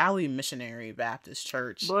Delta Valley Missionary Baptist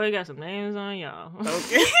Church. Boy, you got some names on y'all.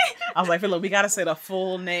 Okay. I was like, look, we gotta say the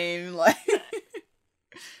full name, like.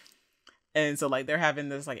 And so, like, they're having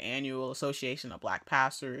this, like, annual Association of Black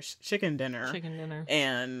Pastors chicken dinner.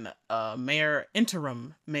 And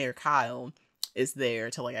interim Mayor Kyle is there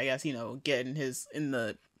to, like, I guess, you know, get in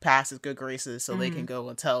the past his good graces so they can go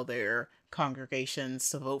and tell their congregations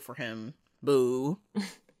to vote for him. Boo.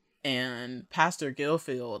 And Pastor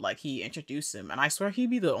Gilfield, like, he introduced him. And I swear he'd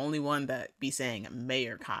be the only one that be saying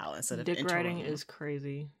Mayor Kyle instead of interim. Dick writing is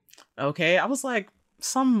crazy. Okay. I was like,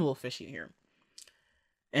 some little fishy here.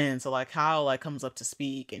 And so, like, Kyle, like, comes up to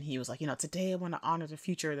speak, and he was like, you know, today I want to honor the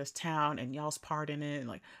future of this town and y'all's part in it. And,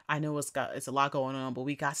 like, I know it's a lot going on, but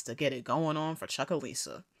we got to get it going on for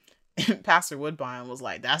Chuckalisa. And Pastor Woodbine was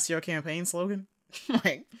like, that's your campaign slogan?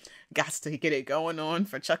 Like, got to get it going on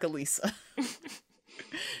for Chuckalisa.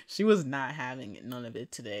 She was not having none of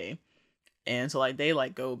it today. And so, like, they,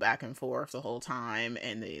 like, go back and forth the whole time,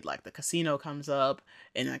 and they, like, the casino comes up,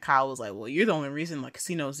 and then Kyle was like, well, you're the only reason, like,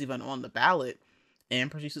 casino's even on the ballot. And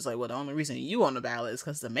producer's like, well, the only reason you on the ballot is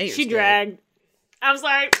because the mayor's She dead. dragged. I was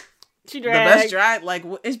like, she dragged. The best drag, like,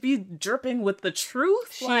 it be dripping with the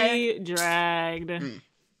truth. She dragged.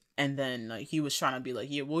 And then, like, he was trying to be like,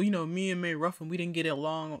 yeah, well, you know, me and May Ruffin, we didn't get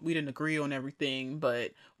along. We didn't agree on everything.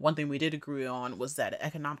 But one thing we did agree on was that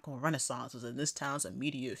economical renaissance was in this town's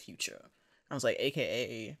immediate future. I was like,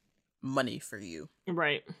 AKA money for you.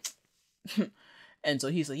 Right. And so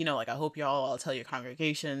he's like, you know, like, I hope y'all all tell your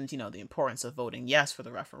congregations, you know, the importance of voting yes for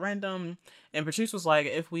the referendum. And Patrice was like,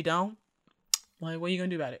 if we don't, like, what are you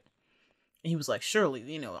going to do about it? And he was like, surely,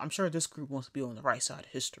 you know, I'm sure this group wants to be on the right side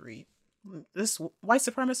of history. This white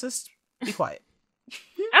supremacist, be quiet.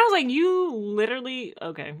 I was like, you literally,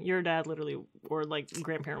 okay, your dad literally, or like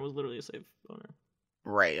grandparent was literally a slave owner.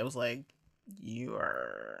 Right. I was like, you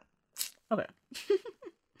are, okay.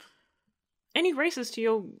 And he's racist to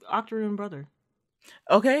your Octoroon brother.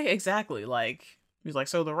 Okay, exactly. Like, he was like,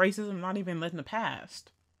 so the racism not even in the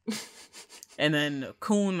past. And then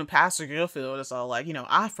Coon, Pastor Gilfield, is all like, you know,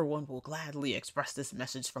 I for one will gladly express this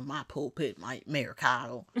message from my pulpit, my Mayor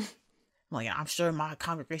Kyle. Like, I'm sure my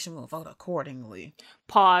congregation will vote accordingly.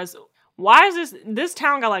 Pause. Why is this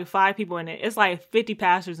town got like 5 people in it? It's like 50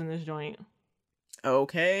 pastors in this joint.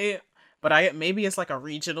 Okay, but maybe it's like a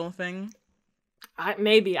regional thing.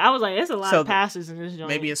 Maybe. I was like, it's a lot of pastors in this joint.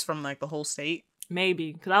 Maybe it's from like the whole state.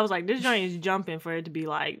 Maybe. Because I was like, this joint is jumping for it to be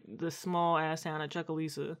like the small ass town of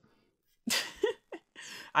Chuckalisa.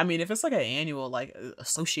 I mean, if it's like an annual like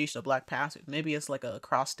Association of Black Pastors, maybe it's like a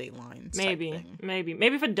cross state lines.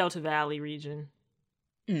 Maybe for Delta Valley region.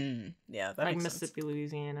 Yeah, that like makes Mississippi, sense.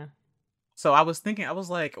 Louisiana. So I was thinking, I was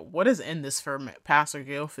like, what is in this for Pastor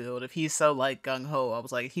Gilfield? If he's so like gung ho, I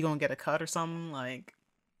was like, he gonna get a cut or something? Like,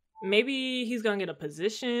 maybe he's gonna get a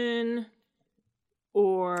position,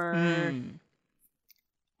 or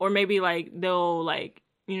maybe like they'll like,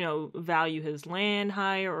 you know, value his land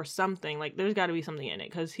higher or something. Like, there's got to be something in it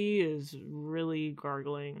because he is really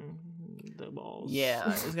gargling the balls. Yeah,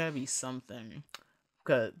 there's got to be something.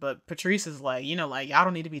 But Patrice is like, you know, like, y'all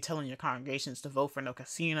don't need to be telling your congregations to vote for no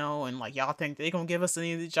casino, and like, y'all think they gonna give us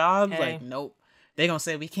any of the jobs? Hey. Like, nope. They gonna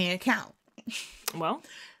say we can't count. Well,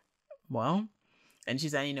 And she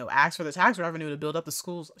said, ask for the tax revenue to build up the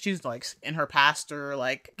schools. She's like in her pastor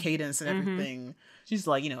like cadence and everything. She's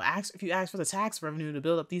like, if you ask for the tax revenue to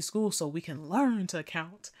build up these schools so we can learn to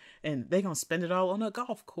count, and they gonna spend it all on a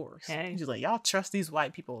golf course. Hey. She's like, y'all trust these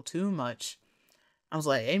white people too much. I was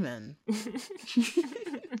like, amen.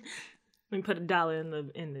 We put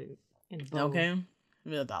 $1 in the bowl. Okay.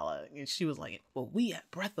 $1. And she was like, well, we at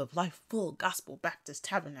Breath of Life Full Gospel Baptist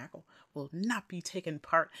Tabernacle will not be taking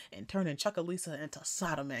part in turning Chuckalisa into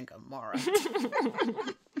Sodom and Gomorrah.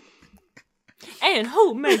 And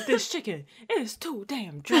who made this chicken? It's too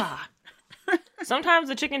damn dry. Sometimes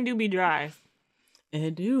the chicken do be dry.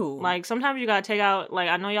 It do. Like, sometimes you gotta take out, like,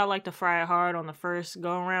 I know y'all like to fry it hard on the first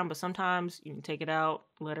go around, but sometimes you can take it out,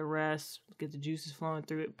 let it rest, get the juices flowing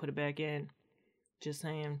through it, put it back in. Just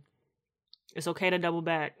saying. It's okay to double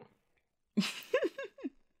back.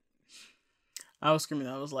 I was screaming.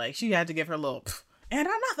 I was like, she had to give her little, and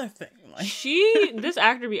another thing. Like, This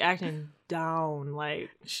actor be acting down. Like,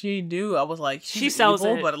 she do. I was like, she sells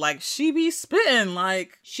evil, it. But like, she be spitting.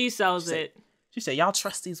 Like, she sells it. She said, y'all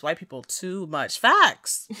trust these white people too much.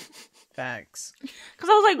 Facts. Facts. Because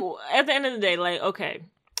I was like, at the end of the day, like, okay,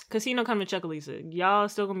 Casino come to Chuckalisa. Y'all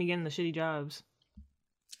still gonna be getting the shitty jobs.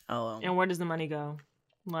 Oh. And where does the money go?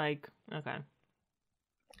 Like, okay.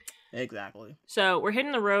 Exactly. So we're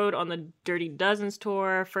hitting the road on the Dirty Dozens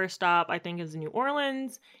tour. First stop, I think, is New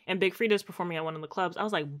Orleans. And Big Frida's performing at one of the clubs. I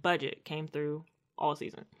was like, budget came through all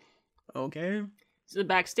season. Okay. So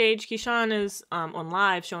backstage, Keyshawn is on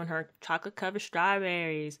live showing her chocolate-covered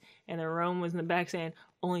strawberries. And then Rome was in the back saying,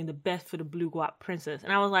 only the best for the Blue Guap Princess.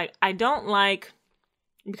 And I was like, I don't like...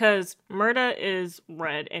 Because Murda is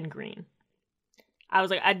red and green. I was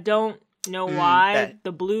like, I don't know why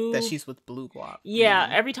the blue... That she's with Blue Guap. Yeah,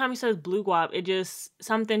 every time he says Blue Guap, it just...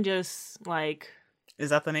 Something just, like...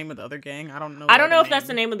 Is that the name of the other gang? I don't know. I don't know if that's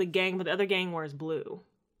the name of the gang, but the other gang wears blue.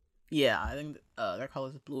 Yeah, I think their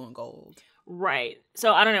colors is blue and gold. Right.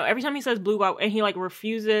 So, I don't know. Every time he says Blue Guap, and he, like,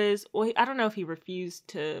 refuses... Well, I don't know if he refused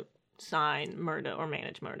to sign Murda or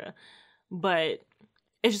manage Murda. But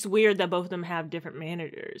it's just weird that both of them have different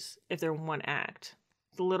managers if they're one act.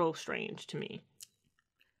 It's a little strange to me.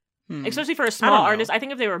 Especially for a small artist. I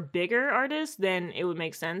think if they were bigger artists, then it would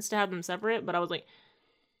make sense to have them separate. But I was like...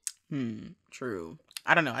 True.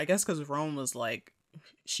 I don't know. I guess because Rome was like...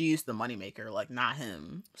 She's the moneymaker, like, not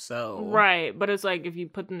him. So... Right. But it's like, if you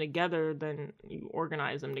put them together, then you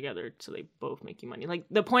organize them together so they both make you money. Like,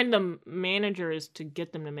 the point of the manager is to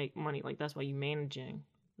get them to make money. Like, that's why you managing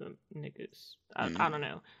the niggas. I don't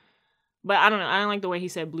know. But I don't know. I don't like the way he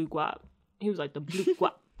said Blue Guap. He was like, the Blue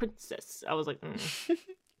Guap Princess. I was like,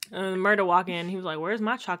 And Murda walk in, he was like, where's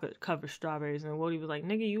my chocolate-covered strawberries? And Wody was like,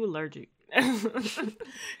 nigga, you allergic.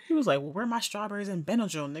 He was like, well, where are my strawberries and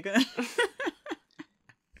Benadryl, nigga?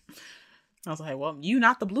 I was like, well, you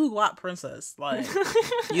not the Blue Guap Princess. Like,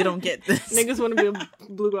 you don't get this. Niggas want to be a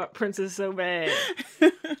Blue Guap Princess so bad.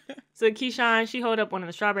 So Keyshawn, she hold up one of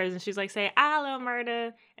the strawberries and she's like, say, I love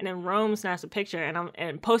Murda. And then Rome snaps a picture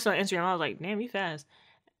and posted on Instagram. I was like, damn, you fast.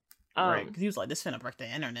 Right, because he was like, this finna break the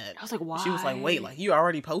internet. I was like, why? She was like, wait, like, you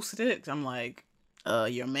already posted it? I'm like,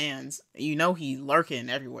 your man's, he lurking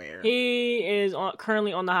everywhere. He is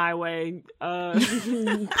currently on the highway,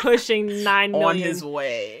 pushing 9 million. On his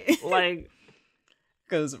way. Like,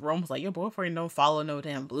 because Rome was like, your boyfriend don't follow no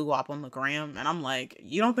damn Blue Guap on the gram. And I'm like,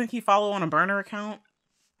 you don't think he follow on a burner account?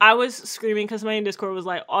 I was screaming because my Discord was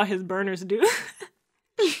like, all his burners do.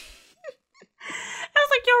 I was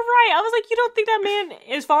like, you're right. I was like, you don't think that man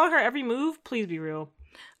is following her every move? Please be real.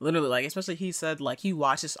 Literally, like, especially he said, like, he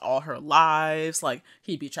watches all her lives. Like,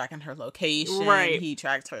 he'd be tracking her location. Right. He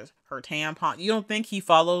tracked her tampon. You don't think he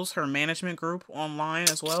follows her management group online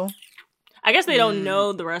as well? I guess they don't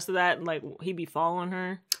know the rest of that. Like, he be following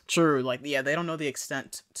her. True. Like, yeah, they don't know the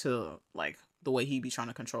extent to, like, the way he be trying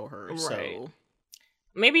to control her. Right. So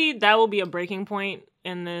maybe that will be a breaking point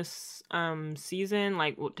in this season,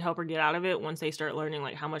 like, to help her get out of it once they start learning,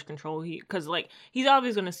 like, how much control because, like, he's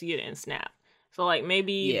always going to see it in Snap. So, like,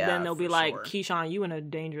 maybe then they'll be like, sure. Keyshawn, you in a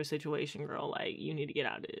dangerous situation, girl. Like, you need to get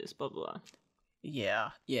out of this, blah, blah, blah.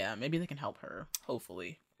 Yeah, maybe they can help her,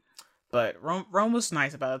 hopefully. But Rome was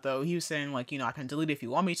nice about it, though. He was saying, like, I can delete it if you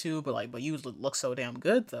want me to, but you look so damn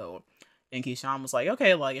good, though. And Keyshawn was like,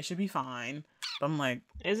 okay, like, it should be fine. But I'm like...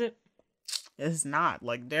 Is it? It's not.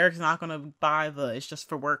 Like, Derek's not gonna buy it's just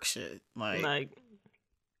for work shit. Like...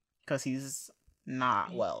 Because he's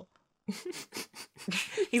not well.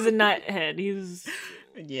 He's a nuthead.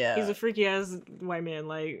 He's a freaky ass white man.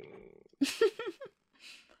 Like,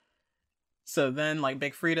 So then, like,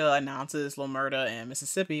 Big Frida announces Lil Murda and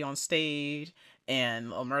Mississippi on stage, and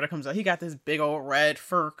Lil Murda comes out. He got this big old red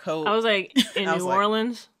fur coat. I was like, in I was New like,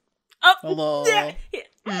 Orleans? Oh, a little... yeah. He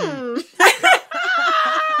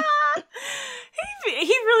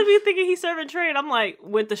really be thinking he's serving trade. I'm like,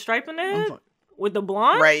 with the stripe in the head? With the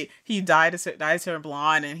blonde? Right. He dyed his hair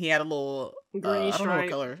blonde, and he had a little... Green I don't know what stripe.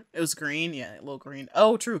 color. It was green. Yeah, a little green.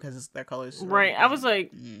 Oh, true, because their colors. Right. I was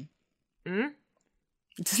like, Mm.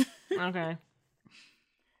 Okay.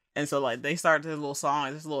 And so, like, they started this little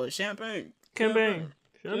song, this little champagne. Campaign.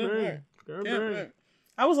 I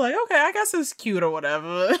was like, okay, I guess it's cute or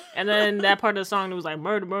whatever. And then that part of the song, it was like,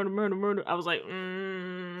 murder, murder, murder, murder. I was like,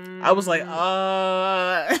 I was like,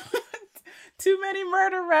 too many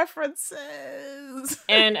murder references.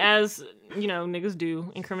 And as, you know, niggas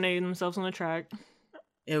do, incriminating themselves on the track.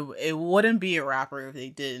 It wouldn't be a rapper if they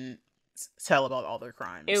didn't tell about all their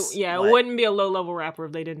crimes. It wouldn't be a low-level rapper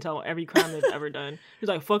if they didn't tell every crime they've ever done. He's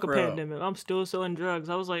like, fuck a pandemic. I'm still selling drugs.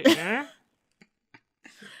 I was like, eh?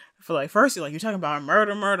 For like, first, you're talking about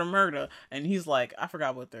murder. And he's like, I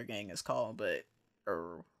forgot what their gang is called, but,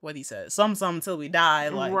 or what he said. Some till we die,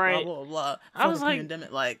 like, right. blah, blah, blah. I was like,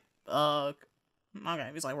 pandemic, like, okay.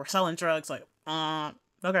 He's like, we're selling drugs, like,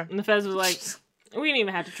 okay. And the feds was like, we didn't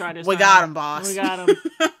even have to try this. We got him, boss. We got him.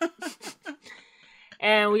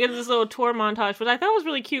 And we get this little tour montage, which I thought was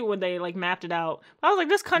really cute when they, like, mapped it out. I was like,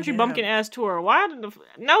 this country bumpkin ass tour. Why did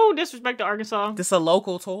no disrespect to Arkansas. This is a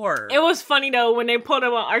local tour. It was funny, though, when they put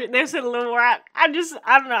him on, they said Little Rock. I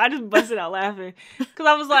don't know, I just busted out laughing. Because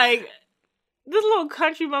I was like, this little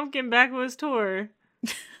country bumpkin backwoods tour.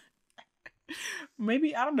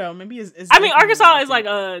 Maybe, I don't know, maybe it's I mean, Arkansas is like,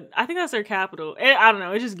 I think that's their capital. I don't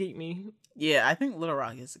know, it just geeked me. Yeah, I think Little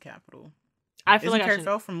Rock is the capital. I feel like Carrie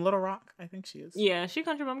Fell from Little Rock? I think she is. Yeah, she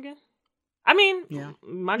country bumpkin. I mean, yeah.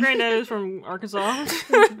 My granddad is from Arkansas.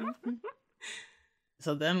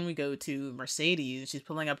 So then we go to Mercedes. She's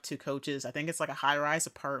pulling up to Coach's, I think it's like a high-rise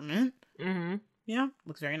apartment. Mm-hmm. Yeah,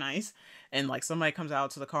 looks very nice. And like somebody comes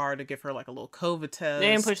out to the car to give her like a little COVID test.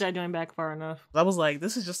 They didn't push that joint back far enough. I was like,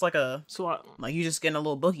 this is just like a swat. Like you just getting a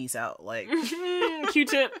little boogies out, like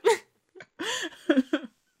Q-tip.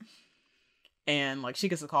 And like she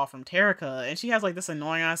gets a call from Terica, and she has like this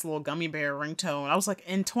annoying ass little gummy bear ringtone. I was like,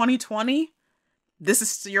 in 2020, this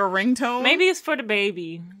is your ringtone? Maybe it's for the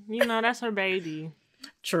baby. You know, that's her baby.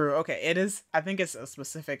 True. Okay, it is. I think it's a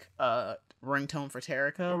specific ringtone for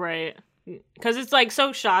Terica, right? Because it's like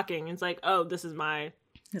so shocking. It's like, oh, this is my.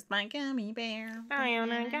 It's my gummy bear. I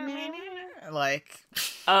am a gummy bear. Like,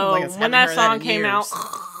 oh, like when that song came out.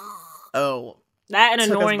 Oh. That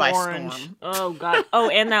and Annoying Orange. Storm. Oh, God. Oh,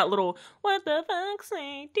 and that little, what the fuck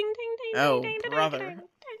say? Ding, ding, ding, oh, ding, ding, brother. Ding, ding,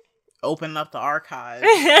 ding. Open up the archives.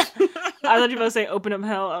 I thought you were going to say open up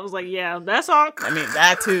hell. I was like, yeah, that song. I mean,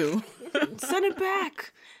 that too. Send it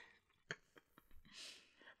back.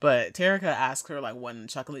 But Terica asks her, like, when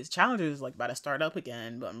Chuck E. Cheese's Challenger is, like, about to start up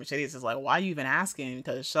again. But Mercedes is like, why are you even asking?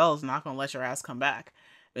 Because Shell's not going to let your ass come back.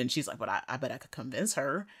 And she's like, but I bet I could convince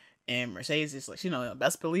her. And Mercedes is like, you know,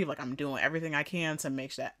 best believe, like, I'm doing everything I can to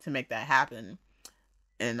make that happen.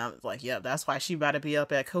 And I was like, yeah, that's why she about to be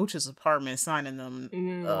up at Coach's apartment signing them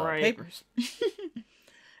right. papers.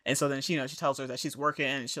 And so then she tells her that she's working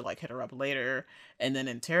and she'll like hit her up later. And then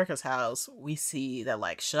in Terica's house, we see that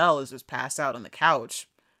like Shell is just passed out on the couch.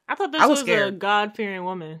 I thought this was a God-fearing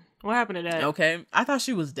woman. What happened to that? Okay, I thought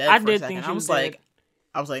she was dead. I for did a second. think she was dead. Dead.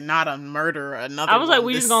 I was like, not a murder, another. I was like,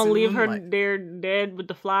 we just gonna leave her like... there dead with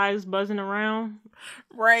the flies buzzing around,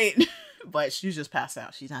 right? But she's just passed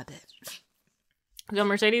out. She's not dead. So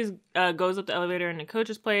Mercedes goes up the elevator in the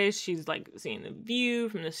Coach's place. She's like seeing the view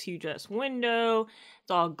from this huge ass window.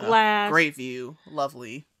 It's all glass. Great view,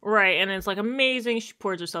 lovely. Right, and it's like amazing. She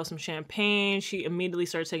pours herself some champagne. She immediately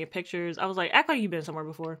starts taking pictures. I was like, act like you've been somewhere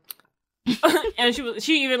before. And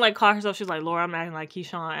she even like caught herself. She's like, Laura, I'm acting like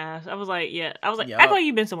Keyshawn ass. I was like, yeah. I was like, act like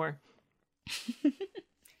you've been somewhere.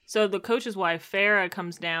 So the Coach's wife, Farrah,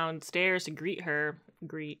 comes downstairs to greet her.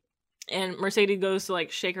 And Mercedes goes to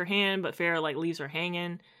like shake her hand, but Farrah like leaves her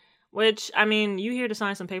hanging. Which, I mean, you here to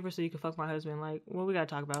sign some papers so you can fuck my husband. Like, what we gotta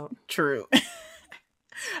talk about? True.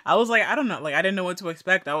 I was like, I don't know. Like, I didn't know what to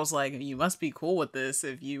expect. I was like, you must be cool with this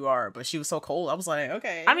if you are. But she was so cold. I was like,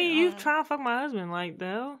 okay. I mean, you trying to fuck my husband. Like, the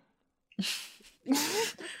hell?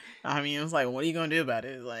 I mean, it was like, what are you gonna do about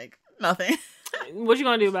it? Like, nothing. What you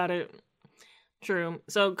gonna do about it? True.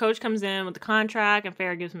 So Coach comes in with the contract, and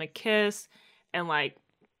Farrah gives him a kiss, and like,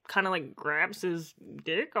 kind of like grabs his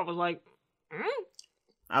dick. I was like,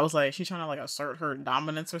 I was like, she's trying to like assert her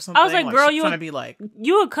dominance or something. I was like, girl, she's you trying to be like,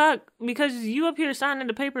 you a cuck because you up here signing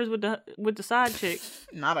the papers with the side chick.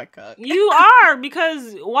 not a cuck. You are,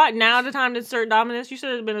 because what, now the time to assert dominance? You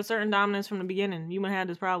should have been asserting dominance from the beginning. You wouldn't have had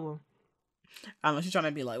this problem. I don't know, she's trying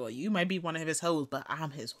to be like, well, you might be one of his hoes, but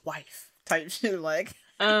I'm his wife type shit. Like,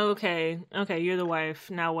 Okay, you're the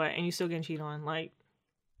wife. Now what? And you still getting cheated on? Like,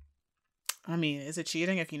 I mean, is it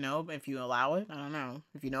cheating if you allow it? I don't know.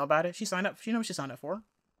 If you know about it, she know what she signed up for.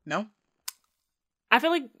 No? I feel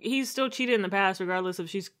like he's still cheated in the past, regardless if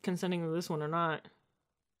she's consenting to this one or not.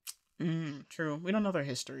 True. We don't know their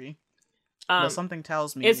history. But something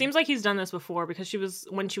tells me it seems like he's done this before, because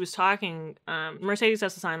when she was talking, Mercedes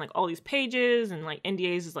has to sign like all these pages, and like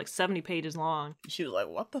NDAs is like 70 pages long. She was like,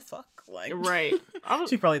 what the fuck? Like, right.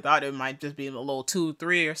 She probably thought it might just be a little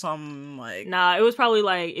 2-3 or something. Like, nah, it was probably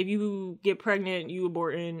like, if you get pregnant, you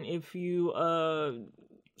aborting. If you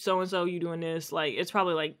so and so, you doing this. Like, it's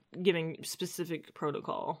probably like giving specific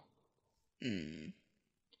protocol.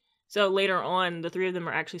 So later on, the three of them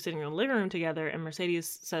are actually sitting in the living room together, and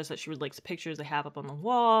Mercedes says that she would like pictures they have up on the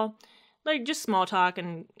wall, like just small talk.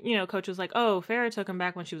 And Coach was like, "Oh, Farrah took him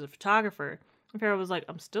back when she was a photographer." And Farrah was like,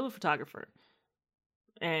 "I'm still a photographer."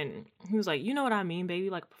 And he was like, "You know what I mean, baby,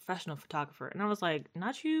 like a professional photographer." And I was like,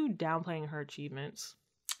 "Not you downplaying her achievements."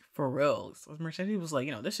 For real. So Mercedes was like,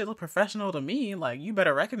 this shit look professional to me. Like, you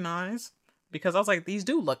better recognize. Because I was like, these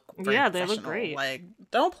do look very they look great. Like,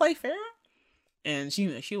 don't play fair. And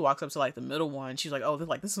she walks up to like the middle one. She's like, "Oh,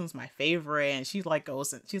 this one's my favorite." And she like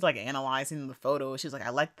goes and she's like analyzing the photo. She's like, "I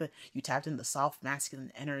like you tapped in the soft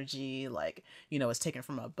masculine energy. Like, it's taken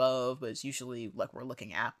from above, but it's usually like we're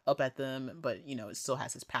looking up at them, but it still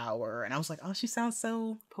has its power." And I was like, "Oh, she sounds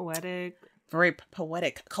so poetic, very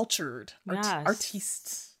poetic, cultured, yes.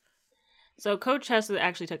 artiste." So Coach has to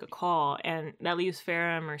actually take a call, and that leaves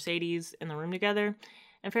Farrah and Mercedes in the room together.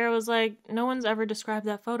 And Farrah was like, "No one's ever described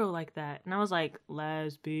that photo like that." And I was like,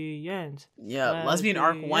 lesbians. Yeah, lesbian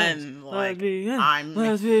arc when, like, lesbians. I'm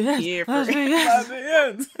lesbians. here for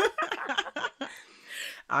lesbians.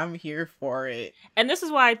 I'm here for it. And this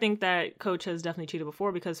is why I think that Coach has definitely cheated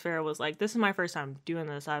before, because Farrah was like, "This is my first time doing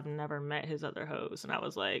this. I've never met his other hoes." And I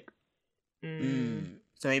was like,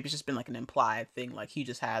 So maybe it's just been like an implied thing, like he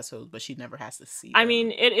just has hoes, but she never has to see I them.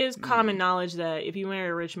 mean, it is common knowledge that if you marry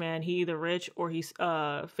a rich man, he either rich or he's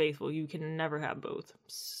faithful. You can never have both.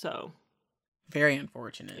 So very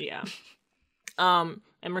unfortunate. Yeah. And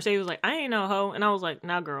Mercedes was like, "I ain't no hoe," and I was like,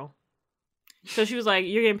 "Nah, girl." So she was like,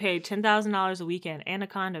 "You're getting paid $10,000 a weekend and a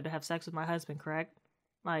condo to have sex with my husband, correct?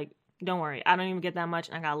 Like, don't worry, I don't even get that much,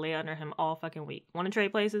 and I gotta lay under him all fucking week. Want to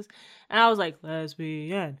trade places?" And I was like,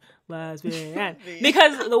 lesbian.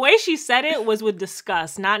 Because the way she said it was with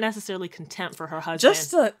disgust, not necessarily contempt for her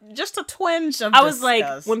husband. Just a twinge of I was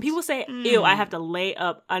disgust. like, when people say, "Ew, I have to lay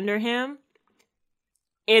up under him,"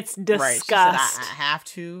 it's disgust. Right. She said, I have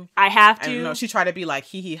to. I have to. And, she tried to be like,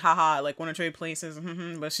 hee hee, haha, like, want to trade places,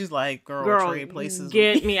 but she's like, girl, trade places.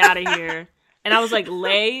 Get me out of here. And I was like,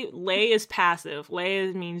 lay is passive.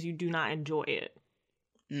 Lay means you do not enjoy it.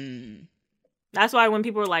 That's why when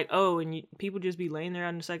people are like, "Oh, and people just be laying there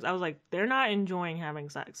under sex," I was like, they're not enjoying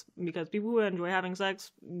having sex, because people who enjoy having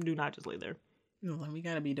sex do not just lay there. Like, we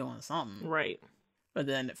gotta be doing something. Right. But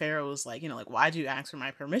then Farrah was like, like, why'd you ask for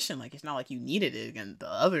my permission? Like, it's not like you needed it. And the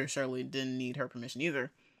other Shirley didn't need her permission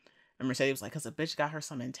either. And Mercedes was like, "Because the bitch got her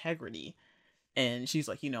some integrity." And she's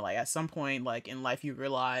like, like, at some point, like, in life, you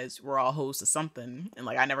realize we're all hoes to something. And,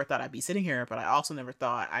 like, I never thought I'd be sitting here, but I also never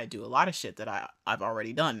thought I'd do a lot of shit that I've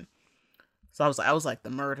already done. So I was like, the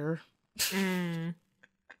murder.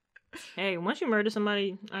 Hey, once you murder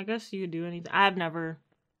somebody, I guess you could do anything. I've never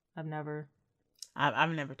done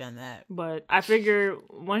that. But I figure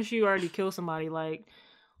once you already kill somebody, like,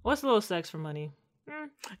 what's a little sex for money?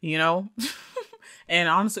 And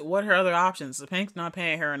honestly, what are her other options? The Pink's not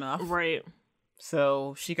paying her enough. Right.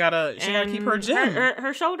 So she gotta keep her gym.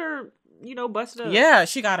 Her shoulder, busted up. Yeah,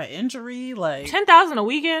 she got an injury. Like, $10,000 a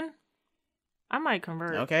weekend. I might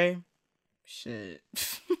convert. Okay. Shit. $10,000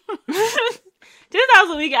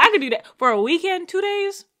 a weekend. I could do that for a weekend, 2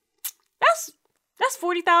 days. That's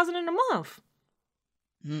 $40,000 in a month.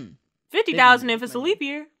 $50,000 if it's a leap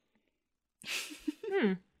year.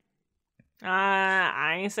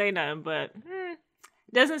 I ain't say nothing, but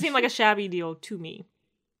doesn't seem like a shabby deal to me.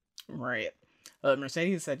 Right.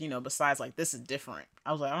 Mercedes said, besides, like, this is different.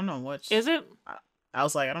 I was like, I don't know what. Is it? I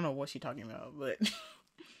was like, I don't know what she's talking about, but.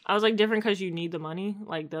 I was like, different because you need the money.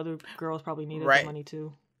 Like, the other girls probably needed the money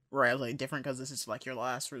too. Right. I was like, different because this is like your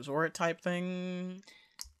last resort type thing.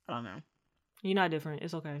 I don't know. You're not different.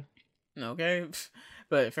 It's okay. Okay.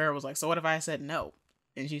 But Farrah was like, so what if I said no?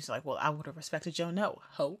 And she's like, well, I would have respected your no,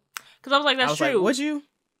 ho. Because I was like, that's true. Like, would you?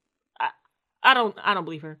 I don't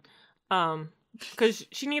believe her. Because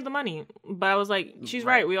she needs the money. But I was like, she's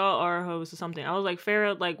right. We all are hoes or something. I was like,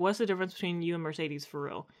 Farrah, like, what's the difference between you and Mercedes for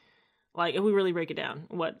real? Like, if we really break it down,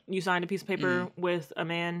 what, you signed a piece of paper with a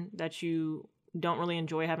man that you don't really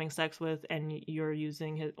enjoy having sex with, and you're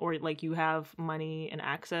using his, or like you have money and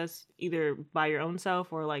access either by your own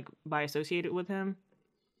self or like by associated with him.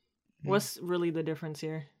 What's really the difference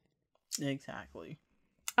here? Exactly.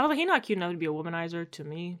 I was like, he's not cute enough to be a womanizer to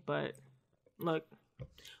me, but look.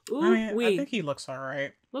 Ooh, I mean, I think he looks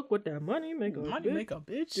alright. Look what that money make a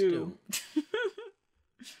bitch do.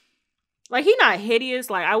 Like, he not hideous.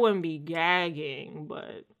 Like, I wouldn't be gagging,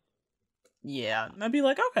 but yeah, I'd be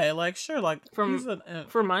like, okay, like, sure, like, he's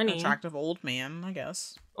for money, attractive old man, I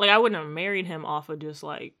guess. Like, I wouldn't have married him off of just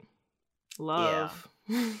like love,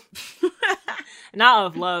 not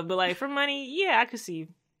of love, but like for money. Yeah, I could see.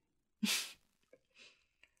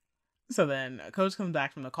 So then Coach comes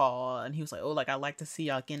back from the call and he was like, oh, like, I like to see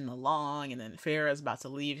y'all getting along. And then Farrah's about to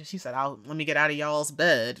leave. She said, let me get out of y'all's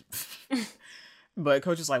bed. But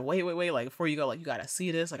Coach is like, wait. Like, before you go, like, you got to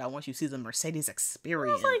see this. Like, I want you to see the Mercedes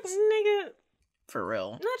experience. I was like, nigga. For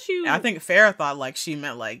real. Not you. And I think Farrah thought, like, she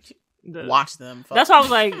meant, like, watch them. That's why I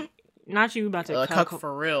was like, not you about to cuck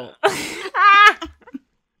for real. I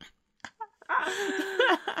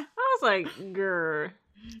was like, grr.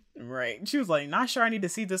 Right. She was like, not sure I need to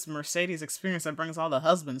see this Mercedes experience that brings all the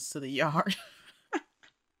husbands to the yard.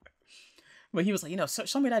 But he was like,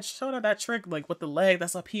 show her that trick, like, with the leg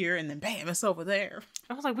that's up here, and then bam, it's over there.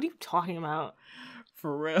 I was like, what are you talking about?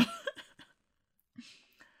 For real.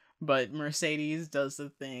 But Mercedes does the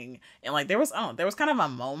thing. And, like, there was kind of a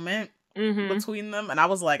moment between them, and I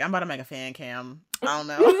was like, I'm about to make a fan cam. I don't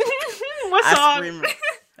know. What song?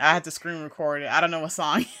 I had to screen record it. I don't know what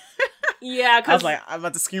song. Yeah, because I was like, I'm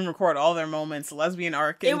about to screen record all their moments. Lesbian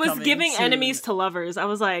arc. It was giving enemies to lovers. I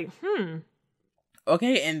was like,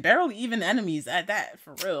 Okay, and barely even enemies at that,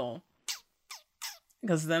 for real.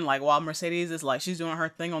 Because then, like, while Mercedes is, like, she's doing her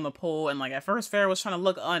thing on the pole, and, like, at first Farrah was trying to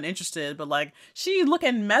look uninterested, but, like, she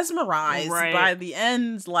looking mesmerized by the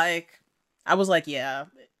end. Like, I was like, yeah.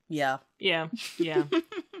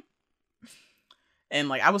 And,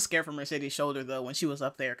 like, I was scared for Mercedes' shoulder, though, when she was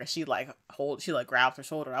up there, because she grabbed her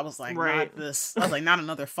shoulder. I was like, not this. I was like, not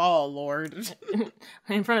another fall, Lord.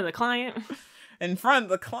 In front of the client. In front of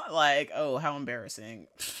the client. Like, oh, how embarrassing.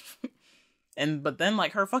 But then,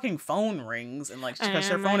 like, her fucking phone rings, and, like, because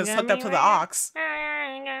her phone is hooked up to the aux.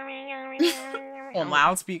 On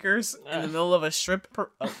loudspeakers in the middle of a strip.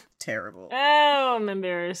 Terrible. Oh, I'm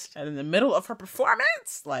embarrassed. And in the middle of her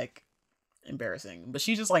performance, like, embarrassing. But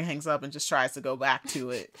she just, like, hangs up and just tries to go back to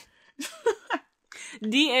it.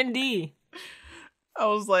 D&D. I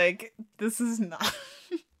was like, this is not...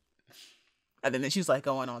 And then she's, like,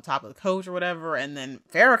 going on top of the coach or whatever, and then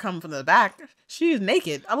Farrah comes from the back. She's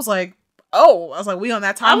naked. I was like, we on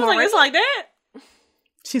that time already? Like, it's like that?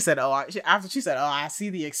 She said, after she said, I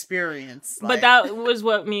see the experience. Like, but that was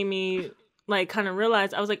what made me, like, kind of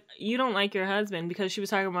realize. I was like, you don't like your husband, because she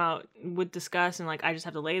was talking about with disgust and, like, I just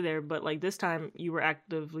have to lay there. But, like, this time you were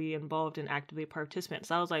actively involved and actively a participant.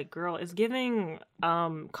 So I was like, girl, it's giving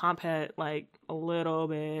Compet, like, a little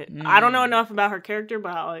bit. I don't know enough about her character,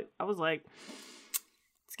 but I was like,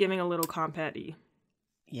 it's giving a little Compet-y.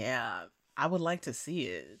 Yeah, I would like to see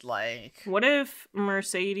it. Like, what if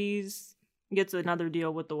Mercedes gets another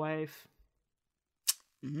deal with the wife?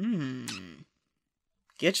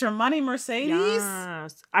 Get your money, Mercedes.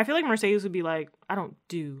 Yes. I feel like Mercedes would be like, I don't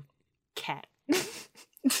do cat.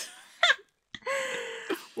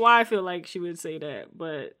 Why I feel like she would say that,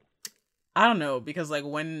 but I don't know, because like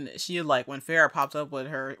when Farrah popped up with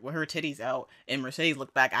her titties out and Mercedes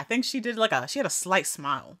looked back, I think she did she had a slight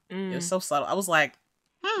smile. It was so subtle. I was like,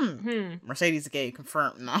 Mercedes gay,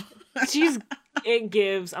 confirmed. No. It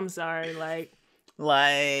gives, I'm sorry, like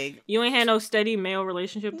you ain't had no steady male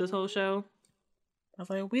relationship this whole show. I was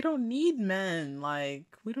like, we don't need men. Like,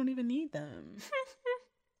 we don't even need them.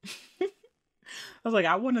 I was like,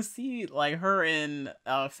 I want to see, like, her and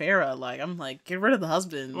Farrah. Like, I'm like, get rid of the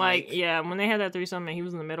husband. Like, yeah, when they had that threesome and he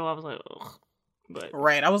was in the middle, I was like, ugh. But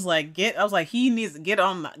right, I was like, he needs to get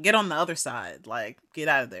on the other side. Like, get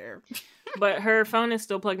out of there. But her phone is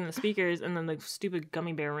still plugged in the speakers, and then the stupid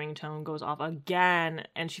gummy bear ringtone goes off again.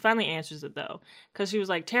 And she finally answers it, though, because she was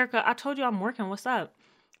like, Terica, I told you I'm working. What's up?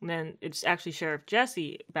 And then it's actually Sheriff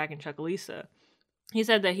Jesse back in Chucalissa. He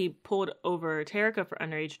said that he pulled over Terica for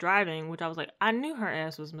underage driving, which I was like, I knew her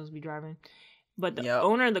ass was supposed to be driving. But the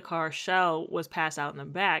owner of the car, Shell, was passed out in the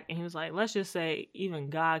back. And he was like, let's just say even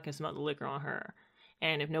God can smell the liquor on her.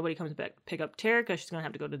 And if nobody comes back pick up Terica, she's gonna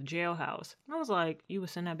have to go to the jailhouse. And I was like, you would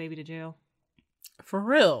send that baby to jail? For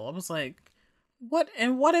real. I was like, what?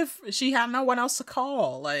 And what if she had no one else to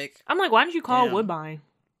call? Like, I'm like, why didn't you call damn. Woodbine?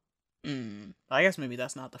 I guess maybe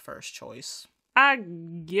that's not the first choice. I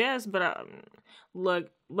guess, but look,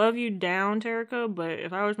 love you down, Terica, but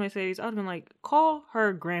if I was Mercedes, I would have been like, call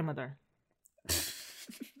her grandmother.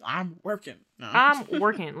 I'm working. No. I'm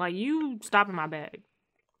working. Like, you stopping my bag.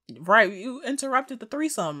 Right, you interrupted the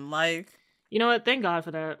threesome. Like, you know what? Thank God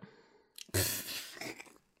for that.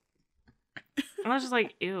 I was just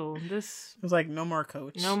like, ew, this... It was like, no more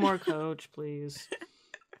coach. No more coach, please.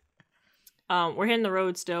 We're hitting the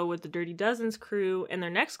road still with the Dirty Dozens crew. And their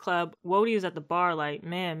next club, Wody is at the bar like,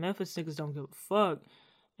 man, Memphis niggas don't give a fuck.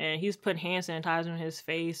 And he's putting hand sanitizer on his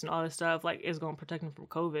face and all this stuff, like, it's going to protect him from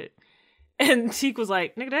COVID. And Teak was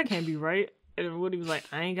like, nigga, that can't be right. And Woody was like,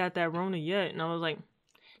 I ain't got that Rona yet. And I was like,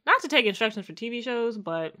 not to take instructions for TV shows,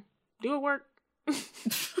 but do it work.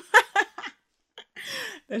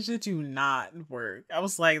 That shit do not work. I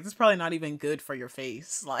was like, this is probably not even good for your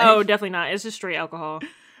face. Like, oh, definitely not. It's just straight alcohol.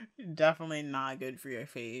 Definitely not good for your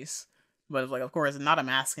face. But like, of course, not a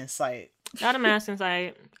mask in sight. Not a mask in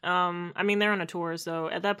sight. I mean, they're on a tour, so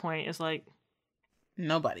at that point, it's like...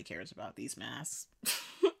 Nobody cares about these masks.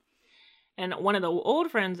 And one of the old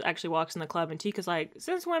friends actually walks in the club, and Tika's like,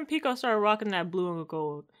 since when Pico started rocking that blue and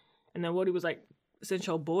gold? And then Wody was like, since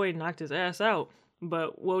your boy knocked his ass out.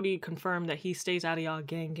 But Wody confirmed that he stays out of y'all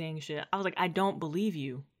gang shit. I was like, I don't believe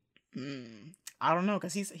you. I don't know,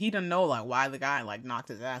 because he doesn't know like why the guy like knocked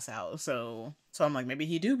his ass out. So I'm like, maybe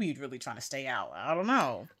he do be really trying to stay out. I don't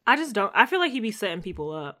know. I just don't. I feel like he be setting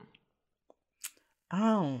people up. I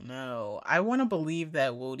don't know. I want to believe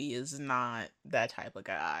that Wody is not that type of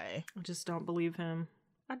guy. I just don't believe him.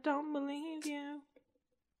 I don't believe you.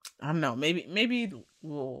 I don't know. Maybe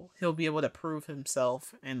he'll be able to prove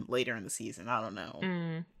himself later in the season. I don't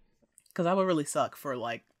know. Because that would really suck for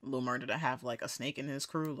like Lil Murda to have like a snake in his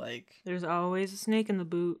crew. Like, there's always a snake in the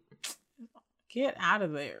boot. Get out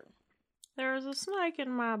of there. There's a snake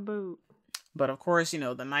in my boot. But of course, you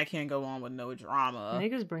know, the night can't go on with no drama.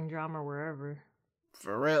 Niggas bring drama wherever.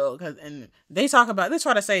 For real. And they try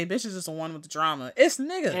to say bitches is the one with the drama. It's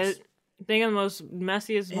niggas. Think of the most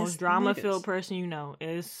messiest, most drama-filled niggas. person you know.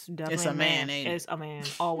 It's definitely It's a man, ain't it? It's a man,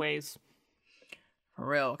 always. For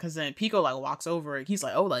real. Because then Pico, like, walks over. He's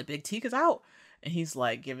like, oh, like, Big Tika's out. And he's,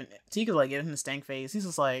 like, giving him the stank face. He's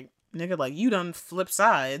just like, nigga, like, you done flip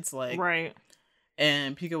sides. Like, right.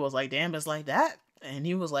 And Pico was like, damn, it's like that? And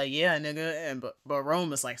he was like, yeah, nigga. But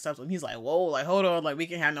Rome is like, steps up. He's like, whoa, like, hold on. Like, we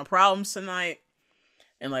can have no problems tonight.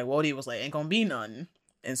 And, like, Wody was like, ain't gonna be none.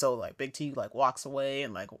 And so, like, Big T, like, walks away,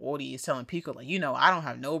 and, like, Wody is telling Pico, like, you know, I don't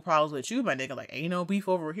have no problems with you, my nigga. Like, ain't no beef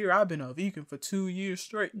over here. I've been a vegan for 2 years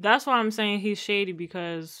straight. That's why I'm saying he's shady,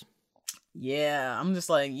 because... Yeah, I'm just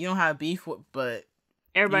like, you don't have beef with, but...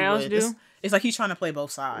 Everybody else do? It's like he's trying to play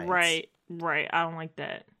both sides. Right. I don't like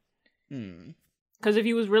that. Because if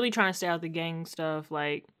he was really trying to stay out the gang stuff,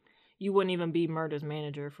 like, you wouldn't even be Murda's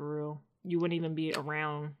manager, for real. You wouldn't even be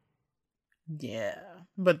around. Yeah.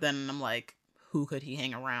 But then I'm like... Who could he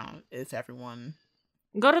hang around if everyone...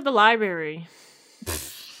 Go to the library.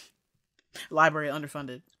 Library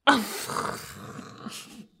underfunded.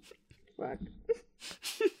 Fuck.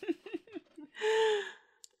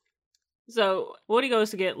 So, Woody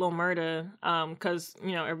goes to get Lil Murda, because,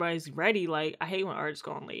 you know, everybody's ready. Like, I hate when artists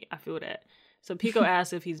go on late. I feel that. So, Pico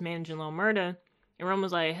asks if he's managing Lil Murda, and Rum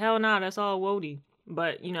was like, hell nah, that's all Wody.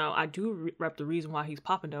 But, you know, I do rep the reason why he's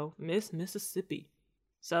popping, though. Miss Mississippi.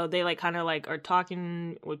 So they like kind of like are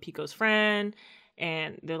talking with Pico's friend,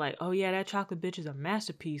 and they're like, oh yeah, that chocolate bitch is a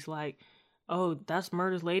masterpiece. Like, oh, that's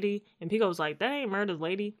Murda's lady. And Pico was like, that ain't Murda's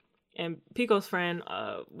lady. And Pico's friend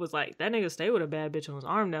was like, that nigga stay with a bad bitch on his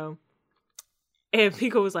arm though. And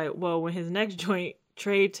Pico was like, well, when his next joint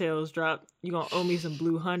Trade Tales drop, you gonna owe me some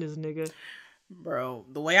blue hunters, nigga. Bro,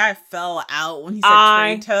 the way I fell out when he said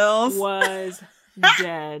Trade Tales was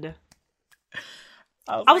dead.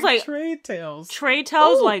 I was like, Trade Tales. Trade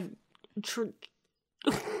Tales, ooh. Like...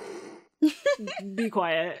 Be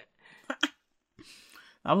quiet.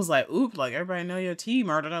 I was like, oop, like, everybody know your tea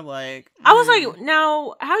murder. Like... I was like,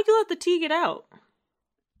 now, how you let the tea get out?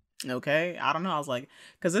 Okay, I don't know. I was like...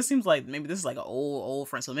 Because this seems like, maybe this is like an old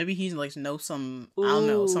friend. So maybe he's like, knows some... Ooh. I don't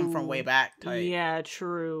know, some from way back type. Yeah,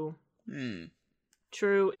 true.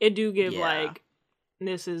 True. It do give, like...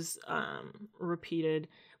 This is repeated...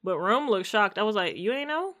 But Rome looked shocked. I was like, you ain't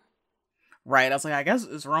know? Right. I was like, I guess,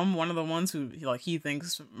 is Rome one of the ones who, like, he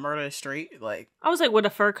thinks Murda is straight? Like, I was like, with a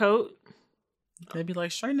fur coat? They'd be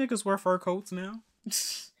like, straight niggas wear fur coats now.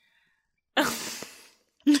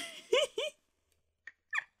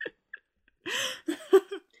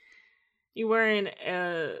 You wearing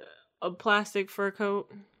a plastic fur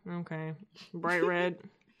coat? Okay. Bright red.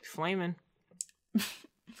 Flaming.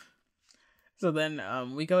 So then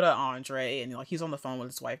we go to Andre, and like he's on the phone with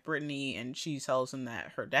his wife Brittany, and she tells him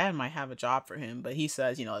that her dad might have a job for him, but he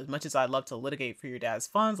says, you know, as much as I'd love to litigate for your dad's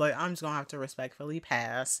funds, like I'm just gonna have to respectfully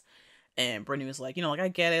pass. And Brittany was like, you know, like I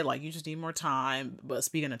get it, like you just need more time, but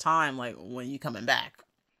speaking of time, like when you coming back,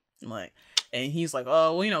 like, and he's like,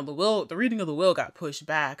 oh well, you know, the reading of the will got pushed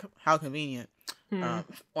back. How convenient. On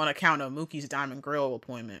account of Mookie's Diamond Grill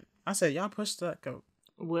appointment. I said, y'all pushed the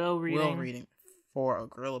will reading for a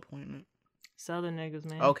grill appointment. Southern niggas,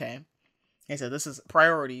 man. Okay. He said, this is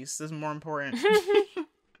priorities. This is more important.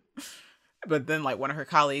 But then, like, one of her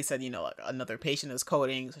colleagues said, you know, like, another patient is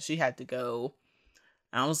coding, so she had to go.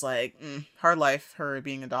 And I was like, hard life, her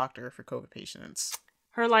being a doctor for COVID patients.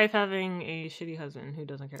 Her life having a shitty husband who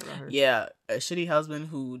doesn't care about her. Yeah, a shitty husband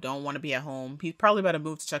who don't want to be at home. He's probably about to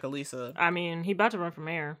move to Chucalissa. I mean, he about to run for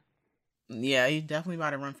mayor. Yeah, he's definitely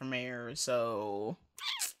about to run for mayor, so...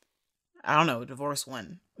 I don't know, divorce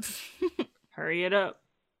when? Hurry it up.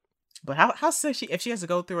 But how sick if she has to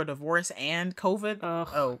go through a divorce and COVID? Ugh.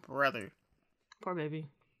 Oh, brother. Poor baby.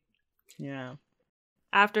 Yeah.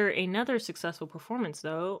 After another successful performance,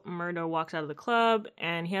 though, Murdo walks out of the club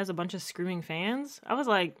and he has a bunch of screaming fans. I was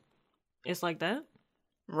like, it's like that?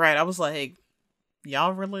 Right. I was like,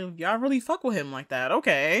 y'all really fuck with him like that.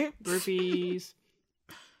 Okay. Groupies.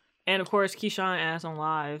 And of course, Keyshawn ass on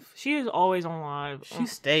live. She is always on live. She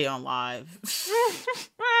stay on live.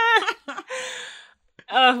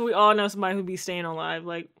 We all know somebody who be staying on live.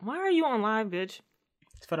 Like, why are you on live, bitch?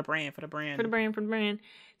 It's for the brand.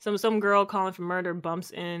 Some girl calling for murder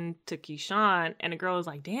bumps into Keyshawn, and the girl is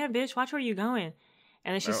like, "Damn, bitch, watch where you going."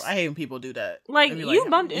 And then she's, I hate when people do that. Like, you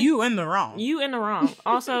bumped in, you in the wrong. You in the wrong.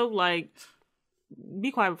 Also, like,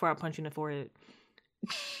 be quiet before I punch you in the forehead.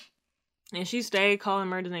 And she stayed calling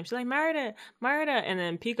Murder's name. She's like, Murder. And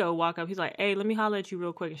then Pico walk up. He's like, hey, let me holler at you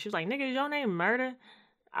real quick. And she was like, nigga, is your name Murder?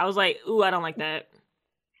 I was like, ooh, I don't like that.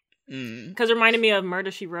 Because it reminded me of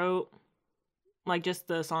Murder, She Wrote. Like, just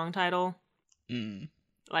the song title.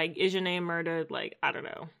 Like, is your name Murder? Like, I don't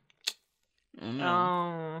know.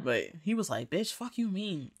 But he was like, bitch, fuck you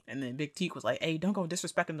mean. And then Big Teak was like, hey, don't go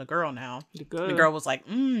disrespecting the girl now. The girl was like,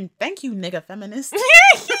 thank you, nigga feminist.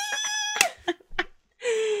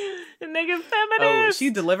 Nigga feminist. Oh, she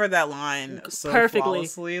delivered that line so perfectly.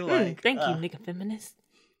 Flawlessly. Like, thank you, nigga feminist.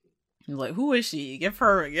 Like, who is she? Give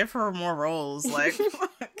her more roles. Like,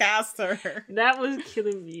 cast her. That was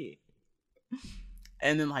killing me.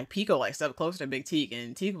 And then like Pico like stepped closer to Big Teak,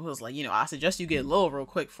 and Teak was like, you know, I suggest you get low real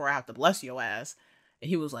quick before I have to bless your ass. And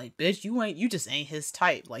he was like, bitch, you just ain't his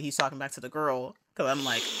type. Like, he's talking back to the girl, because I'm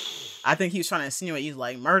like, I think he was trying to insinuate he's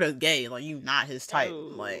like, Murder gay, like you not his type.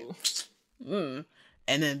 Oh. Like,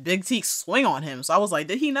 And then Big Teak swing on him. So I was like,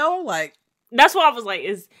 did he know? Like, that's what I was like,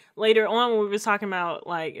 is later on when we was talking about,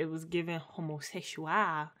 like, it was given homosexual.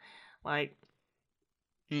 Like,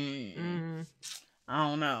 I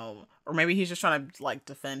don't know. Or maybe he's just trying to, like,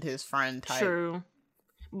 defend his friend type. True.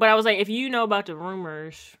 But I was like, if you know about the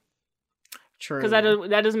rumors. True. Because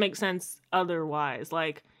that doesn't make sense otherwise.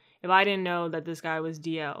 Like, if I didn't know that this guy was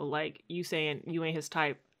DL, like, you saying you ain't his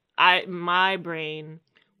type, my brain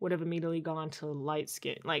would have immediately gone to light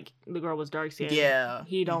skin. Like, the girl was dark skinned. Yeah.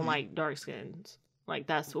 He don't like dark skins. Like,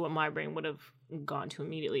 that's what my brain would have gone to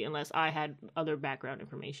immediately, unless I had other background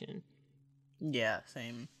information. Yeah,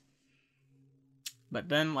 same. But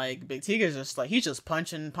then, like, Big Teak is just, like, he's just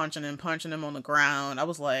punching him on the ground. I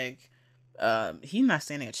was like, he's not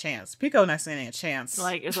standing a chance. Pico not standing a chance.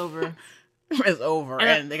 Like, it's over. It's over.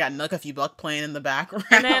 And they got Nuck If You Buck playing in the background.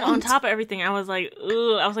 And then on top of everything, I was like, ugh.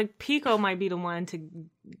 I was like, Pico might be the one to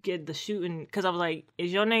get the shooting. Because I was like,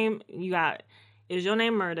 is your name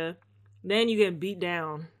Murder? Then you get beat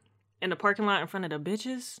down in the parking lot in front of the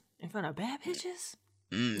bitches? In front of bad bitches?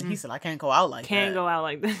 He said, I can't go out like that. Can't go out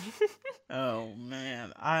like that. Oh,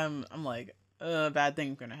 man. I'm like, bad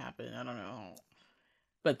thing's gonna happen. I don't know.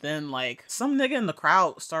 But then, like, some nigga in the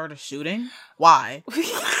crowd started shooting. Why?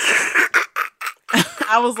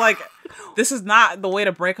 I was like, this is not the way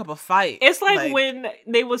to break up a fight. It's like when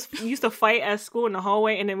they used to fight at school in the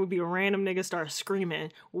hallway, and then would be a random nigga start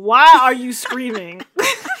screaming. Why are you screaming?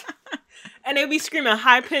 And they'd be screaming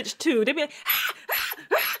high pitched too. They'd be like,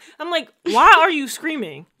 I'm like, why are you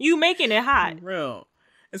screaming? You making it hot. Real.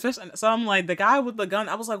 Especially, so I'm like, the guy with the gun,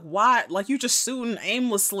 I was like, why? Like, you just shooting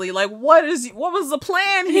aimlessly. Like, what was the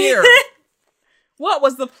plan here? What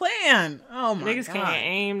was the plan? Oh my God. Niggas can't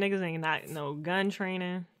aim. Niggas ain't not no gun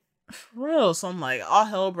training. For real. So I'm like, all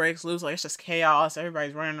hell breaks loose. Like, it's just chaos.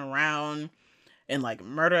 Everybody's running around. And like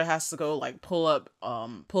Murder has to go like pull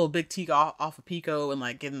Big T off of Pico and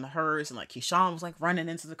like get in hers, and like Keyshawn was like running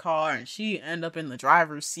into the car and she ended up in the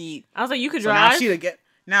driver's seat. I was like, you could So drive.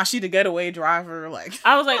 now she the getaway driver. Like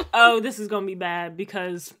I was like, oh, this is gonna be bad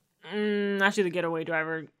because now she's the getaway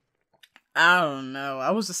driver. I don't know.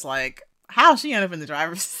 I was just like, how she ended up in the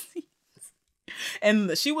driver's seat?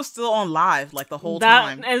 And she was still on live like the whole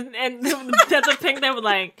time. And that's a Pink that was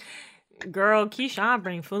like, girl, Keyshawn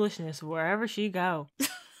bring foolishness wherever she go.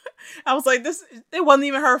 I was like, it wasn't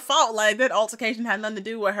even her fault. Like that altercation had nothing to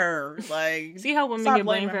do with her. Like, See how women stop get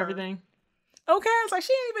blamed blaming for her. everything? Okay, I was like,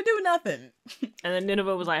 she didn't even do nothing. And then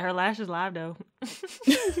Nineveh was like, her lashes live though.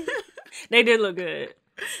 They did look good.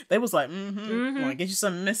 They was like, want to get you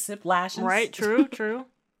some Mississippi lashes, Right, true.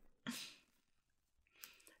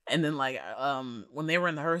 And then like, when they were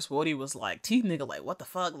in the hearse, Woody was like, "T nigga, like, what the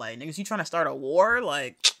fuck, like, niggas, you trying to start a war?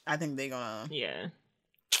 Like, I think they gonna Yeah.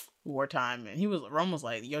 wartime." And Rome was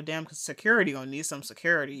like, "Yo, damn, security gonna need some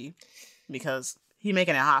security because he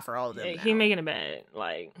making it hot for all of them." He now. making it bad.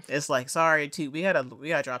 Like, It's like, sorry, T, we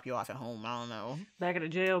gotta drop you off at home. I don't know. back at the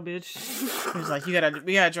jail, bitch. He was like, we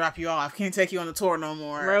gotta drop you off. Can't take you on the tour no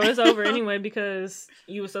more. Bro, it's over anyway because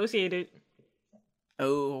you associated.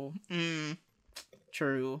 Oh,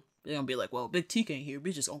 true. They're gonna be like, well, Big T can't here.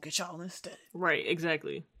 We just gonna get y'all instead. Right,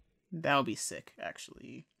 exactly. That would be sick,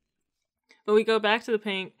 actually. But we go back to the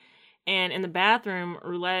Pink, and in the bathroom,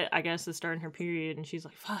 Roulette, I guess, is starting her period, and she's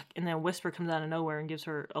like, fuck. And then Whisper comes out of nowhere and gives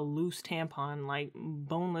her a loose tampon, like,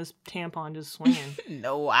 boneless tampon just swinging.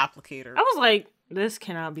 No applicator. I was like, this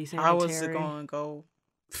cannot be sanitary. How was it gonna go?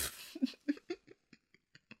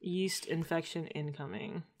 Yeast infection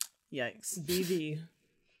incoming. Yikes. BV.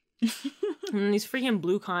 And these freaking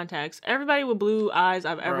blue contacts. Everybody with blue eyes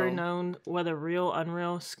I've ever Bro. known, whether real,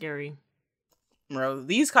 unreal, scary. Bro,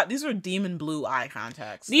 these are demon blue eye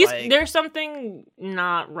contacts. There's something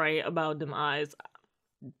not right about them eyes.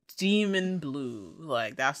 Demon blue.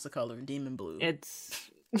 Like, that's the color. Demon blue. It's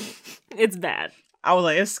bad. I was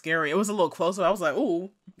like, it's scary. It was a little closer. I was like,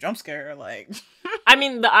 ooh, jump scare. Like, I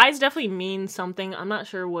mean, the eyes definitely mean something. I'm not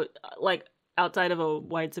sure what, like, outside of a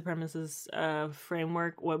white supremacist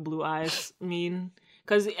framework, what blue eyes mean.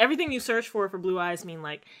 Because everything you search for blue eyes mean,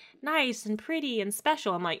 like, nice and pretty and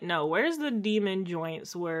special. I'm like, no, where's the demon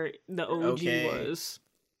joints where the OG was?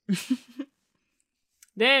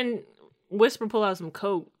 Then Whisper pull out some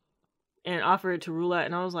coke and offer it to Roulette,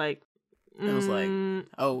 and I was like, I was like,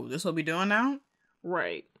 oh, this what we doing now?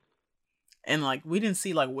 Right. And like, we didn't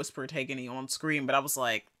see like Whisper take any on screen, but I was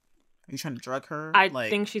like, are you trying to drug her? I like,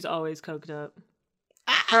 think she's always coked up.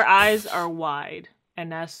 Her eyes are wide,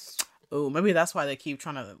 and that's oh, maybe that's why they keep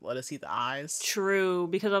trying to let us see the eyes. true,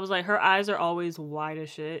 because I was like, her eyes are always wide as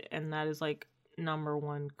shit, and that is like number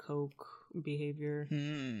one coke behavior.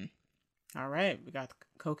 All right, we got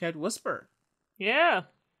Cokehead Whisper. Yeah.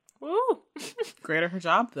 Woo. Great at her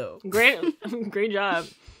job though. Great job.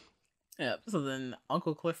 Yeah. So then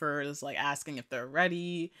Uncle Clifford is like asking if they're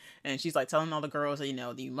ready, and she's like telling all the girls that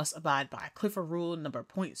you must abide by Clifford rule number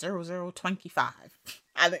 .0025.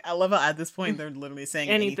 I love how at this point they're literally saying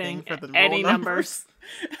anything for the rule any numbers.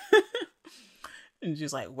 And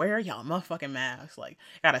she's like, wear y'all motherfucking masks. Like,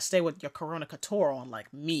 gotta stay with your Corona Couture on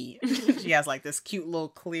like me. She has like this cute little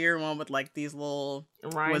clear one with like these little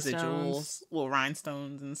jewels, little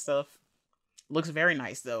rhinestones and stuff. Looks very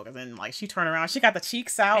nice though, because then like she turned around, she got the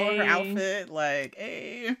cheeks out of her outfit, like,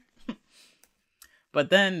 hey.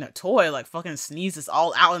 But then Toy like fucking sneezes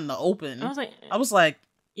all out in the open. I was like,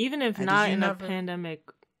 even if not in a pandemic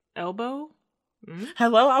elbow. Mm-hmm.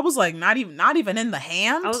 Hello, I was like, not even in the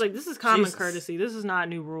hand. I was like, this is common courtesy. This is not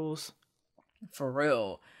new rules. For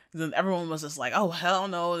real. Then everyone was just like, oh hell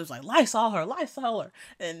no. It was like, Lysol her.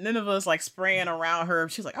 And Nineveh's like spraying around her.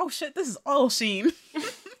 She's like, oh shit, this is oil sheen.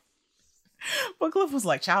 But Cliff was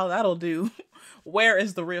like, child, that'll do. Where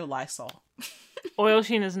is the real Lysol? Oil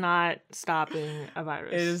sheen is not stopping a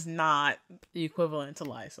virus. It is not the equivalent to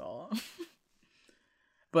Lysol.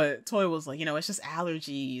 But Toy was like, it's just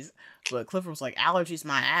allergies. But Clifford was like, allergies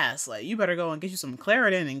my ass. Like, you better go and get you some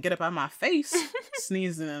Claritin and get up out my face.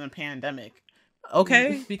 Sneezing in a pandemic.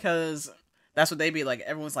 Okay? Because that's what they be like.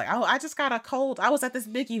 Everyone's like, oh, I just got a cold. I was at this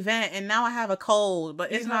big event and now I have a cold.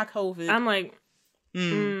 But it's not COVID. I'm like,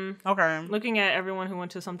 okay. Looking at everyone who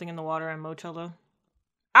went to something in the water at Mochella.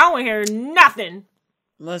 I don't want to hear nothing.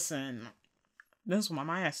 This one,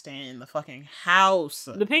 my ass staying in the fucking house.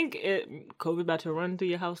 The Pink, COVID about to run through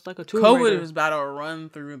your house like a Tomb Raider. Raider. COVID was about to run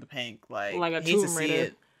through the Pink. Like a Tomb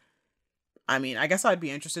Raider. I mean, I guess I'd be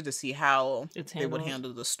interested to see how they would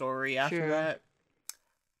handle the story after that.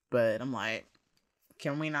 But I'm like,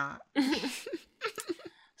 can we not?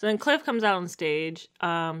 So then Cliff comes out on stage,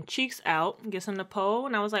 Cheeks out, gets on the pole,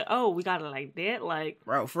 and I was like, oh, we got it like that? Like,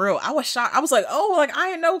 bro, for real. I was shocked. I was like, oh, like, I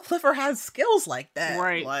didn't know Clifford had skills like that.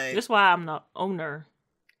 right. Like, That's why I'm the owner.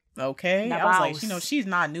 okay. The I was boss. like, she's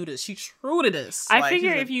not new to this. She's true to this. I Like,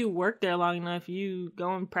 figure she's if you work there long enough, you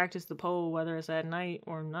go and practice the pole, whether it's at night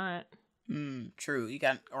or not. true. You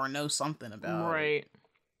got, or know something about it. Right.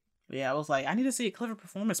 Yeah, I was like, I need to see a Clifford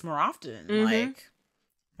performance more often. Like,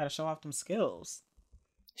 gotta show off them skills.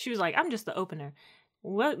 She was like, I'm just the opener.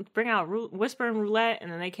 Bring out Whisper and Roulette, and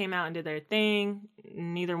then they came out and did their thing.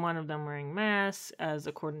 Neither one of them wearing masks, as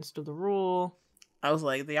accordance to the rule. I was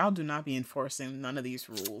like, y'all do not be enforcing none of these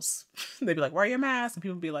rules. They'd be like, wear your mask, and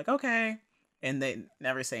people would be like, okay. And they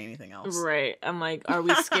never say anything else. Right. I'm like, are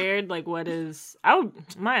we scared? Like, what is...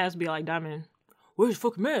 My ass would be like, Diamond, where's your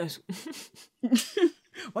fucking mask?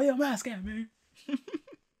 Where your mask at, man?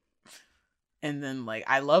 And then, like,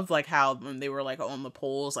 I loved, like, how when they were, like, on the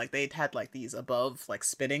poles, like, they'd had, like, these above, like,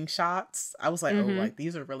 spitting shots. I was like, oh, like,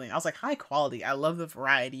 these are really... I was like, high quality. I love the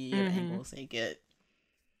variety of angles they get.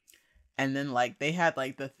 And then, like, they had,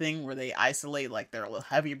 like, the thing where they isolate, like, their little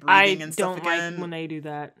heavy breathing and stuff again. I don't like when they do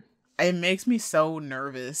that. It makes me so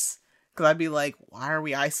nervous. Because I'd be like, why are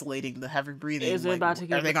we isolating the heavy breathing? Is it like, about to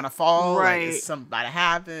get... Are they going to fall? Right. Like, is something about to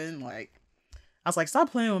happen? Like, I was like,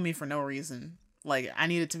 stop playing with me for no reason. Like, I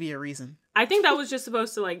need it to be a reason. I think that was just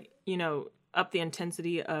supposed to, like, you know, up the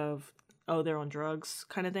intensity of, oh, they're on drugs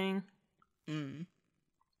kind of thing.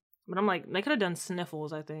 But I'm like, they could have done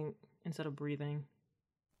sniffles, I think, instead of breathing.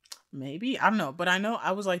 Maybe. I don't know. But I know,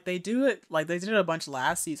 I was like, they do it, like, they did it a bunch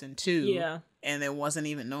last season, too. Yeah. And it wasn't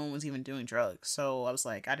even, no one was even doing drugs. So I was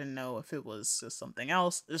like, I didn't know if it was just something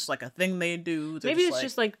else. Just like a thing they do. Maybe it's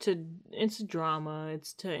just like it's drama.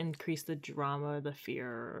 It's to increase the drama, the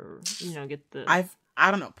fear, you know, get the... I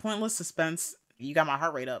don't know, pointless suspense. You got my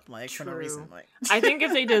heart rate up, like, for no reason. Like, I think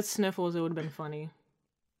if they did sniffles, it would have been funny.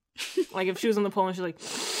 Like, if she was on the pole and she's like...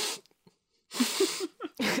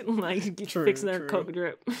 like, fixing their coke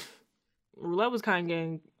drip. Roulette was kind of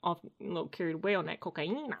getting off, a little carried away on that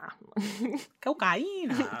cocaine. Cocaine.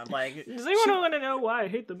 Like, does anyone want to know why I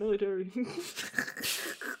hate the military?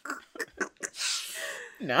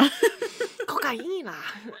 No. Cocaine.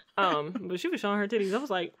 But she was showing her titties. I was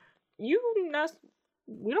like, we don't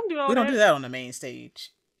do all that. We don't do that on the main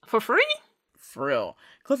stage. For free? For real.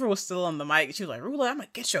 Clifford was still on the mic. She was like, Roulette, I'm gonna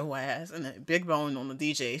get your ass. And then Big Bone on the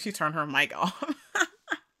DJ, she turned her mic off.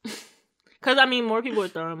 Because, I mean, more people are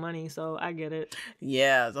throwing money, so I get it.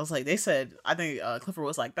 Yeah, I was like, they said, I think Clifford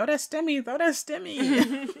was like, throw that stimmy. Because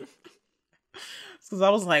I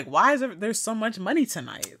was like, why is there's so much money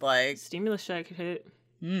tonight? Like, stimulus check hit.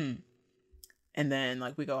 And then,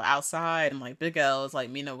 like, we go outside, and, like, Big L is, like,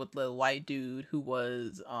 meeting up with the white dude who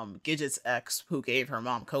was Gidget's ex, who gave her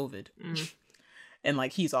mom COVID. And,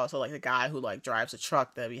 like, he's also, like, the guy who, like, drives a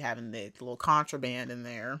truck that be having the little contraband in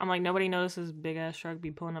there. I'm like, nobody notices big ass truck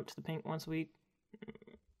be pulling up to the pink once a week.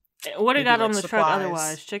 What it got on the truck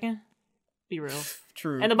otherwise? Chicken? Be real.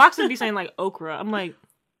 True. And the boxes be saying, like, okra. I'm like,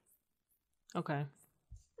 okay.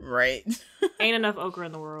 Right. Ain't enough okra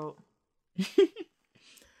in the world.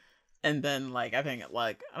 And then, like, I think,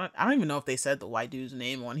 like, I don't even know if they said the white dude's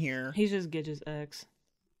name on here. He's just Gidget's ex.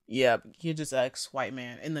 Yeah, Gidget's ex, white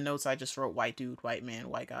man. In the notes, I just wrote white dude, white man,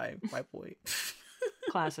 white guy, white boy.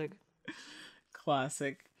 Classic.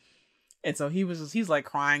 And so he's like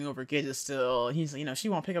crying over Gidget still. He's, you know, she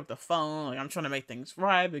won't pick up the phone. Like, I'm trying to make things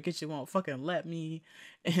right, but Gidget won't fucking let me.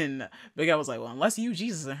 And Big Guy was like, well, unless you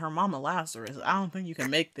Jesus and her mama Lazarus, I don't think you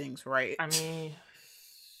can make things right. I mean,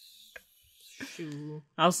 shoot.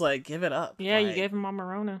 I was like, give it up. Yeah, like, you gave him Mama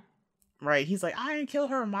Rona. Right. He's like, I ain't killed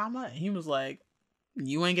her mama. And he was like,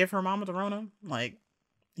 you ain't give her mama the Rona? Like,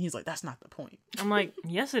 he's like, that's not the point. I'm like,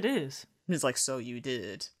 yes, it is. He's like, so you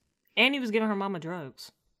did. And he was giving her mama drugs.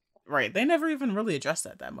 Right. They never even really addressed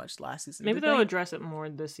that much last season. Maybe they'll address it more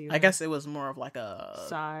this season. I guess it was more of like a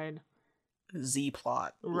side Z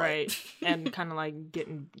plot. Right. Like. And kind of like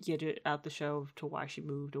getting Gidget out the show to why she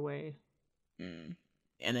moved away. And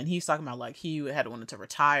then he's talking about like he had wanted to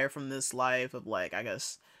retire from this life of like, I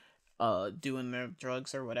guess, doing their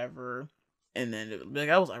drugs or whatever. And then like,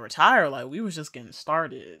 I was like, retire? Like, we was just getting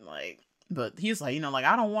started. Like, but he's like, you know, like,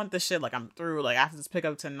 I don't want this shit. Like, I'm through. Like, after this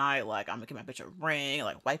pickup tonight, like, I'm making my bitch a ring,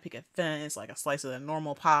 like, white picket fence, like, a slice of the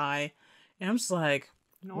normal pie. And I'm just like,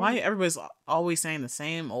 why everybody's always saying the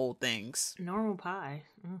same old things? Normal pie.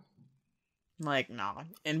 Like, nah.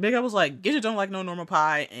 And Big Up was like, Gidget don't like no normal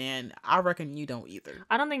pie, and I reckon you don't either.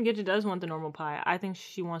 I don't think Gidget does want the normal pie. I think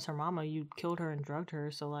she wants her mama. You killed her and drugged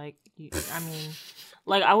her, so, like, I mean,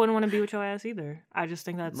 like, I wouldn't want to be with your ass either. I just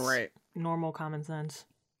think that's normal common sense.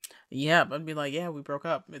 Yeah, but I'd be like, yeah, we broke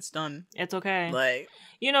up. It's done. It's okay. Like,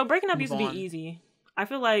 breaking up move used to be on. easy. I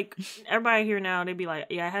feel like everybody here now, they'd be like,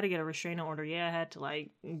 yeah, I had to get a restraining order. Yeah, I had to,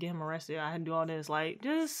 like, get him arrested. I had to do all this. Like,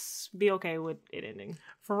 just be okay with it ending.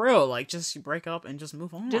 For real. Like, just break up and just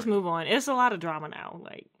move on. Just move on. It's a lot of drama now.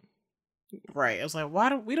 Like, right. It was like,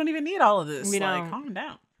 we don't even need all of this. We like, don't. calm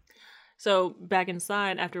down. So, back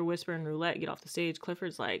inside, after Whisper and Roulette get off the stage,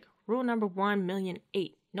 Clifford's like, rule number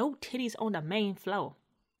 1,000,008, no titties on the main floor.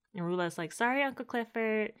 And Roulette's like, sorry, Uncle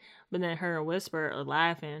Clifford. But then her and Whisper are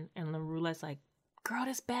laughing, and then Roulette's like, girl,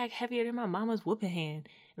 this bag heavier than my mama's whooping hand.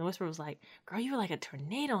 And Whisper was like, girl, you were like a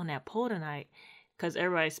tornado on that pole tonight. Because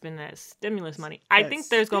everybody's spending that stimulus money. I think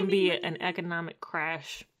there's going to be an economic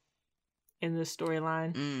crash in this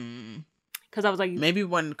storyline. Because I was like, maybe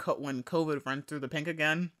when COVID runs through the pink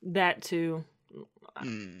again. That too.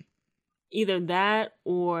 Either that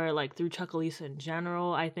or like through Chuckalissa in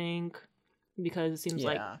general, I think. Because it seems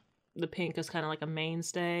like the pink is kind of like a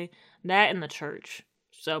mainstay. That and the church.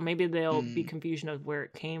 So maybe there'll be confusion of where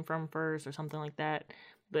it came from first or something like that.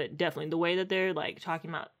 But definitely the way that they're like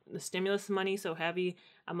talking about the stimulus money so heavy,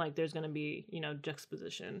 I'm like, there's going to be,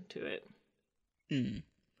 juxtaposition to it.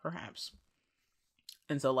 Perhaps.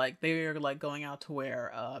 And so like they're like going out to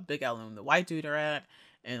where Big L and the white dude are at.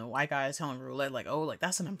 And the white guy is telling Roulette, like, oh, like,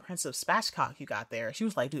 that's an impressive spatchcock you got there. She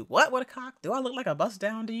was like, dude, what? What a cock? Do I look like a bust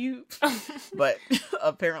down to you? But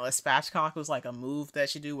apparently spatchcock was like a move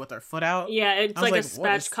that she do with her foot out. Yeah, it's like a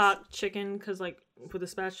spatchcock is... chicken, because like with a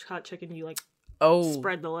spatchcock chicken, you like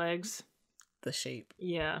spread the legs. The shape.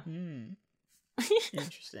 Yeah.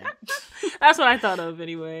 Interesting. That's what I thought of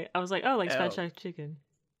anyway. I was like, oh, like spatchcock chicken.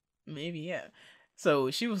 Maybe, yeah.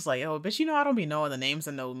 So she was like, oh, bitch, I don't be knowing the names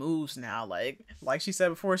and no moves now. Like she said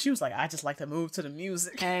before, she was like, I just like to move to the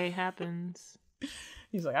music. Hey, happens.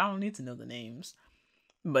 He's like, I don't need to know the names.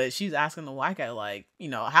 But she's asking the white guy, like,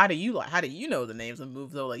 how do you know the names and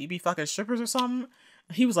moves though? Like, you be fucking strippers or something?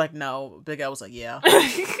 He was like, no. Big L was like, yeah.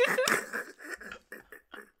 I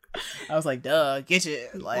was like, duh, get you.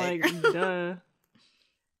 Like duh.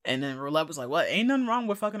 And then Roulette was like, what? Ain't nothing wrong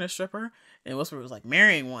with fucking a stripper. And Whisper was like,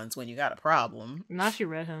 marrying one's when you got a problem. Now she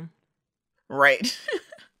read him. Right.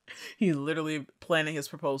 He's literally planning his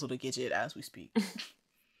proposal to Gidget as we speak.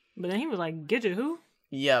 But then he was like, Gidget who?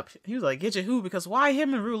 Yep. He was like, Gidget who? Because why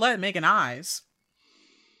him and Roulette making eyes?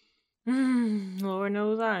 Lord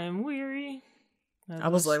knows I am weary. I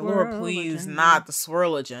was like, Lord, please, not the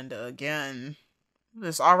swirl agenda again.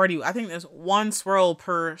 I think there's one swirl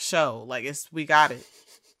per show. Like, we got it.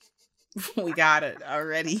 We got it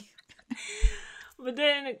already. But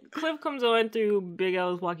then Cliff comes on through Big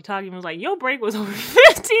L's walkie-talkie and was like, your break was over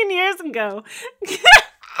 15 years ago. That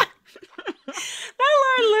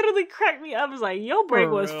line literally cracked me up. I was like, your break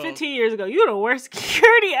was 15 years ago. You're the worst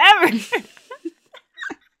security ever.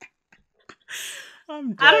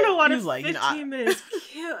 I don't know why the 15 minutes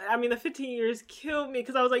killed. I mean, the 15 years killed me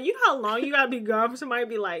because I was like, you know how long you gotta be gone for somebody to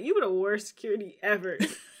be like, you were the worst security ever.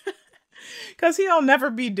 Because he'll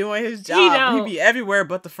never be doing his job. He'd be everywhere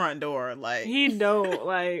but the front door. Like, he don't.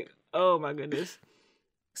 Like, oh my goodness.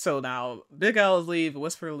 So now Big L leaves,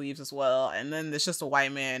 Whisper leaves as well, and then there's just a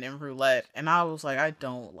white man and Roulette. And I was like, I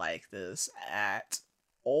don't like this at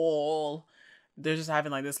all. They're just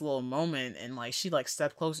having like this little moment, and like she like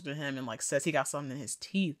stepped closer to him and like says he got something in his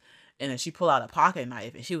teeth. And then she pulled out a pocket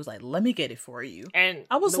knife and she was like, let me get it for you. And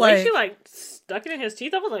I was the like, way she like stuck it in his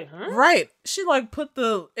teeth, I was like, huh? Right. She like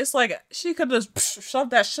it's like she could just shove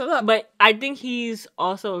that shit up. But I think he's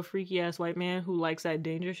also a freaky ass white man who likes that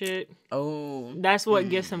danger shit. Oh. That's what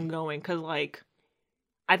gets him going. Cause like,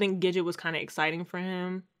 I think Gidget was kind of exciting for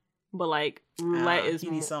him. But like, Roulette is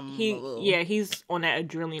he's on that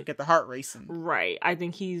adrenaline. Get the heart racing. Right. I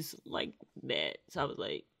think he's like that. So I was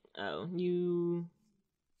like, oh, you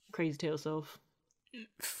crazy tail self.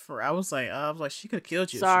 I was like, she could have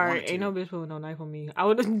killed you. Sorry, ain't no bitch putting no knife on me. I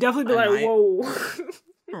would definitely be like, whoa.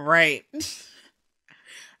 Right.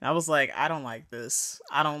 I was like, I don't like this.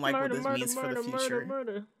 I don't like what this means for the future.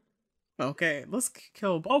 Murder. Okay, let's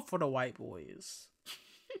kill both of the white boys.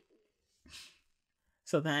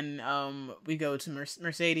 So then, we go to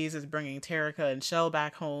Mercedes is bringing Terica and Shell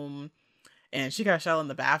back home. And she got Shell in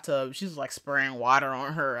the bathtub. She's like spraying water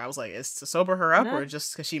on her. I was like, is to sober her up or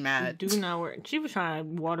just because she mad? Do not work. She was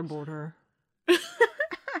trying to waterboard her.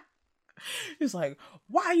 He's like,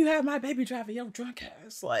 why you have my baby driving your drunk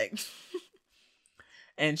ass? Like,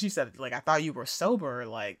 and she said, like, I thought you were sober.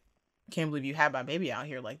 Like, can't believe you had my baby out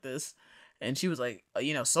here like this. And she was like,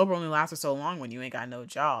 sober only lasts for so long when you ain't got no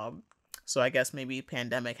job. So I guess maybe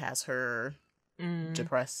pandemic has her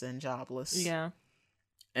depressed and jobless. Yeah.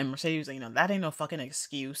 And Mercedes was like, that ain't no fucking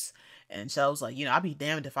excuse. And Shell was like, I'd be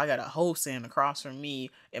damned if I got a hoe standing across from me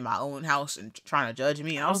in my own house and trying to judge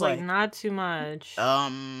me. And I was like, not too much.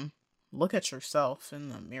 Look at yourself in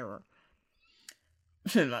the mirror.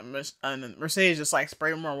 And Mercedes just like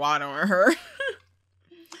sprayed more water on her.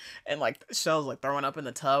 And like Shell's like throwing up in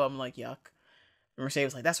the tub. I'm like, yuck. And Mercedes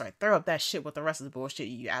was like, that's right, throw up that shit with the rest of the bullshit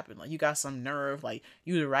you yapping. Like, you got some nerve. Like,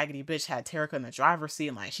 you the raggedy bitch had Terica in the driver's seat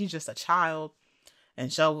and like she's just a child.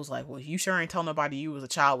 And Shell was like, well, you sure ain't tell nobody you was a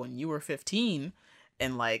child when you were 15.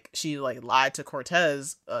 And like she like lied to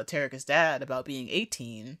Cortez, Terica's dad, about being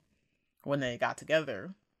 18 when they got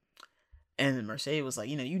together. And Mercedes was like,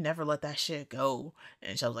 you never let that shit go.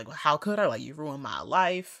 And Shell was like, well, how could I? Like, you ruined my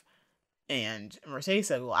life. And Mercedes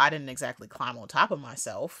said, well, I didn't exactly climb on top of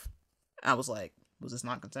myself. I was like, was this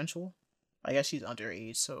non-consensual? I guess she's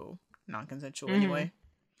underage, so non-consensual anyway.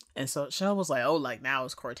 And so Shell was like, oh, like, now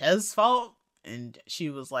it's Cortez's fault? And she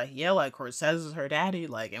was like, yeah, like, Cortez is her daddy.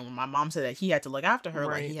 Like, and when my mom said that he had to look after her,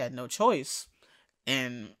 like, he had no choice.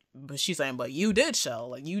 But she's saying, but you did, Shell.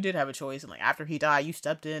 Like, you did have a choice. And, like, after he died, you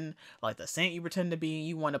stepped in, like, the saint you pretend to be.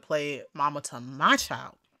 You want to play mama to my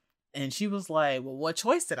child. And she was like, well, what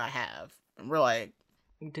choice did I have? And we're like,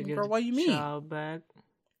 girl, what do you mean? Child back.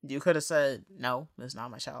 You could have said, no, that's not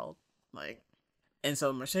my child. Like, and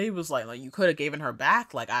so Mercedes was like, you could have given her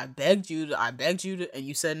back. Like, I begged you to, and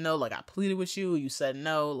you said no. Like, I pleaded with you, you said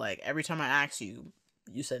no. Like, every time I asked you,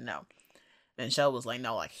 you said no. And Shell was like,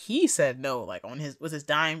 no, like, he said no. Like, with his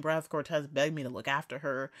dying breath, Cortez begged me to look after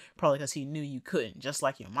her, probably because he knew you couldn't, just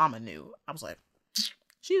like your mama knew. I was like,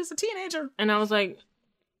 she was a teenager. And I was like,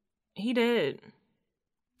 he did.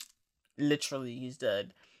 Literally, he's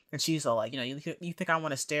dead. And she's all like, you think I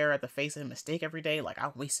want to stare at the face of a mistake every day? Like,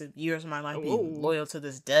 I wasted years of my life being loyal to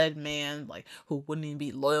this dead man, like, who wouldn't even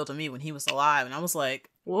be loyal to me when he was alive. And I was like,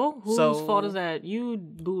 well, whose fault is that? You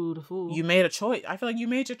boo-booed the fool. You made a choice. I feel like you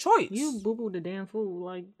made your choice. You boo-booed the damn fool.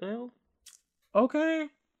 Like, the hell? Okay.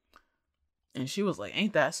 And she was like,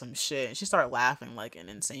 ain't that some shit? And she started laughing like an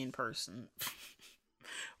insane person.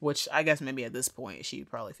 Which I guess maybe at this point she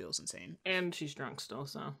probably feels insane. And she's drunk still,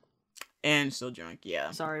 so. And still drunk,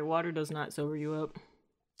 yeah. Sorry, water does not sober you up.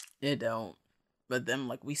 It don't. But then,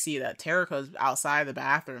 like, we see that Terica's outside the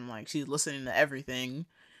bathroom, like, she's listening to everything.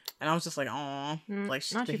 And I was just like, aw, like,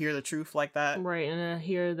 to hear the truth like that. Right, and to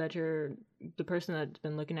hear that the person that's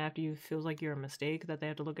been looking after you feels like you're a mistake that they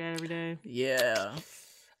have to look at every day. Yeah.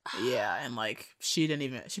 Yeah, and, like, she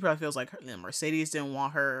probably feels like Mercedes didn't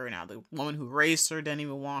want her, now the woman who raised her didn't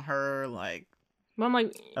even want her, like. But I'm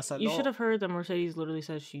like, you should have heard that Mercedes literally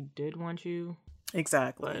said she did want you.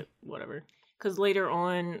 Exactly. But whatever. Because later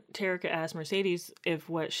on, Terica asked Mercedes if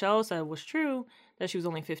what Shell said was true, that she was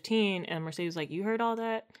only 15. And Mercedes was like, you heard all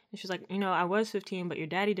that? And she's like, I was 15, but your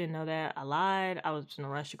daddy didn't know that. I lied. I was in a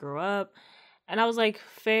rush to grow up. And I was like,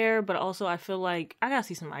 fair, but also I feel like I gotta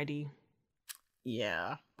see some ID.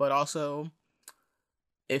 Yeah. But also,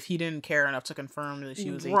 if he didn't care enough to confirm that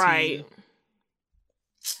she was 18. Right.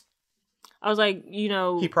 I was like,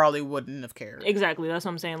 he probably wouldn't have cared. Exactly, that's what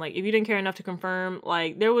I'm saying. Like, if you didn't care enough to confirm,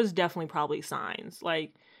 like, there was definitely probably signs.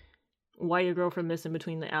 Like, why your girlfriend missing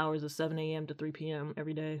between the hours of 7 a.m. to 3 p.m.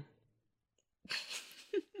 every day.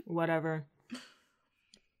 Whatever.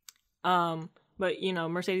 But,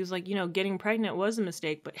 Mercedes was like, getting pregnant was a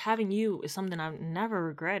mistake, but having you is something I've never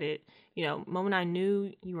regretted. Moment I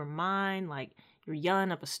knew you were mine, like, you were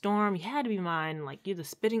yelling up a storm, you had to be mine. Like, you're the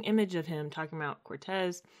spitting image of him, talking about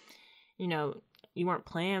Cortez. You weren't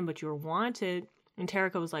planned, but you were wanted. And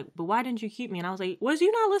Terica was like, but why didn't you keep me? And I was like, was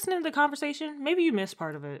you not listening to the conversation? Maybe you missed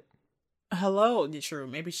part of it. Hello. Yeah, true.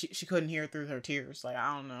 Maybe she couldn't hear through her tears. Like,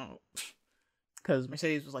 I don't know. Because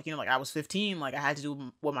Mercedes was like, like, I was 15. Like, I had to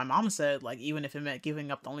do what my mom said. Like, even if it meant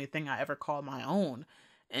giving up the only thing I ever called my own.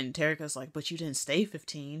 And Terica's like, but you didn't stay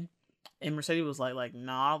 15. And Mercedes was like,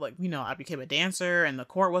 nah. Like, I became a dancer. And the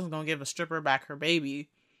court wasn't going to give a stripper back her baby.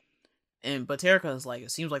 But Terica's like,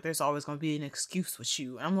 it seems like there's always going to be an excuse with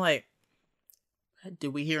you. And I'm like, did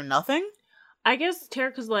we hear nothing? I guess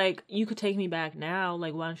Terica's like, you could take me back now.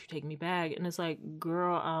 Like, why don't you take me back? And it's like,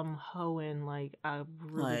 girl, I'm hoeing. Like, I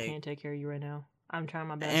really can't take care of you right now. I'm trying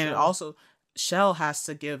my best. And also, Shell has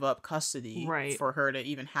to give up custody right. for her to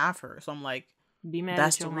even have her. So I'm like, be mad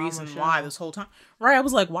that's at your the reason mama, why Shell. this whole time. Right, I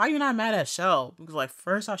was like, why are you not mad at Shell? Because, like,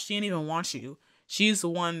 first off, she didn't even want you. She's the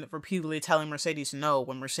one repeatedly telling Mercedes no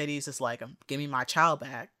when Mercedes is like, give me my child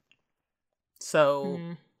back. So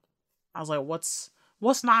I was like, what's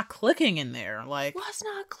not clicking in there? Like, what's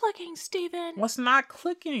not clicking, Steven? What's not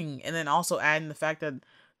clicking? And then also adding the fact that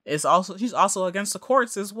she's also against the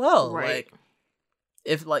courts as well. Right. Like,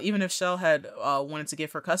 If like even if Shell had wanted to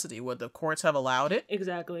give her custody, would the courts have allowed it?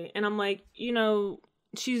 Exactly. And I'm like,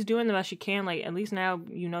 she's doing the best she can. Like, at least now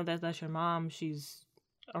that's your mom. She's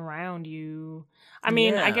around you. I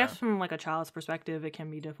mean, I guess from like a child's perspective, it can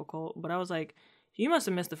be difficult. But I was like, you must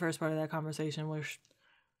have missed the first part of that conversation, which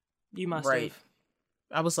you must have.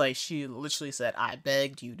 I was like, she literally said, I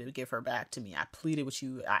begged you to give her back to me. I pleaded with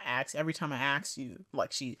you. I asked every time I asked you,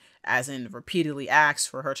 like she, as in repeatedly asked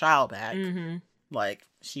for her child back. Mm-hmm. Like,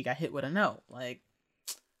 she got hit with a no. Like,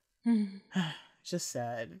 just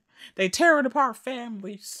sad. They tear apart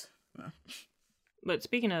families. But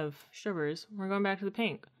speaking of strippers, we're going back to the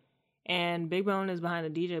Pink. And Big Bone is behind the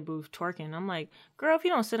DJ booth twerking. I'm like, girl, if you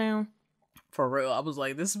don't sit down. For real. I was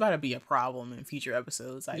like, this is about to be a problem in future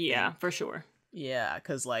episodes, I think. For sure. Yeah,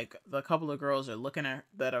 because, like, the couple of girls they're looking at,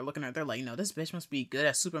 they're like, this bitch must be good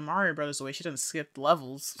at Super Mario Brothers the way she doesn't skip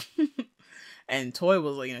levels. And Toy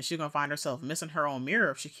was like, she's gonna find herself missing her own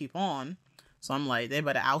mirror if she keep on. So I'm like, they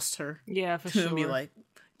better oust her. Yeah, for sure. And be like,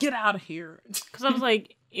 get out of here. Because I was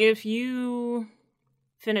like, if you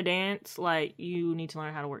finna dance, like, you need to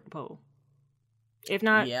learn how to work the pole. If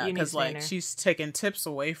not, you need to stay in there. She's taking tips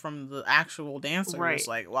away from the actual dancers. Right.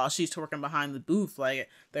 Like, while she's twerking behind the booth, like,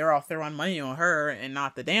 they're all throwing money on her and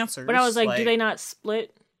not the dancers. But I was like, do they not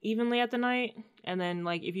split evenly at the night? And then,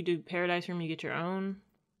 like, if you do Paradise Room, you get your own?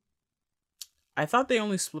 I thought they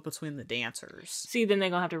only split between the dancers. See, then they're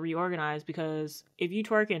gonna have to reorganize, because if you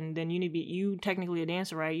twerking, then you technically a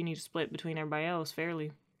dancer, right? You need to split between everybody else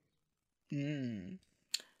fairly.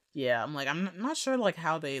 Yeah, I'm like, I'm not sure like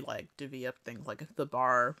how they like divvy up things. Like if the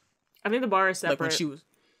bar, I think the bar is separate.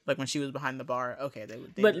 When she was behind the bar. Okay, they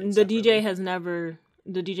but the DJ has never.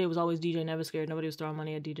 The DJ was always DJ Never Scared. Nobody was throwing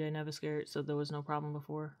money at DJ Never Scared, so there was no problem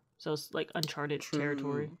before. So it's like uncharted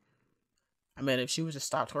territory. I mean, if she would just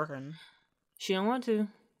stop twerking. She don't want to.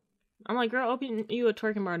 I'm like, girl, open you a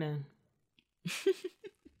twerking bar then.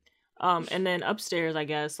 And then upstairs, I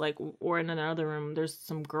guess, like, or in another room, there's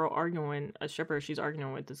some girl arguing, a stripper, she's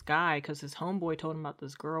arguing with this guy because his homeboy told him about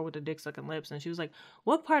this girl with the dick-sucking lips, and she was like,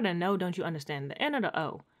 what part of no don't you understand, the N or the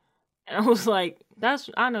O? And I was like,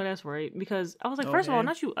 I know that's right, because I was like, first of all,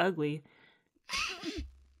 not you ugly.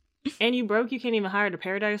 And you broke, you can't even hire the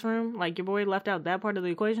Paradise Room? Like, your boy left out that part of the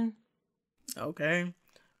equation? Okay.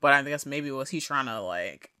 But I guess maybe was he trying to,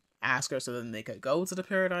 like, ask her so then they could go to the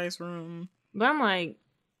Paradise Room? But I'm like,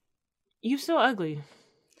 you still ugly.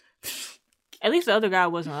 At least the other guy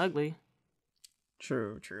wasn't ugly.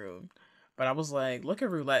 True. But I was like, look at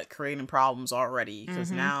Roulette creating problems already.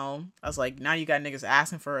 Because now, I was like, now you got niggas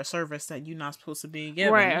asking for a service that you're not supposed to be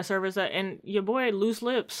giving. Right, a service that, and your boy had loose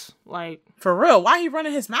lips. Like, for real, why he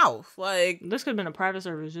running his mouth? Like, this could have been a private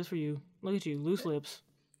service just for you. Look at you, loose lips.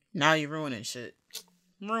 Now you're ruining shit.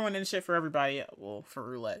 Ruining shit for everybody. Well, for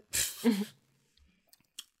Roulette.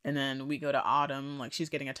 And then we go to Autumn. Like, she's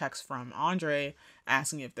getting a text from Andre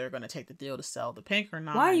asking if they're going to take the deal to sell the Pink or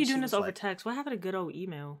not. Why are you doing this over text? What happened to good old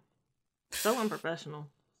email? So unprofessional.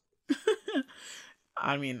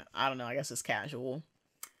 I mean, I don't know. I guess it's casual.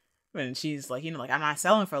 And she's like, I'm not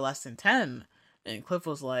selling for less than 10. And Cliff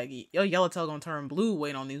was like, yo, Yellowtail gonna turn blue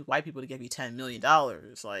waiting on these white people to give you $10 million.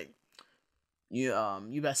 Like,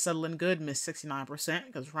 you best settle in good, miss 69%,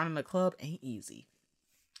 because running the club ain't easy.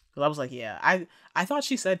 Because I was like, yeah, I thought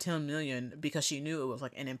she said 10 million because she knew it was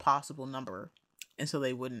like an impossible number, and so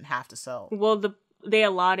they wouldn't have to sell. Well, they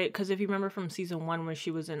allotted, because if you remember from season 1 when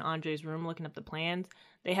she was in Andre's room looking up the plans,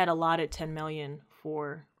 they had allotted 10 million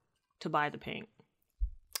to buy the Pink.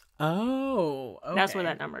 Oh, okay. That's where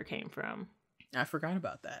that number came from. I forgot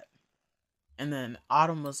about that. And then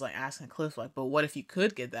Autumn was like asking Cliff, like, but what if you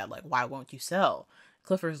could get that? Like, why won't you sell?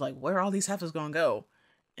 Clifford's like, where are all these heifers gonna go?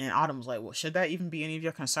 And Autumn was like, well, should that even be any of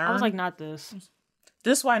your concern? I was like, not this.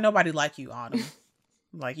 This is why nobody like you, Autumn.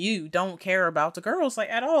 Like, you don't care about the girls, like,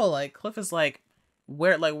 at all. Like, Cliff is like,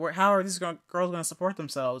 how are these girls gonna support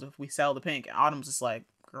themselves if we sell the Pink? And Autumn's just like,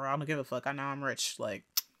 girl, I don't give a fuck. I know I'm rich. Like,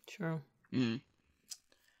 true.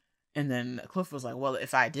 And then Cliff was like, well,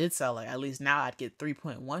 if I did sell it, at least now I'd get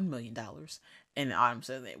 $3.1 million. And Autumn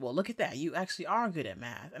said, well, look at that. You actually are good at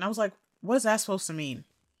math. And I was like, what is that supposed to mean?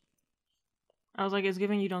 I was like, it's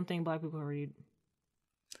giving you don't think black people read.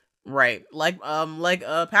 Right. Like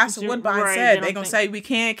Pastor Woodbine said, they gonna say we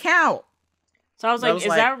can't count. So I was like, is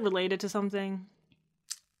that related to something?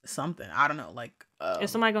 Something. I don't know. Like,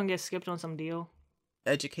 is somebody gonna get skipped on some deal?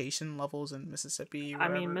 Education levels in Mississippi.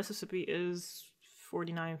 Whatever. I mean, Mississippi is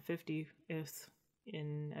 49/50th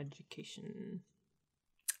in education.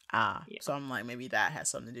 Yeah. So I'm like, maybe that has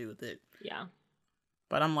something to do with it. Yeah.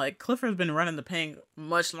 But I'm like, Clifford's been running the Pink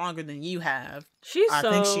much longer than you have. I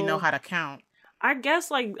think she know how to count. I guess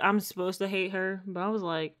like I'm supposed to hate her, but I was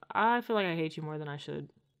like, I feel like I hate you more than I should.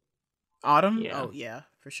 Autumn? Yeah. Oh yeah,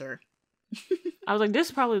 for sure. I was like, this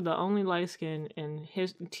is probably the only light skin in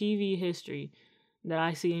his TV history that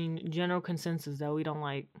I seen general consensus that we don't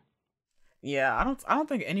like. Yeah, I don't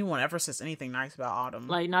think anyone ever says anything nice about Autumn.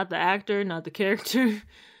 Like, not the actor, not the character.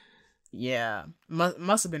 Yeah,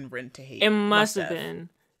 must have been written to hate. It must have been.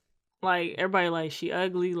 Like, everybody like, she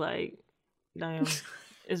ugly, like, damn,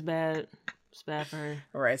 it's bad. It's bad for her.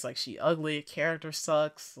 Right, it's like she ugly, character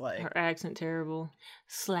sucks, like Her accent terrible.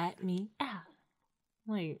 Slap me out.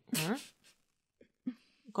 Like, huh?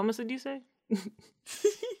 Como se dice?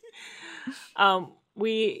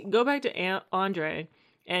 We go back to Andre,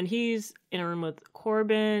 and he's in a room with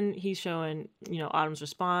Corbin. He's showing, Autumn's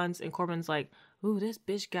response, and Corbin's like, ooh, this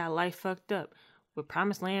bitch got life fucked up. Would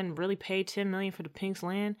Promised Land really pay $10 million for the Pink's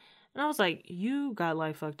land? And I was like, you got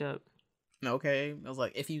life fucked up. okay. I was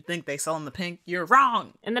like, if you think they selling the pink, you're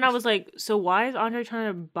wrong. And then I was like, so why is Andre trying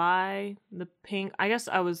to buy the pink? I guess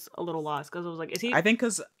I was a little lost because I was like, is he? I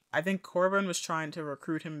think Corbin was trying to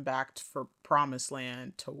recruit him back for Promised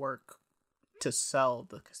Land to work to sell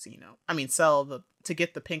the casino. I mean, to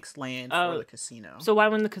get the pink's land for the casino. So why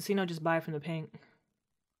wouldn't the casino just buy from the pink?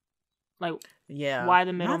 Like, yeah. Why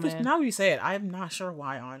the middleman? Now you say it, I'm not sure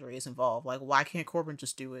why Andre is involved. Like, why can't Corbin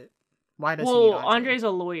just do it? Why does he need Andre? Andre's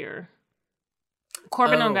a lawyer.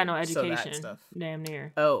 Corbin don't got no so that education. stuff. Damn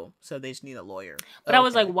near. Oh, so they just need a lawyer. But I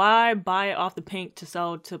was like, why buy it off the pink to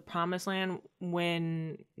sell to Promised Land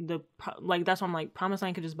when that's why I'm like, Promised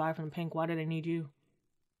Land could just buy from the pink. Why do they need you?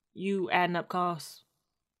 You adding up costs.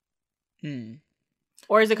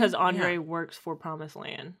 Or is it because Andre works for Promised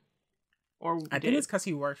Land? Or I think it's because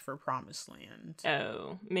he worked for Promised Land.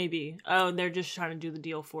 Oh, maybe. Oh, they're just trying to do the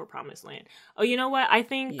deal for Promised Land. Oh, you know what? I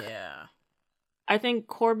think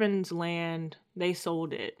Corbin's land, they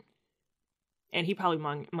sold it. And he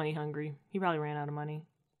probably money hungry. He probably ran out of money.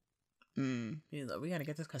 He's like, we gotta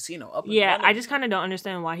get this casino up. Yeah, I just kind of don't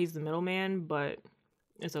understand why he's the middleman, but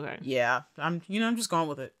it's okay. Yeah, I'm just going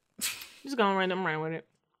with it. Just going run with it.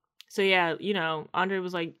 So yeah, Andre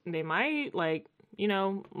was like, they might, like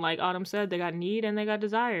Autumn said, they got need and they got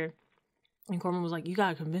desire. And Corbin was like, you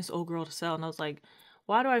gotta convince old girl to sell. And I was like,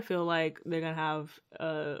 why do I feel like they're gonna have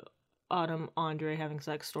Autumn, Andre having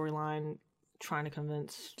sex storyline trying to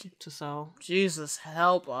convince to sell? Jesus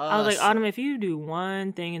help us. I was like, Autumn, if you do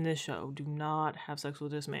one thing in this show, do not have sex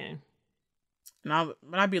with this man. But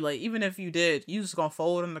I'd be like, even if you did, you just gonna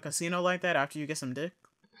fold in the casino like that after you get some dick?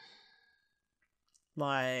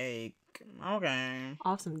 Like, okay.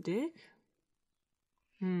 Off some dick?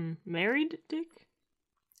 Married dick?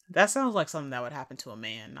 That sounds like something that would happen to a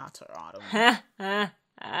man, not to Autumn.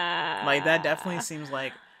 Like, that definitely seems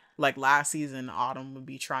like last season, Autumn would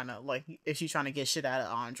be trying to, like, if she's trying to get shit out of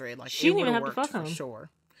Andre, like, she didn't even have to fuck him. Sure.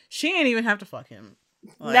 She ain't even have to fuck him.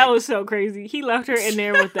 Like, that was so crazy. He left her in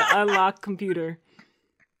there with the unlocked computer.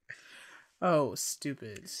 Oh,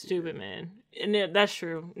 stupid. Stupid, man. And that's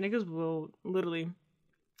true. Niggas will literally,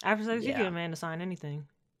 after sex, you get a man to sign anything.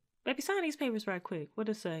 Baby, sign these papers right quick. What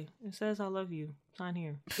does it say? It says, I love you. Sign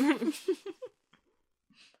here.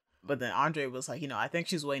 But then Andre was like, I think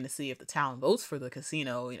she's waiting to see if the town votes for the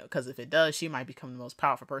casino, because if it does, she might become the most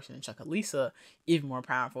powerful person in Chucalissa, even more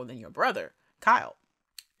powerful than your brother, Kyle.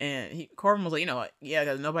 And Corbin was like,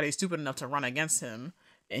 because nobody's stupid enough to run against him.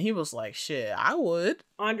 And he was like, shit, I would.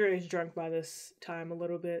 Andre is drunk by this time a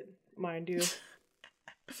little bit, mind you.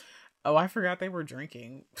 Oh, I forgot they were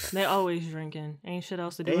drinking. They always drinking. Ain't shit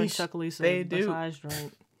else to do in Chucalissa besides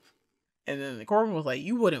drink. And then Corbin was like,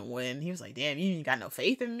 you wouldn't win. He was like, damn, you ain't got no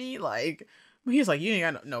faith in me? Like, he's like, you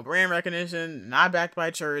ain't got no brand recognition, not backed by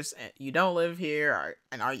church, and you don't live here,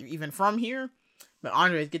 and are you even from here? But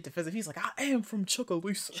Andre get defensive. He's like, I am from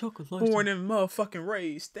Chucalissa. Born and motherfucking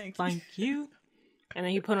raised. Thank you. And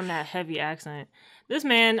then he put on that heavy accent. This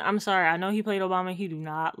man, I'm sorry, I know he played Obama. He do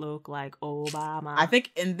not look like Obama. I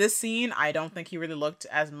think in this scene, I don't think he really looked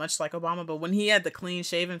as much like Obama. But when he had the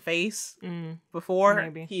clean-shaven face before,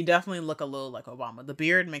 he definitely looked a little like Obama. The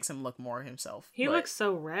beard makes him look more himself. He looks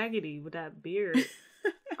so raggedy with that beard.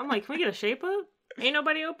 I'm like, can we get a shape up? Ain't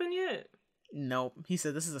nobody open yet. Nope. He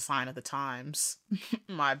said, this is a sign of the times.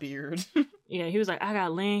 My beard. Yeah, he was like, I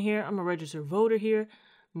got land here. I'm a registered voter here,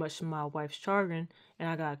 much to my wife's chagrin. And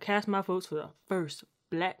I gotta cast my votes for the first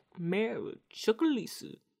black mayor of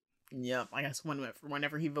Chucalissa. Yep, I guess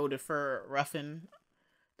whenever he voted for Ruffin,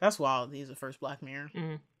 that's wild. He's the first black mayor.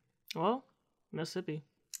 Well, Mississippi.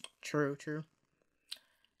 True.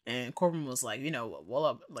 And Corbin was like,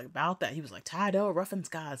 about that. He was like, Tydell Ruffin's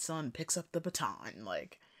godson picks up the baton.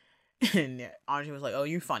 Like, And Andre was like, oh,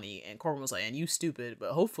 you're funny. And Corbin was like, and you stupid,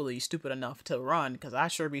 but hopefully you stupid enough to run, because I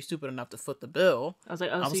sure be stupid enough to foot the bill. I was like,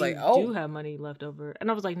 oh, so you do have money left over. And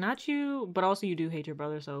I was like, not you, but also you do hate your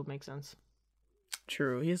brother, so it makes sense.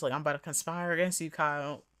 True. He's like, I'm about to conspire against you,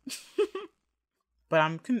 Kyle. But I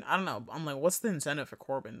don't know. I'm like, what's the incentive for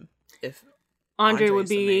Corbin if Andre Andre's would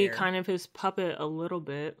the be mayor? kind of his puppet a little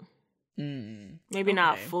bit. Maybe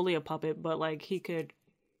not fully a puppet, but like he could,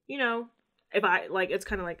 you know, if I like, it's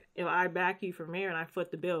kind of like if I back you for mayor and I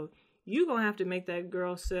foot the bill, you gonna have to make that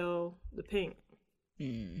girl sell the pink.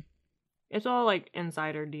 It's all like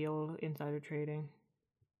insider deal, insider trading.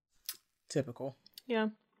 Typical. Yeah.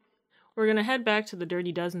 We're gonna head back to the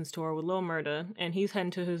Dirty Dozen store with Lil Murda, and he's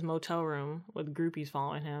heading to his motel room with groupies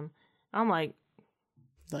following him. I'm like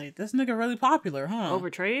this nigga really popular, huh?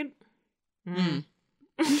 over trade? But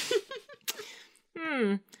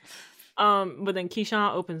then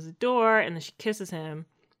Keyshawn opens the door and then she kisses him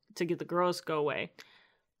to get the girls to go away.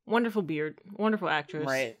 Wonderful beard, wonderful actress.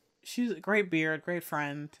 Right. She's a great beard, great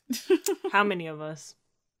friend. How many of us?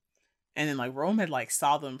 And then like Rome had like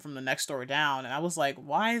saw them from the next door down, and I was like,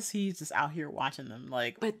 why is he just out here watching them?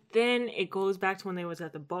 Like, but then it goes back to when they was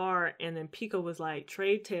at the bar, and then Pico was like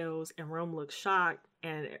trade tales, and Rome looked shocked,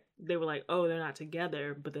 and they were like, oh, they're not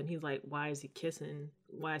together. But then he's like, why is he kissing?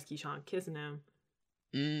 Why is Keyshawn kissing him?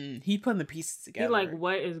 He putting the pieces together. He's like,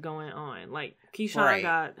 what is going on? Like Keyshawn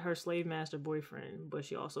got her slave master boyfriend, but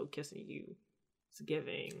she also kissing you. It's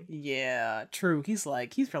giving. Yeah, true. He's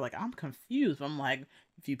probably like, I'm confused. But I'm like,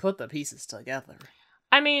 if you put the pieces together.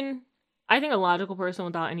 I mean, I think a logical person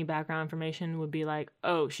without any background information would be like,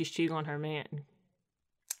 oh, she's cheating on her man.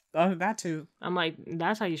 Oh, that too. I'm like,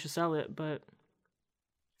 that's how you should sell it, but...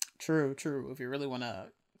 True. If you really want to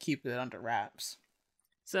keep it under wraps.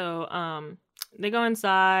 So, they go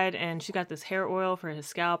inside, and she got this hair oil for his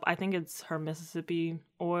scalp. I think it's her Mississippi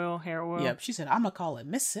hair oil. Yep, she said, I'm going to call it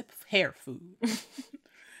Mississippi hair food.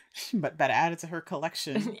 But better add it to her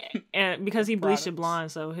collection. And because he bleached it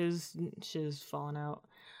blonde, so his shit is falling out.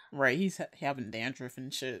 Right, he's having dandruff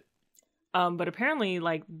and shit. But apparently,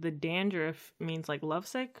 like, the dandruff means, like,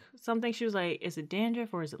 lovesick something. She was like, is it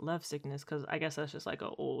dandruff or is it love sickness? Because I guess that's just, like,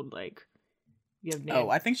 an old, like...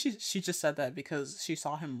 I think she just said that because she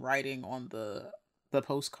saw him writing on the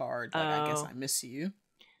postcard, like, I guess I miss you.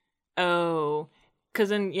 Oh. Because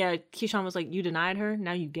then, yeah, Keyshawn was like, you denied her?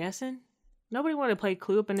 Now you guessing? Nobody wanted to play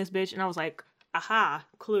Clue up in this bitch. And I was like, aha,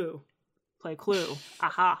 Clue. Play Clue.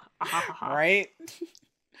 Aha, aha. Right?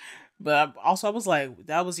 But also, I was like,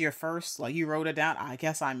 that was your first, like, you wrote it down, I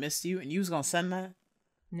guess I missed you, and you was gonna send that?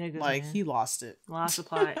 Niggas, like, man. He lost it. Lost the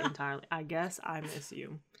plot entirely. I guess I miss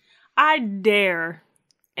you. I dare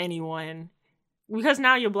anyone, because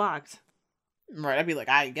now you're blocked. Right, I'd be like,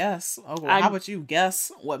 I guess. Oh, well, how about you guess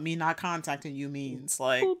what me not contacting you means?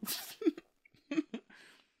 Like,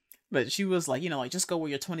 but she was like, you know, like, just go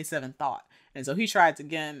with your 27th thought. And so he tried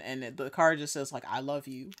again, and the card just says, like, I love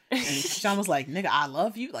you. And Sean was like, nigga, I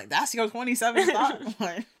love you? Like, that's your 27th thought?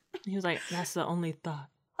 Like, he was like, that's the only thought.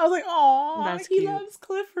 I was like, aw, he cute. Loves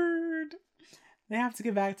Clifford. They have to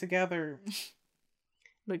get back together.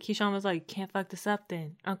 But Keyshawn was like, can't fuck this up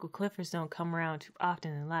then. Uncle Clifford's don't come around too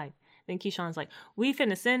often in life. Then Keyshawn's like, we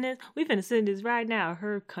finna send this right now.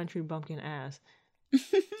 Her country bumpkin ass.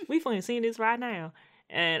 We finna send this right now.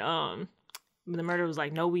 And the murderer was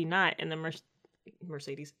like, no, we not. And the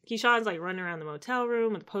Mercedes. Keyshawn's like running around the motel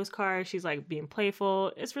room with a postcard. She's like being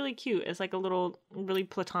playful. It's really cute. It's like a little, really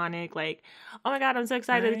platonic, like, oh my God, I'm so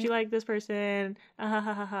excited that you like this person.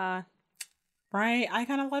 Right? I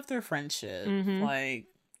kind of love their friendship. Mm-hmm. Like,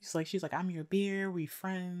 she's like, I'm your beer, we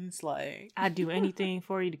friends. Like, I'd do anything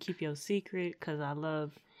for you to keep your secret because I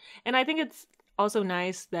love. And I think it's also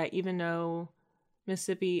nice that even though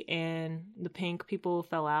Mississippi and the Pink people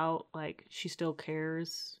fell out, like, she still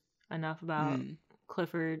cares enough about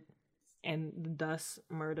Clifford and thus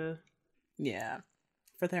Murda. Yeah.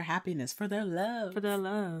 For their happiness, for their love. For their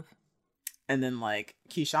love. And then, like,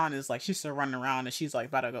 Keyshawn is, like, she's still running around, and she's, like,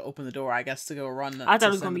 about to go open the door, I guess, to go run the... I thought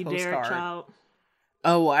it was going to be Derek, child.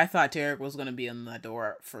 Oh, well, I thought Derek was going to be in the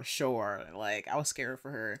door for sure. Like, I was scared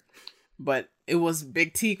for her. But it was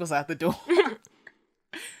Big Teak was at the door.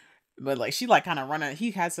 But, like, she, like, kind of running...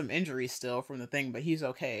 He had some injuries still from the thing, but he's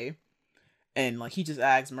okay. And, like, he just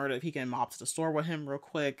asked Murda if he can mob to the store with him real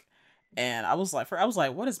quick. And I was like,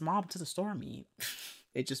 what does mob to the store mean?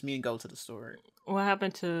 It just mean go to the store. What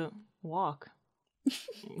happened to walk?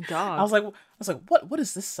 Dog. I was like, what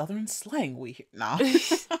is this Southern slang we hear? Nah.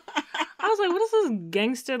 I was like, what is this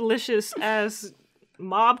gangster-licious ass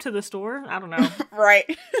mob to the store. I don't know. Right.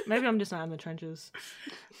 Maybe I'm just not in the trenches.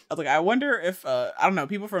 I was like, I wonder if I don't know,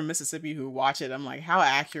 people from Mississippi who watch it, I'm like, how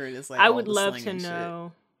accurate is like I all would the love slang to and shit?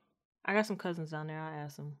 know. I got some cousins down there. I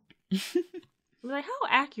ask them. I'm like, how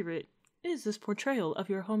accurate is this portrayal of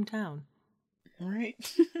your hometown? Right.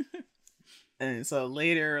 And so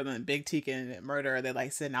later, then Big Tika and Murder, they're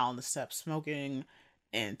like sitting out on the steps smoking.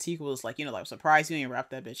 And Tika was like, like, surprised you ain't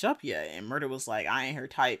wrapped that bitch up yet. And Murder was like, I ain't her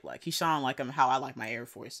type. Like, he shone like him how I like my Air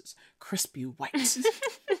Forces. Crispy white.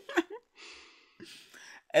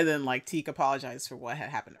 And then, like, Tika apologized for what had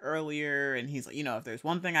happened earlier. And he's like, if there's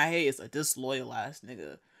one thing I hate, it's a disloyal ass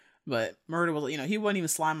nigga. But Murder was, he wasn't even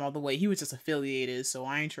slime all the way. He was just affiliated, so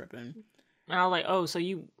I ain't tripping. And I was like, oh, so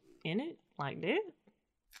you in it? Like that?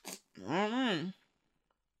 Mm-hmm.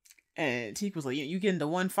 And Tika was like, you get into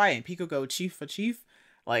one fight and Pico go chief for chief.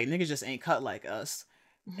 Like, niggas just ain't cut like us.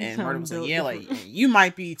 And Murder was like, yeah, different. Like, you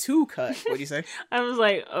might be too cut. What'd you say? I was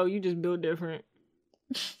like, oh, you just built different.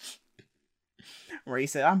 Where he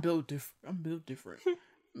said, I'm built different.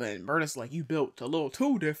 But Murder's like, you built a little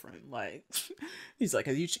too different. Like, he's like,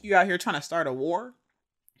 you out here trying to start a war?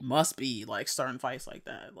 Must be, like, starting fights like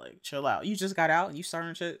that. Like, chill out. You just got out and you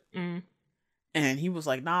starting shit? Mm. And he was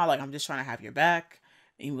like, nah, like, I'm just trying to have your back.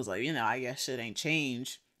 And he was like, I guess shit ain't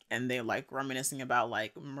changed. And they're, like, reminiscing about,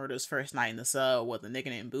 like, Murder's first night in the cell with a nigga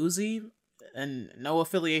named Boozy. And no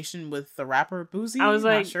affiliation with the rapper Boozy. I was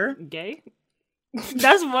like, sure. Gay?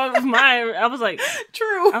 That's what was my... I was like...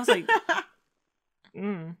 True. I was like...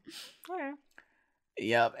 Okay.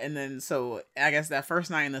 Yep. And then, so, I guess that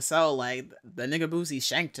first night in the cell, like, the nigga Boozy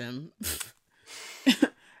shanked him.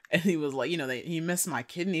 And he was like, he missed my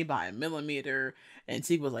kidney by a millimeter. And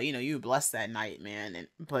Teak was like, you blessed that night, man.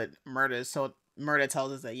 But Murder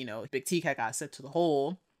tells us that, Big Teak had got sent to the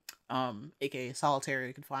hole, aka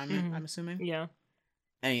solitary confinement, I'm assuming. Yeah.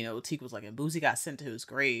 And, Teak was like, and Boozy got sent to his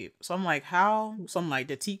grave. So I'm like, how? So I'm like,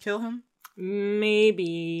 did Teak kill him?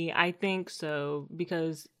 Maybe. I think so.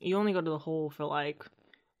 Because you only go to the hole for, like,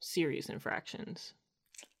 serious infractions.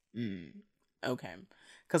 Okay.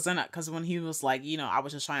 Because when he was like, I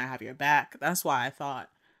was just trying to have your back. That's why I thought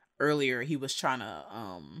earlier he was trying to,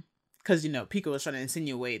 because, Pico was trying to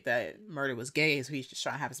insinuate that Murder was gay, so he's just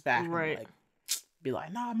trying to have his back. Right. And, like, be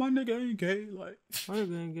like, nah, my nigga ain't gay. Like, my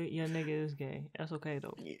nigga ain't gay. Your nigga is gay. That's okay,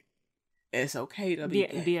 though. Yeah. It's okay to be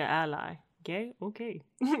gay. Be an ally. Gay? Okay.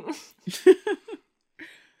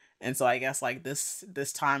 And so I guess, like, this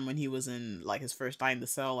time when he was in, like, his first night in the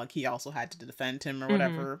cell, like, he also had to defend him or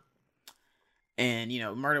whatever. And,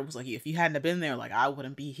 Murder was like, if you hadn't have been there, like, I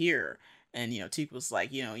wouldn't be here. And, Teak was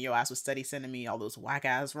like, your ass was steady sending me all those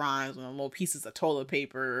whack-ass rhymes and little pieces of toilet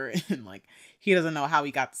paper. And, like, he doesn't know how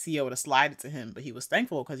he got the CO to slide it to him, but he was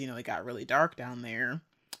thankful because, it got really dark down there.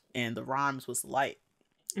 And the rhymes was light.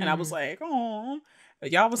 And I was like, oh.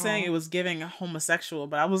 Y'all was saying it was giving homosexual,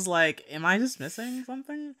 but I was like, am I just missing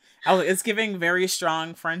something? It's giving very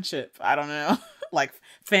strong friendship. I don't know. Like,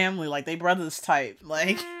 family, like, they brothers type.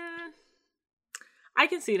 Like... I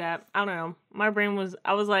can see that. I don't know. My brain was...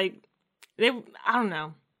 I was like... I don't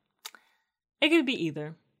know. It could be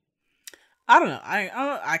either. I don't know.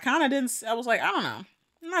 I kind of didn't... I was like, I don't know.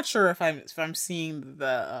 I'm not sure if I'm seeing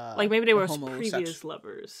the... like, maybe they were previous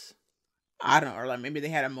lovers. I don't know. Or, like, maybe they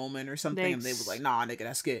had a moment or something and they was like, nah, nigga,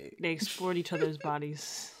 that's gay. They explored each other's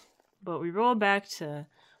bodies. But we roll back to...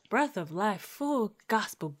 Breath of Life Full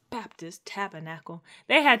Gospel Baptist Tabernacle.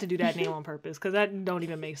 They had to do that name on purpose because that don't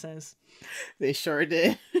even make sense. They sure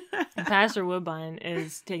did. Pastor Woodbine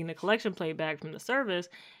is taking the collection plate back from the service,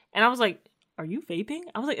 and I was like, "Are you vaping?"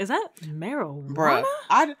 I was like, "Is that marijuana?"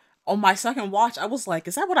 Bruh, on my second watch, I was like,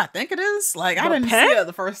 "Is that what I think it is?" Like, I didn't see it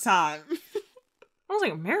the first time. I was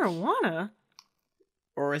like, "Marijuana."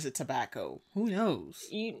 Or is it tobacco? Who knows?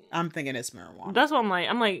 I'm thinking it's marijuana. That's what I'm like.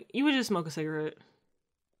 I'm like, you would just smoke a cigarette.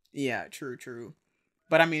 Yeah, true.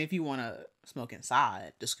 But I mean, if you want to smoke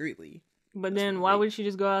inside discreetly. But then why would she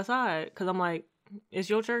just go outside? Because I'm like, it's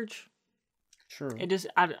your church. True. It just,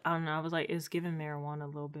 I don't know. I was like, it's giving marijuana a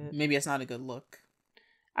little bit. Maybe it's not a good look.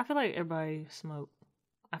 I feel like everybody smoke.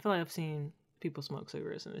 I feel like I've seen people smoke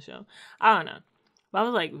cigarettes in the show. I don't know. But I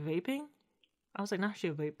was like, vaping? I was like, nah,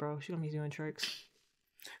 she'll vape, bro. She gonna be doing tricks.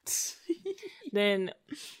 Then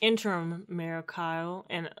interim Mayor Kyle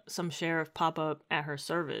and some sheriff pop up at her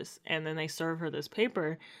service, and then they serve her this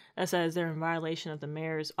paper that says they're in violation of the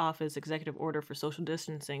mayor's office executive order for social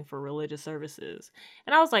distancing for religious services.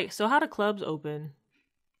 And I was like, so how do clubs open?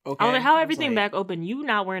 Okay. I was like, how everything back open? You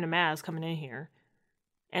not wearing a mask coming in here.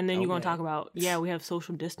 And then you're going to talk about, yeah, we have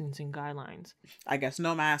social distancing guidelines. I guess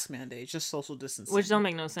no mask mandate, just social distancing. Which don't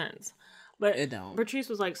make no sense. But It don't. Patrice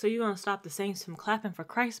was like, so you gonna stop the saints from clapping for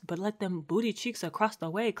Christ, but let them booty cheeks across the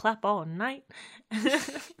way clap all night?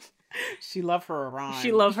 She loved her a rhyme.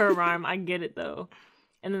 She loved her rhyme. I get it, though.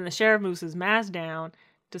 And then the sheriff moves his mask down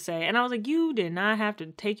to say, and I was like, you did not have to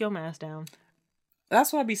take your mask down.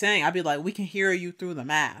 That's what I'd be saying. I'd be like, we can hear you through the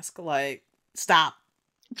mask. Like, stop.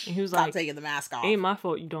 And he was Stop like, taking the mask off. ain't my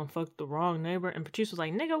fault you don't fuck the wrong neighbor. And Patrice was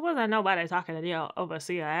like, nigga, wasn't nobody talking to you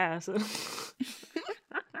oversee your ass.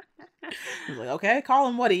 He was like, okay, call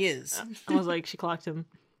him what he is. I was like, she clocked him.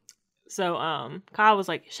 So Kyle was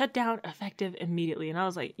like, shut down effective immediately. And I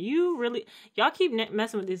was like, y'all keep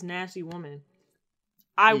messing with this nasty woman.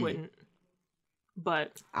 I wouldn't.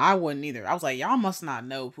 But I wouldn't either. I was like, y'all must not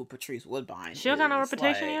know who Patrice Woodbine she don't got no is.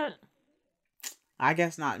 reputation Like, yet? I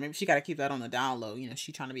guess not. Maybe she got to keep that on the down low. You know,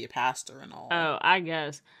 she trying to be a pastor and all. Oh, I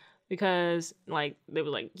guess. Because, like, they were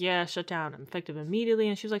like, yeah, shut down effective immediately.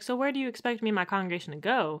 And she was like, so where do you expect me and my congregation to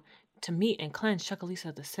go? To meet and cleanse Chuckalisa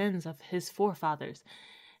of the sins of his forefathers.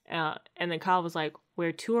 And then Kyle was like,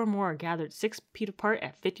 where 2 or more are gathered 6 feet apart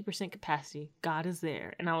at 50% capacity, God is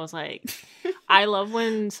there. And I was like, I love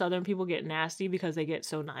when Southern people get nasty because they get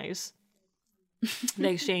so nice.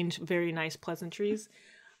 They exchange very nice pleasantries.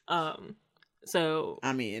 So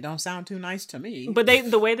I mean, it don't sound too nice to me. but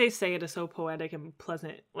the way they say it is so poetic and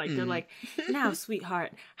pleasant. Like they're like, now,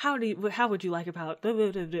 sweetheart, how would you like about?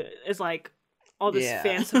 It's like all this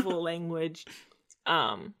fanciful language.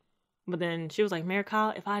 But then she was like, Mayor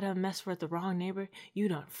Kyle, if I done messed with the wrong neighbor, you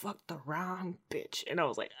done fucked the wrong bitch. And I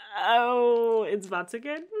was like, oh, it's about to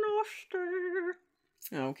get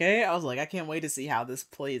nasty. Okay, I was like, I can't wait to see how this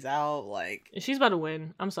plays out. Like, She's about to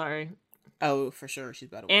win. I'm sorry. oh, for sure, she's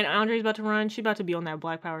about to win. And Andre's about to run. She's about to be on that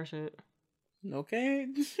Black Power shit. Okay.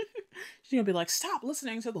 She's gonna be like, stop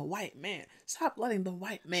listening to the white man. Stop letting the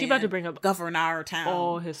white man She about to bring up govern our town.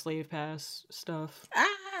 all his slave pass stuff.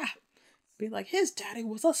 Ah! Be like, his daddy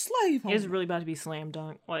was a slave owner. It's really about to be slam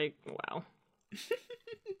dunk. Like, wow.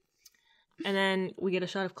 And then we get a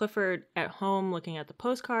shot of Clifford at home looking at the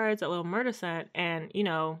postcards that Little Murda sent. And, you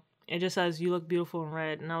know, it just says, you look beautiful in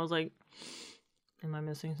red. And I was like, am I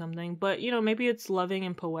missing something? But, you know, maybe it's loving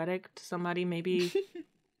and poetic to somebody. Maybe.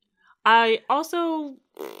 I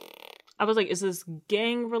was like, is this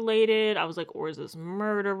gang related? I was like, or is this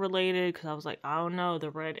murder related? Because I was like, I don't know. The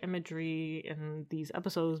red imagery in these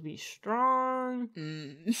episodes be strong.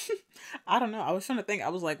 I don't know. I was trying to think. I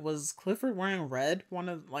was like, was Clifford wearing red one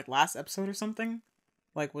of like last episode or something?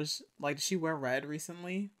 Like, did she wear red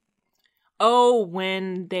recently? Oh,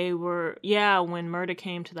 when Murda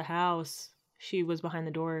came to the house, she was behind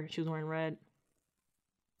the door. She was wearing red.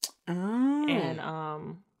 Oh. And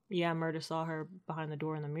Murda saw her behind the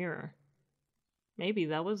door in the mirror. Maybe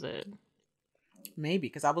that was it. Maybe,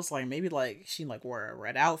 because I was like, maybe like she like wore a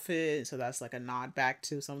red outfit, so that's like a nod back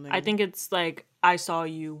to something. I think it's like, I saw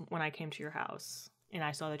you when I came to your house, and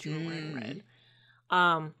I saw that you were wearing red.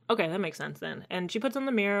 Okay, that makes sense then. And she puts on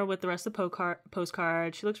the mirror with the rest of the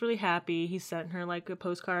postcard. She looks really happy. He sent her like a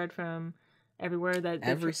postcard from everywhere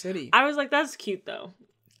every city. I was like, that's cute though.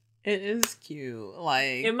 It is cute.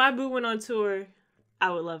 Like, if my boo went on tour,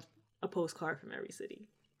 I would love a postcard from every city.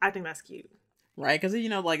 I think that's cute. Right, because, you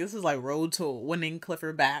know, like, this is like road to winning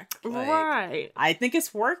Clifford back. Like, right. I think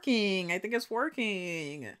it's working.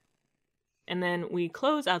 And then we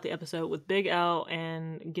close out the episode with Big L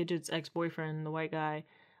and Gidget's ex-boyfriend, the white guy,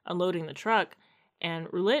 unloading the truck. And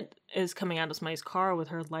Roulette is coming out of somebody's car with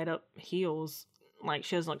her light-up heels. Like,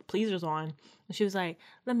 she has, like, pleasers on. And she was like,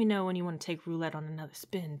 let me know when you want to take Roulette on another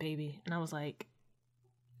spin, baby. And I was like...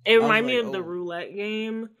 It reminded me of the roulette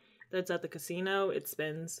game that's at the casino. It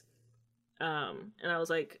spins. And I was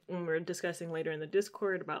like, when we were discussing later in the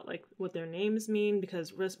Discord about like what their names mean,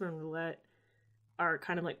 because Whisper and Roulette are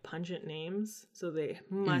kind of like pungent names, so they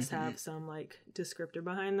must have some like descriptor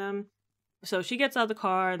behind them. So she gets out of the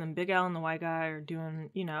car, and then Big Al and the white guy are doing,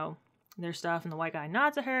 you know, their stuff, and the white guy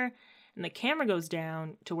nods at her, and the camera goes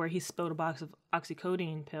down to where he spilled a box of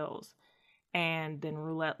oxycodone pills. And then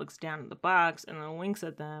Roulette looks down at the box and then winks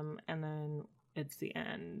at them, and then it's the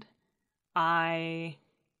end. I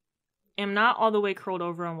am not all the way curled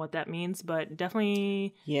over on what that means, but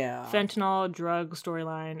definitely fentanyl drug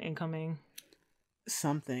storyline incoming.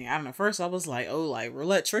 Something. I don't know. First I was like, oh, like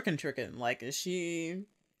Roulette tricking. Like, is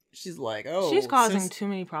she's like, oh, she's causing too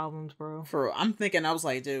many problems, bro. I'm thinking, I was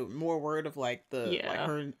like, dude, more word of like like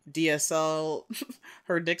her DSL,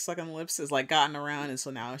 her dick sucking lips is like gotten around, and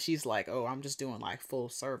so now she's like, oh, I'm just doing like full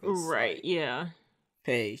service, right? Like, yeah.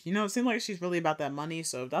 Page, you know, it seems like she's really about that money,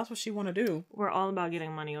 so if that's what she want to do, we're all about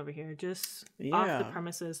getting money over here. Just off the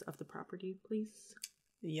premises of the property, please.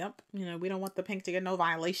 Yep. You know, we don't want the pink to get no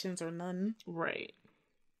violations or none. Right.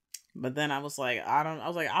 But then I was like, I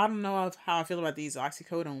don't know how I feel about these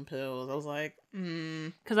oxycodone pills. I was like,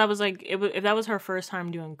 Because I was like, if that was her first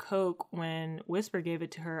time doing coke when Whisper gave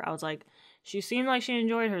it to her, I was like, she seemed like she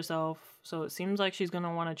enjoyed herself, so it seems like she's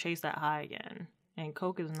gonna want to chase that high again. And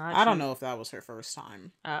coke is not. I don't know if that was her first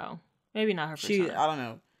time. Oh, maybe not her first time. I don't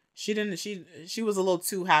know. She didn't. She was a little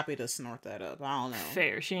too happy to snort that up. I don't know.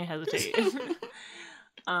 Fair. She didn't hesitate.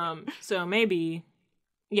 So maybe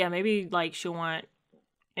like she'll want,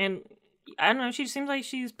 and I don't know. She seems like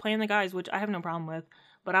she's playing the guys, which I have no problem with.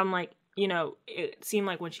 But I'm like, it seemed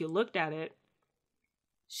like when she looked at it,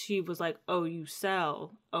 she was like, "Oh, you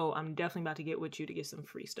sell? Oh, I'm definitely about to get with you to get some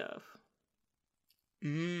free stuff."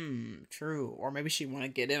 True. Or maybe she want to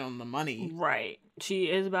get in on the money. Right. She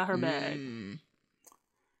is about her bag.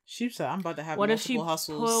 She said, "I'm about to have multiple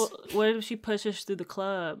hustles." What if she pushes through the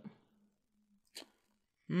club?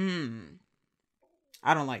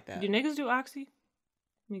 I don't like that. Do niggas do oxy?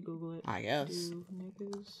 Let me Google it. I guess. Do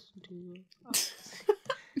niggas do oxy?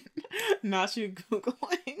 Not you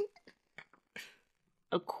Googling.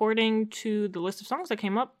 According to the list of songs that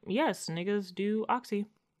came up, yes, niggas do oxy.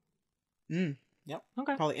 Yep.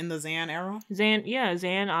 Okay. Probably in the Xan era.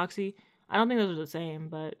 Xan, oxy. I don't think those are the same,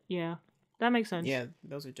 but yeah, that makes sense. Yeah,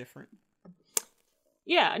 those are different.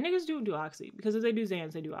 Yeah, niggas do oxy because if they do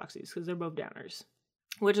Xans, they do oxys because they're both downers,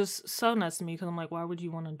 which is so nuts to me because I'm like, why would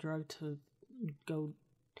you want a drug to go?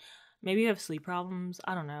 Maybe you have sleep problems.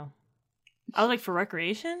 I don't know. I was like, for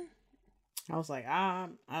recreation. I was like,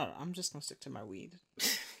 I'm just gonna stick to my weed.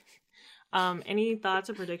 Any thoughts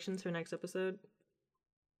or predictions for next episode?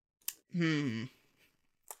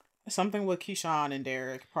 Something with Keyshawn and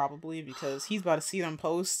Derek probably because he's about to see them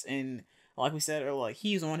post and like we said earlier, like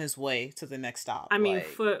he's on his way to the next stop. I mean, like,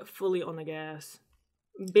 foot fully on the gas.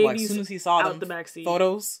 Baby's like, as soon as he saw out them the backseat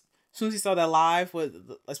photos, as soon as he saw that live with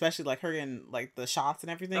especially like her and like the shots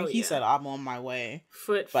and everything, he said, "I'm on my way."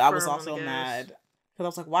 But I was also mad because I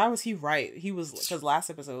was like, "Why was he right?" He was because last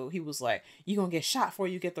episode he was like, "You gonna get shot before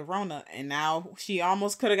you get the Rona," and now she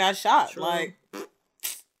almost could have got shot. True. Like,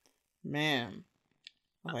 man.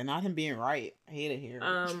 Like, not him being right. I hate it here.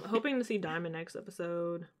 Hoping to see Diamond next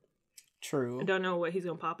episode. True. I don't know what he's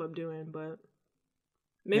gonna pop up doing, but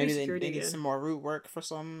maybe security they need again. some more root work for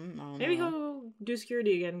some. Maybe he'll do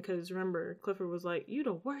security again because remember Clifford was like, "You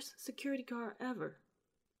the worst security guard ever.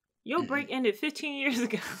 Your break ended 15 years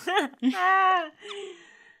ago."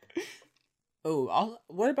 Oh,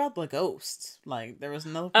 what about the ghost? Like, there was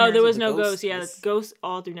no. Oh, there was no ghost. Yeah, ghost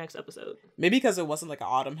all through next episode. Maybe because it wasn't like an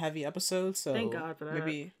autumn heavy episode. So thank God for that.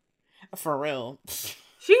 Maybe for real.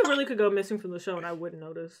 She really could go missing from the show, and I wouldn't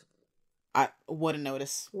notice. I wouldn't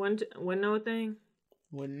notice. Wouldn't know a thing.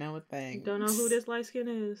 Wouldn't know a thing. Don't know who this light skin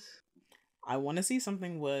is. I want to see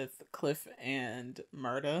something with Cliff and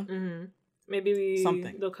Murda. Mm-hmm. Maybe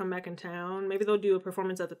they'll come back in town. Maybe they'll do a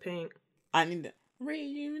performance at the Pink. I need to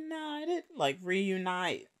reunite.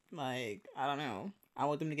 Like, I don't know. I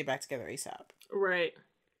want them to get back together ASAP. Right.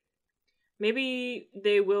 Maybe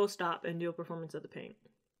they will stop and do a performance at the Pink.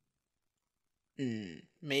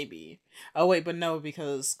 Maybe. Oh, wait, but no,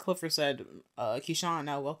 because Clifford said, Keyshawn,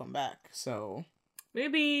 now welcome back, so...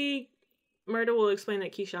 Maybe Murda will explain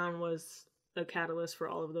that Keyshawn was a catalyst for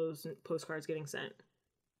all of those postcards getting sent.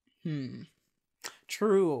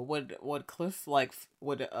 True. Would Cliff,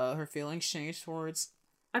 would her feelings change towards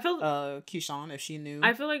Keyshawn if she knew?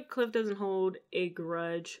 I feel like Cliff doesn't hold a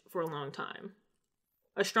grudge for a long time.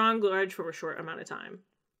 A strong grudge for a short amount of time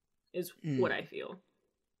is what I feel.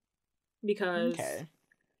 Because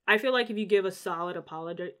I feel like if you give a solid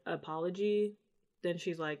apology, then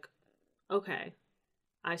she's like, okay,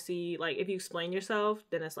 I see. Like, if you explain yourself,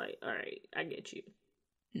 then it's like, all right, I get you.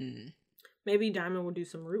 Maybe Diamond will do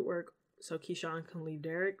some root work so Keyshawn can leave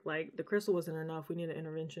Derek. Like, the crystal wasn't enough. We need an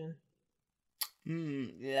intervention.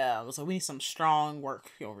 Yeah, so we need some strong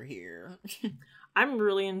work over here. I'm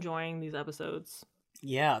really enjoying these episodes.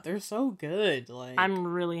 Yeah, they're so good. Like, I'm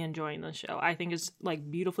really enjoying the show. I think it's like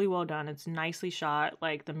beautifully well done. It's nicely shot.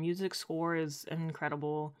 Like, the music score is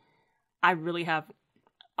incredible. I really have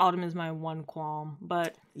Autumn is my one qualm,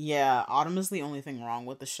 but yeah, Autumn is the only thing wrong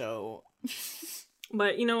with the show.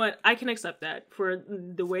 But you know what? I can accept that. For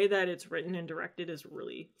the way that it's written and directed is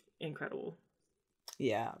really incredible.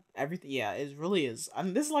 Yeah, everything. Yeah, it really is. I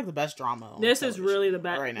mean, this is like the best drama. This is really the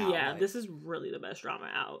best right now. Yeah, this is really the best drama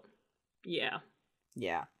out. Yeah.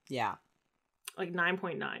 Yeah. Like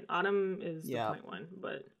 9.9. Autumn is the 0.1,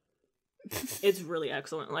 but it's really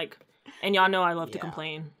excellent. Like, and y'all know I love to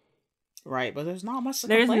complain. Right, but there's not much to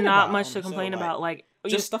There's complain not about much on to the show, complain about. Like,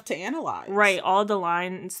 just stuff to analyze. Right, all the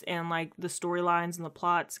lines and like the storylines and the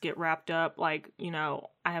plots get wrapped up. Like, you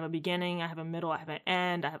know, I have a beginning, I have a middle, I have an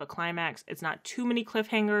end, I have a climax. It's not too many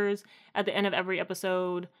cliffhangers at the end of every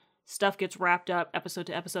episode. Stuff gets wrapped up episode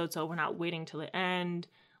to episode, so we're not waiting till the end.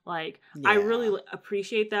 Like, I really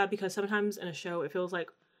appreciate that, because sometimes in a show it feels like,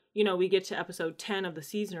 you know, we get to episode 10 of the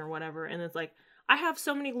season or whatever, and it's like, I have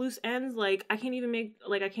so many loose ends, like, I can't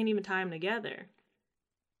even tie them together.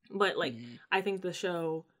 But, like, I think the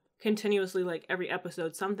show continuously, like, every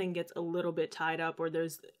episode, something gets a little bit tied up, or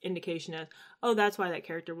there's indication of, oh, that's why that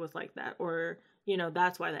character was like that, or, you know,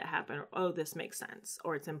 that's why that happened, or, oh, this makes sense,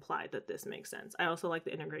 or it's implied that this makes sense. I also like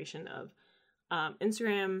the integration of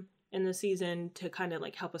Instagram in the season to kind of,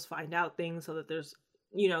 like, help us find out things, so that there's,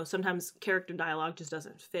 you know, sometimes character dialogue just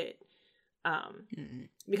doesn't fit.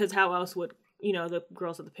 Because how else would, you know, the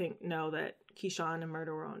girls at the Pink know that Keyshawn and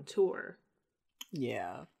Murder were on tour?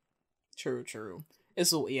 Yeah. True.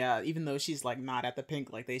 It's, yeah, even though she's, like, not at the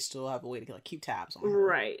Pink, like, they still have a way to, like, keep tabs on her.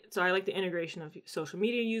 Right. So I like the integration of social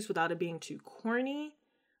media use without it being too corny.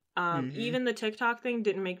 Even the TikTok thing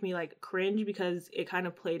didn't make me, like, cringe, because it kind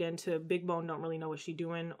of played into Big Bone don't really know what she's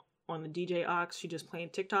doing on the DJ aux. She just playing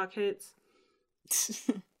TikTok hits.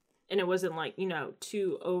 And it wasn't, like, you know,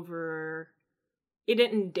 too over... It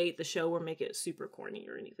didn't date the show or make it super corny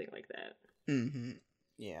or anything like that.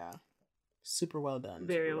 Yeah. Super well done.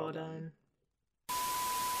 Very well done.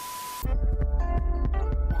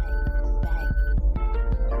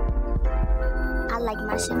 I like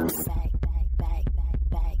mushrooms.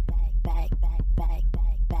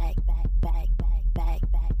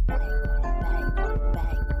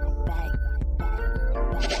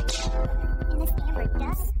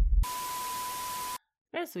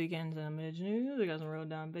 This weekend's in the Midge News. We got some real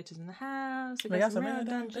dumb bitches in the house. We got some real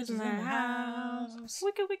dumb bitches in the house.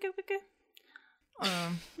 Wicked.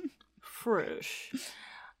 Fresh.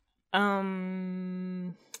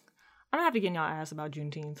 I'm gonna have to get in y'all ass about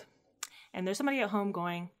Juneteenth. And there's somebody at home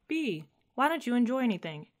going, B, why don't you enjoy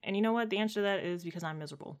anything? And you know what? The answer to that is because I'm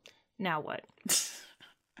miserable. Now what?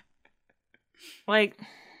 Like,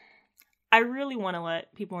 I really want to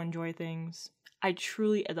let people enjoy things. I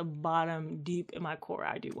truly, at the bottom, deep in my core,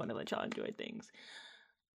 I do want to let y'all enjoy things.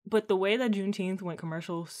 But the way that Juneteenth went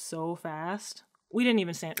commercial so fast, we didn't have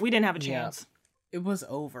a chance. Yeah, it was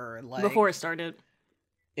over. Like, before it started.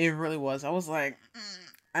 It really was. I was like,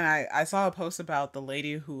 and I saw a post about the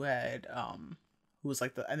lady who had, who was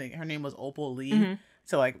like I think her name was Opal Lee,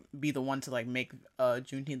 to like be the one to like make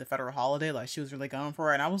Juneteenth the federal holiday. Like, she was really going for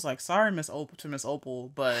it. And I was like, sorry, Miss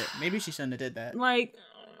Opal, but maybe she shouldn't have did that. Like,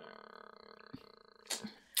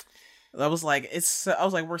 I was like,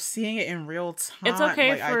 we're seeing it in real time. It's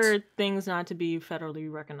okay like, for things not to be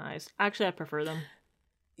federally recognized. Actually, I prefer them.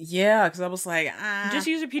 Yeah, because I was like, just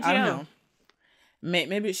use your PTO. I don't know.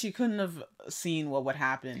 Maybe she couldn't have seen what would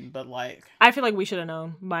happen, but like, I feel like we should have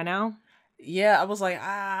known by now. Yeah, I was like,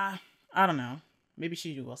 I don't know. Maybe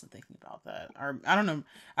she wasn't thinking about that, or I don't know.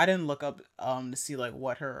 I didn't look up to see like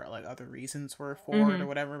what her like other reasons were for it or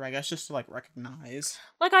whatever. But I guess just to like recognize.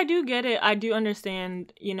 Like, I do get it. I do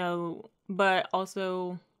understand, you know, but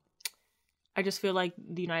also I just feel like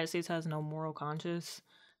the United States has no moral conscience.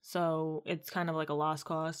 So it's kind of like a lost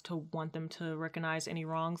cause to want them to recognize any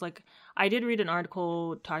wrongs. Like, I did read an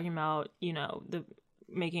article talking about, you know, the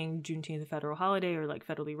making Juneteenth a federal holiday or like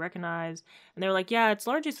federally recognized. And they were like, yeah, it's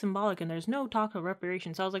largely symbolic and there's no talk of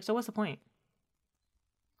reparations. So I was like, so what's the point?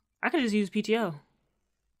 I could just use PTO.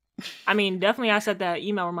 I mean, definitely I set that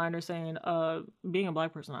email reminder saying, being a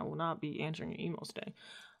Black person, I will not be answering your emails today.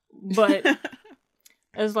 But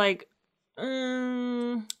it's like,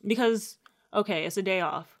 because... okay, it's a day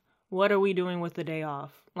off. What are we doing with the day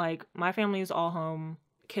off? Like, my family is all home.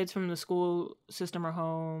 Kids from the school system are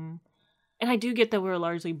home. And I do get that we're a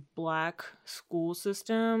largely Black school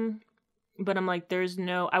system. But I'm like, there's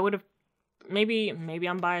no... I would have... Maybe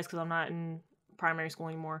I'm biased because I'm not in primary school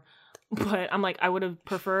anymore. But I'm like, I would have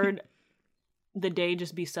preferred the day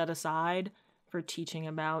just be set aside for teaching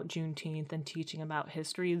about Juneteenth and teaching about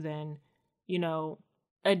history than, you know,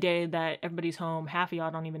 a day that everybody's home. Half of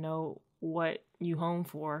y'all don't even know what you home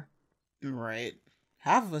for. Right.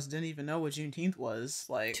 Half of us didn't even know what Juneteenth was,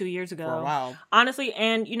 like, 2 years ago. For a while. Honestly,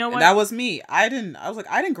 and you know what? And that was me. I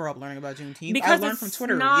didn't grow up learning about Juneteenth. Because I learned from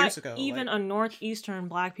Twitter years ago. Even a Northeastern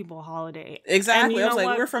Black people holiday. Exactly. I was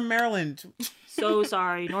like, we're from Maryland. So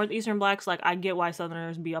sorry. Northeastern Blacks, like, I get why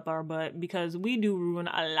Southerners be up our butt because we do ruin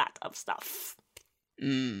a lot of stuff.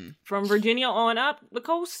 From Virginia on up the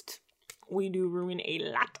coast, we do ruin a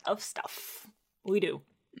lot of stuff. We do.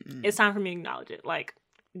 It's time for me to acknowledge it. Like,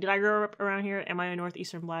 did I grow up around here? Am I a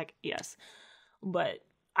Northeastern Black? Yes. But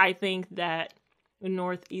I think that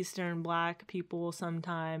Northeastern Black people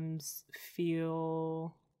sometimes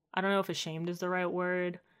feel, I don't know if ashamed is the right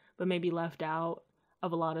word, but maybe left out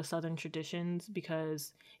of a lot of Southern traditions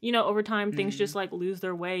because, you know, over time things just like lose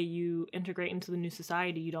their way. You integrate into the new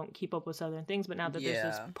society, you don't keep up with Southern things. But now that there's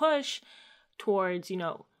this push towards, you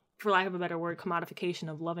know, for lack of a better word, commodification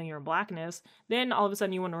of loving your Blackness, then all of a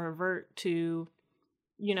sudden you want to revert to,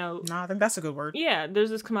 you know... No, I think that's a good word. Yeah,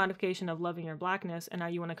 there's this commodification of loving your Blackness, and now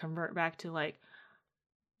you want to convert back to like,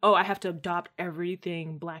 oh, I have to adopt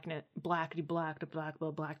everything black to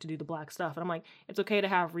do the Black stuff. And I'm like, it's okay to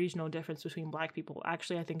have regional difference between Black people.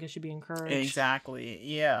 Actually, I think it should be encouraged. Exactly,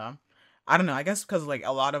 yeah. I don't know, I guess because like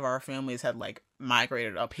a lot of our families had like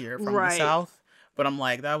migrated up here from the South. But I'm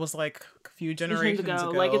like, that was like a few generations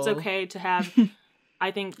ago. Like, it's okay to have...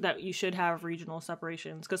 I think that you should have regional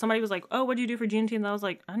separations. Because somebody was like, oh, what do you do for Juneteenth? And I was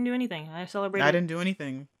like, I didn't do anything. I celebrated... I didn't do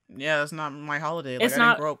anything. Yeah, that's not my holiday. Like, I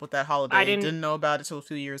didn't grow up with that holiday. I didn't know about it till a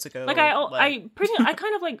few years ago. Like, I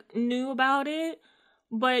kind of, like, knew about it,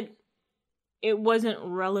 but it wasn't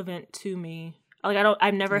relevant to me. Like,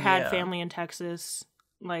 I've never had family in Texas.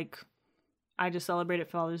 Like, I just celebrated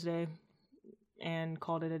Father's Day and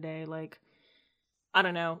called it a day. Like... I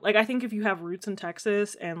don't know. Like, I think if you have roots in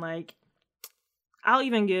Texas and, like, I'll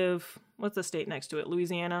even give, what's the state next to it?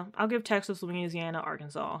 Louisiana. I'll give Texas, Louisiana,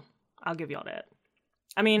 Arkansas. I'll give y'all that.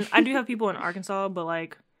 I mean, I do have people in Arkansas, but,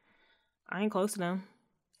 like, I ain't close to them.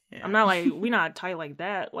 Yeah. I'm not, like, we not tight like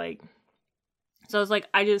that. Like, so it's like,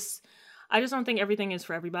 I just don't think everything is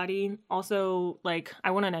for everybody. Also, like,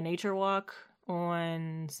 I went on a nature walk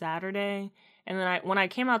on Saturday, and then when I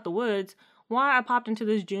came out the woods, I popped into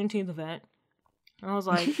this Juneteenth event. I was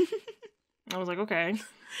like, okay.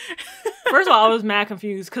 First of all, I was mad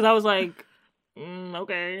confused because I was like,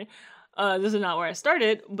 okay, this is not where I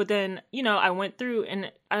started. But then, you know, I went through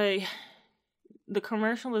and the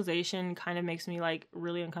commercialization kind of makes me like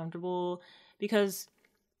really uncomfortable because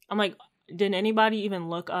I'm like, did anybody even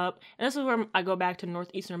look up? And this is where I go back to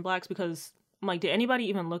Northeastern Blacks because I'm like, did anybody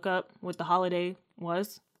even look up what the holiday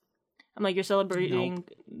was? I'm like, you're celebrating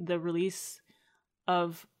the release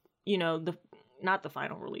of, you know, not the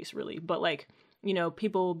final release really, but like, you know,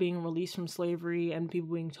 people being released from slavery and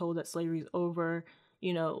people being told that slavery is over,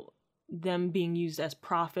 you know, them being used as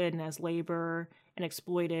profit and as labor and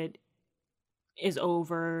exploited is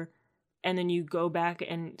over. And then you go back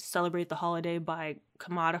and celebrate the holiday by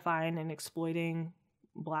commodifying and exploiting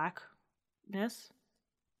Blackness.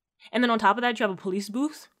 And then on top of that, you have a police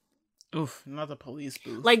booth. Oof, another police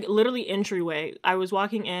booth. Like, literally entryway. I was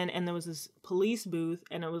walking in, and there was this police booth,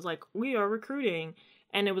 and it was like, we are recruiting.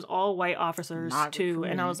 And it was all white officers, too.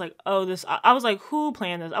 Recruiting. And I was like, I was like, who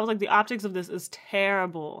planned this? I was like, the optics of this is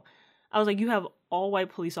terrible. I was like, you have all white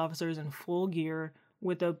police officers in full gear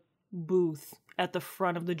with a booth at the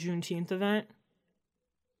front of the Juneteenth event.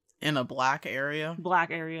 In a Black area?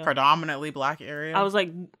 Black area. Predominantly Black area? I was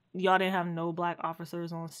like, y'all didn't have no Black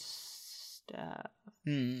officers on staff.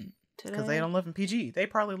 Because they don't live in PG. They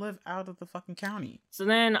probably live out of the fucking county. So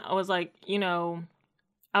then I was like, you know,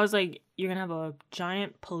 you're going to have a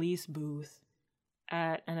giant police booth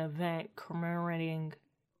at an event commemorating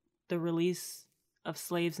the release of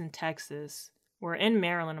slaves in Texas. We're in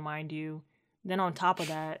Maryland, mind you. Then on top of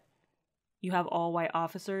that, you have all white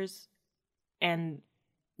officers, and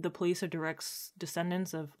the police are direct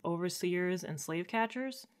descendants of overseers and slave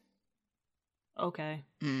catchers. Okay.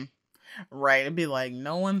 Right, it'd be like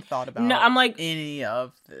no one thought about any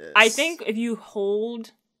of this. I think if you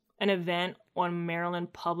hold an event on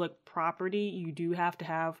Maryland public property, you do have to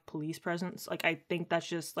have police presence. Like, I think that's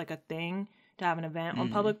just like a thing to have an event on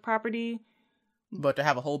public property. But to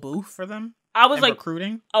have a whole booth for them? I was like,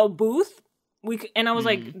 recruiting? A booth? And I was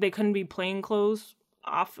like, they couldn't be plainclothes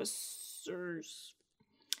officers.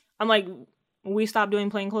 I'm like, we stop doing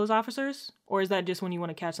plainclothes officers? Or is that just when you want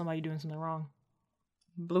to catch somebody doing something wrong?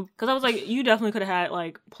 Blue. Because I was like, you definitely could have had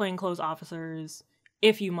like plainclothes officers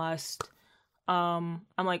if you must. I'm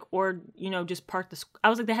like, or, you know, just park I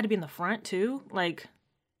was like, they had to be in the front too. Like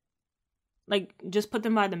just put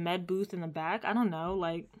them by the med booth in the back. I don't know.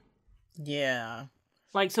 Like, yeah.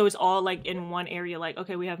 Like, so it's all like in one area. Like,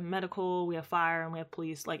 okay, we have medical, we have fire, and we have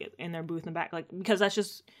police like in their booth in the back. Like, because that's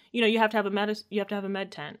just, you know, you have to have a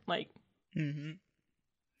med tent. Like, I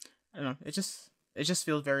don't know. It just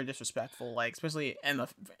feels very disrespectful, like especially in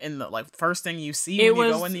the like first thing you see when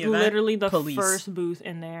you go in the event. It was literally the police. First booth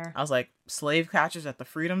in there. I was like, slave catchers at the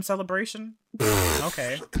Freedom Celebration?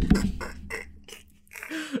 Okay.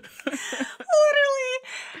 Literally.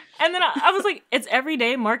 And then I was like, it's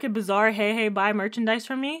everyday Market Bazaar, hey, buy merchandise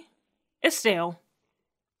from me. It's stale.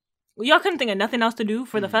 y'all couldn't think of nothing else to do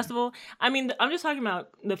for the festival. I mean, I'm just talking about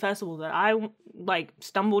the festival that I like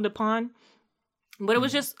stumbled upon, but it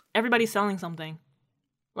was just everybody selling something.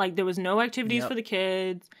 Like there was no activities for the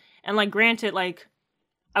kids, and like granted, like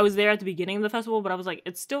I was there at the beginning of the festival, but I was like,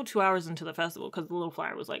 it's still 2 hours into the festival because the little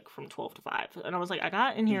flyer was like from 12 to 5, and I was like, I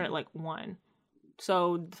got in here at like 1,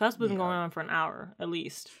 so the festival's been going on for an hour at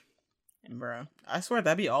least. Bruh, I swear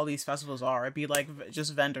that'd be all these festivals are. It'd be like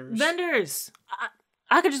just vendors. Vendors.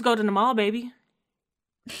 I could just go to the mall, baby.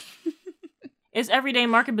 It's everyday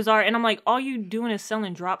market bazaar, and I'm like, all you doing is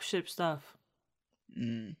selling dropship stuff.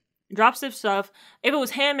 Dropship stuff. If it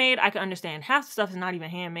was handmade, I could understand. Half the stuff is not even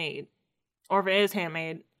handmade, or if it is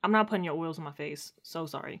handmade, I'm not putting your oils on my face. So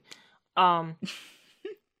sorry. I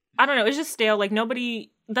don't know. It's just stale. Like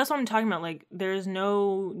nobody. That's what I'm talking about. Like there's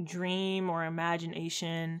no dream or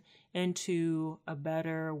imagination into a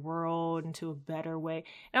better world, into a better way.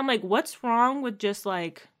 And I'm like, what's wrong with just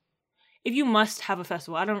like, if you must have a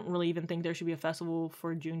festival, I don't really even think there should be a festival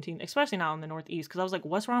for Juneteenth, especially not in the Northeast, because I was like,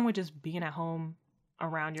 what's wrong with just being at home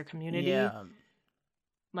around your community? Yeah.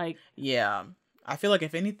 Like, yeah. I feel like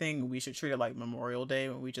if anything, we should treat it like Memorial Day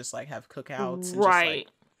when we just like have cookouts and right. just like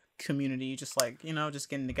community, just like, you know, just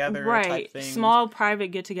getting together right. type thing. Small private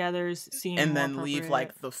get-togethers seem and more then leave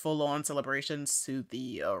like the full-on celebrations to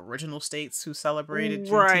the original states who celebrated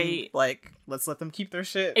Juneteenth. Right. Like, let's let them keep their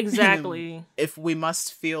shit. Exactly. If we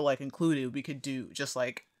must feel like included, we could do just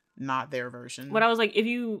like not their version. But I was like, if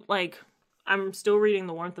you like, I'm still reading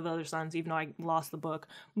The Warmth of Other Suns, even though I lost the book.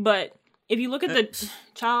 But if you look at the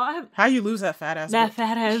child, how you lose that fat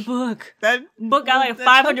ass book? That book got like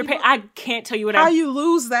 500 pages. I can't tell you what. How you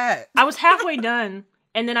lose that? I was halfway done,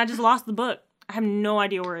 and then I just lost the book. I have no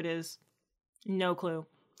idea where it is. No clue.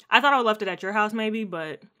 I thought I left it at your house, maybe,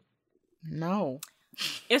 but no.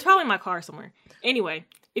 It's probably in my car somewhere. Anyway,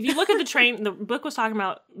 if you look at the train, the book was talking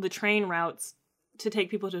about the train routes to take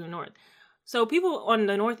people to the north. So people on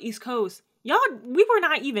the Northeast coast, y'all, we were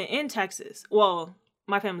not even in Texas. Well,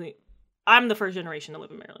 my family. I'm the first generation to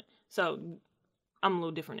live in Maryland, so I'm a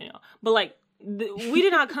little different than y'all. But like, we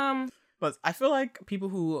did not come. But I feel like people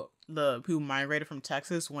who migrated from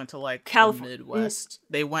Texas went to like California, the Midwest.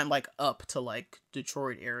 They went like up to like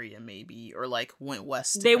Detroit area maybe, or like went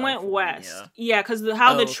west. They went west, yeah, because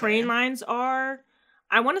how the train lines are.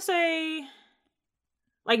 I want to say,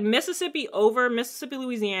 like Mississippi over Mississippi,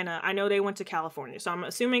 Louisiana. I know they went to California, so I'm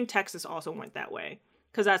assuming Texas also went that way.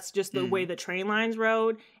 Because that's just the way the train lines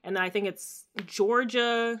rode. And then I think it's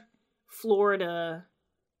Georgia, Florida,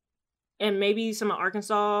 and maybe some of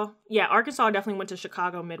Arkansas. Yeah, Arkansas definitely went to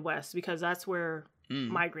Chicago, Midwest, because that's where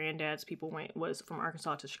my granddad's people went, was from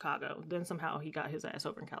Arkansas to Chicago. Then somehow he got his ass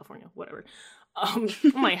over in California, whatever. I'm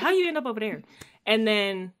like, how you end up over there? And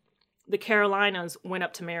then the Carolinas went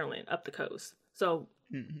up to Maryland, up the coast. So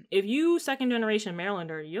if you second generation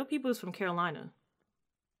Marylander, your people is from Carolina.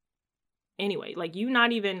 Anyway, like you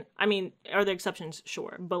not even, I mean, are there exceptions?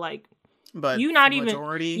 Sure. But like, you not even,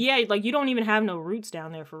 majority? Yeah, like you don't even have no roots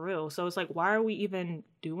down there for real. So it's like, why are we even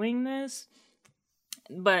doing this?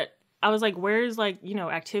 But I was like, where's like, you know,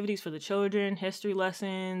 activities for the children, history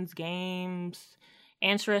lessons, games,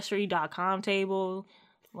 Ancestry.com table,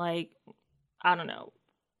 like, I don't know,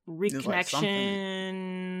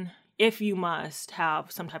 reconnection, like if you must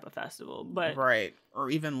have some type of festival, but right, or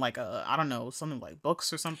even like I don't know, something like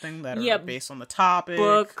books or something that are based on the topic,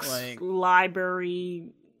 books, like library,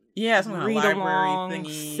 something read like along,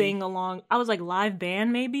 thingy. Sing along. I was like, live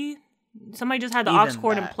band maybe. Somebody just had the aux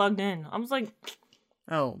cord and plugged in. I was like,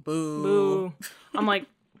 oh, boo, boo. I'm like,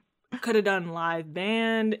 could have done live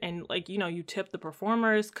band and like, you know, you tip the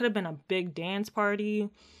performers. Could have been a big dance party,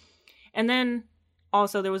 and then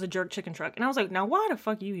also there was a jerk chicken truck, and I was like, now why the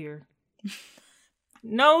fuck you here?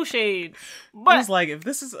 No shade, but it's like, if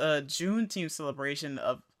this is a Juneteenth celebration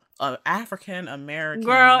of African Americans,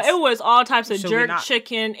 girl, it was all types of jerk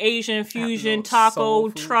chicken, Asian fusion, taco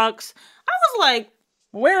trucks. I was like,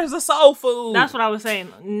 where's the soul food? That's what I was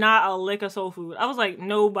saying. Not a lick of soul food. I was like,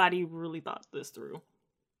 nobody really thought this through.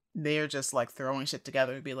 They're just like throwing shit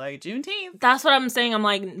together to be like Juneteenth. That's what I'm saying. I'm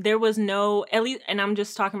like, there was no, at least, and I'm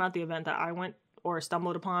just talking about the event that I went or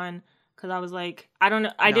stumbled upon. Because I was like, I don't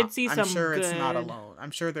know. I did see some. I'm sure good... it's not alone.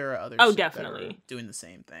 I'm sure there are others. Definitely that are doing the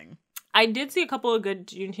same thing. I did see a couple of good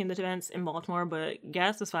Juneteenth events in Baltimore, but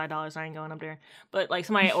gas is $5. I ain't going up there. But like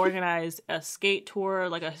somebody organized a skate tour,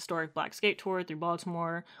 like a historic Black skate tour through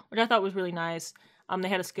Baltimore, which I thought was really nice. They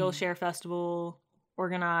had a Skillshare festival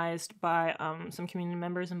organized by some community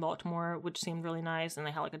members in Baltimore, which seemed really nice. And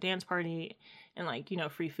they had like a dance party and like, you know,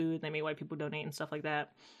 free food. They made white people donate and stuff like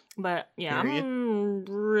that. But yeah, I'm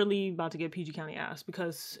really about to get PG County ass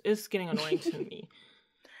because it's getting annoying to me.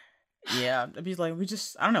 Yeah, it'd be like,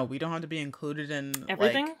 I don't know, we don't have to be included in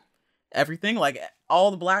Everything? like everything. Like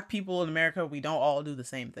all the black people in America, we don't all do the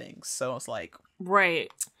same things. So it's like,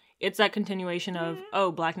 Right. It's that continuation of,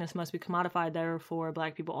 blackness must be commodified, therefore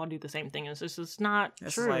black people all do the same thing. It's just not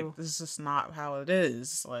true. like, this is just not how it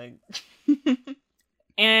is. Like,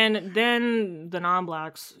 and then the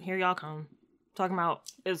non-blacks, here y'all come. Talking about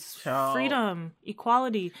is freedom,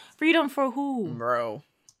 equality. Freedom for who? bro,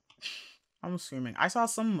 I'm screaming. I saw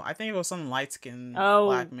I think it was some light-skinned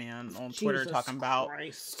black man on Twitter Jesus talking about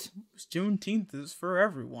Christ. Juneteenth is for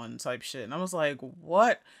everyone type shit. And I was like,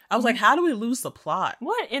 what? I was like, how do we lose the plot?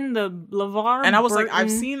 What in the LeVar And I was Burton?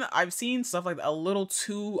 like, I've seen stuff like that a little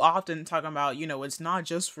too often talking about, it's not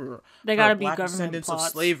just for They gotta be black government descendants plots.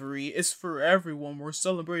 of slavery. It's for everyone. We're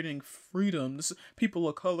celebrating freedom. This people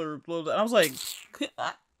of color. Blah, blah. And I was like,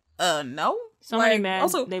 no. Somebody like, mad.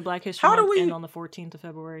 also, They Black History how do Month we end on the 14th of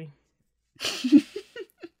February.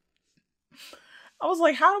 I was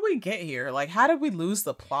like, how did we get here? Like, how did we lose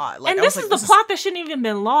the plot? Like, And I this was is like, the plot that shouldn't even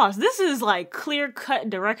been lost. This is like clear cut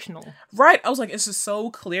directional. Right. I was like, it's just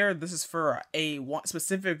so clear this is for a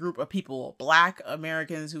specific group of people, black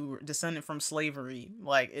Americans who were descended from slavery.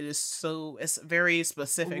 Like, it's a very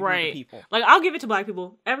specific group of people. Like, I'll give it to black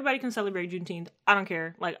people. Everybody can celebrate Juneteenth. I don't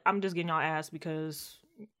care. Like, I'm just getting y'all ass because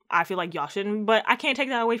I feel like y'all shouldn't, but I can't take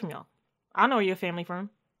that away from y'all. I know where your family from.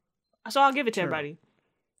 So I'll give it to everybody.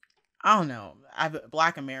 I don't know.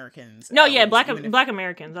 Black Americans. No, yeah, black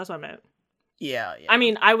Americans. That's what I meant. Yeah. I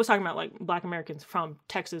mean, I was talking about like black Americans from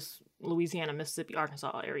Texas, Louisiana, Mississippi,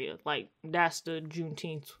 Arkansas area. Like that's the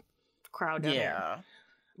Juneteenth crowd down there.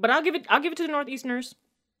 But I'll give it to the Northeasterners.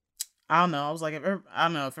 I don't know. I was like, I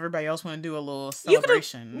don't know if everybody else want to do a little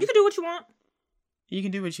celebration. You can do what you want. You can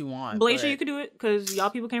do what you want. Blazer, you could do it because y'all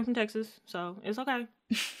people came from Texas, so it's okay.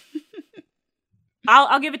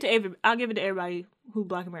 I'll give it to everybody who's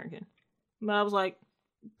black American. But I was like,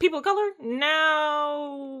 people of color?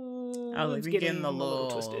 Now I was like, it's we getting a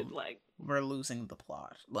little twisted. Like, we're losing the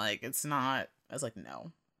plot. Like, it's not. I was like,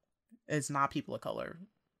 no, it's not people of color.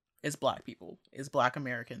 It's black people. It's black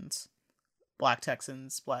Americans, black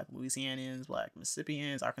Texans, black Louisianians, black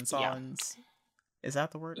Mississippians, Arkansans. Yeah. Is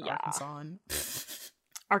that the word? Yeah. Arkansan?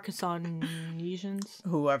 Arkansasians.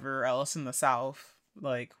 Whoever else in the South,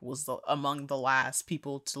 like, was among the last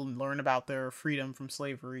people to learn about their freedom from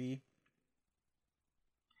slavery.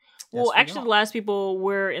 Well, actually, the last people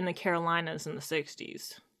were in the Carolinas in the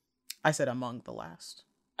 60s. I said among the last.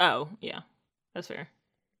 Oh, yeah. That's fair.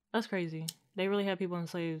 That's crazy. They really had people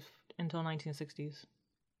enslaved until 1960s.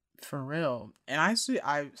 For real. And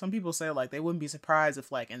some people say, like, they wouldn't be surprised if,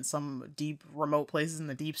 like, in some deep, remote places in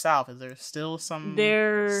the deep South, is there still some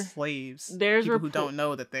slaves? There's people who don't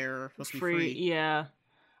know that they're supposed to be free. Yeah.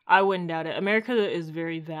 I wouldn't doubt it. America is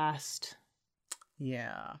very vast.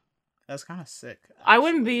 Yeah. That's kind of sick. Actually. I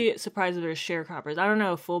wouldn't be surprised if there's sharecroppers. I don't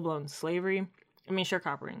know if full-blown slavery. I mean,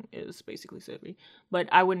 sharecropping is basically slavery. But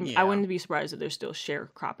I wouldn't be surprised if there's still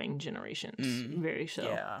sharecropping generations. Very so.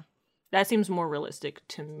 Yeah. That seems more realistic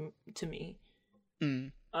to me.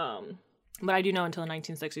 But I do know until the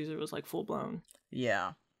 1960s it was like full blown.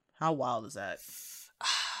 Yeah. How wild is that?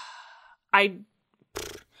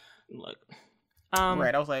 Look.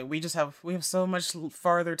 Right. I was like, we have so much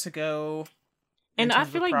farther to go. And I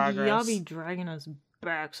feel like y'all be dragging us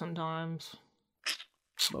back sometimes.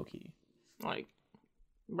 Low-key. Like,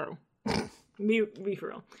 bro. be for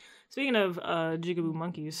real. Speaking of Jigaboo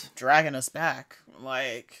monkeys. Dragging us back.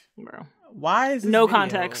 Like, bro. Why is this no video?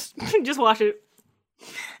 Context. Just watch it.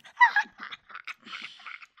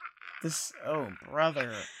 Oh,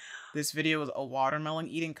 brother. This video was a watermelon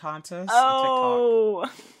eating contest on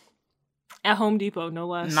TikTok. At Home Depot, no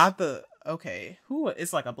less. Okay.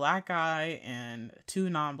 It's like a black guy and two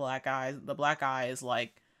non-black guys. The black guy is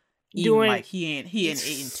like eating like he ain't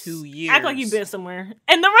ate in 2 years. Act like he been somewhere.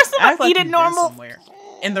 And the rest of them eat it normal.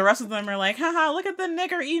 And the rest of them are like, haha, look at the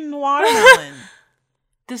nigger eating watermelon.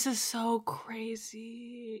 This is so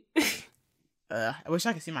crazy. I wish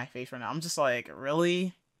I could see my face right now. I'm just like,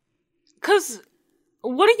 really? Cause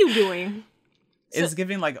what are you doing? It's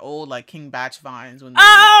giving like old like King Batch vines when they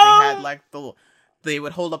had like they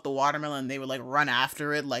would hold up the watermelon and they would like run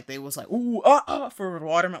after it like they was like ooh for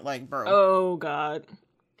watermelon, like, bro. Oh god.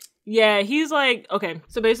 Yeah, he's like, okay,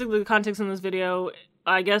 so basically the context in this video,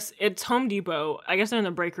 I guess it's Home Depot. I guess they're in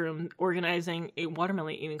the break room organizing a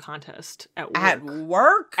watermelon eating contest at work. At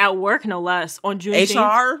work? At work, no less. On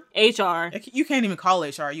Juneteenth. HR. You can't even call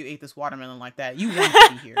HR. You ate this watermelon like that. You wanted to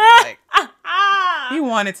be here. Like, you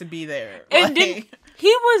wanted to be there. And he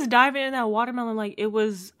was diving in that watermelon like it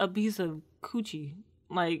was a piece of coochie.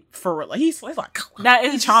 Like, for real. Like, he's like, that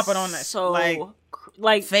is chomping on that. So, like,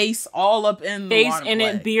 like face all up in the face water in play.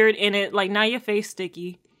 it, beard in it. Like now your face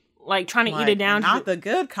sticky. Like trying to eat it down. Not the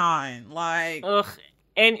good kind. Like ugh.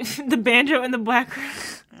 And the banjo in the background.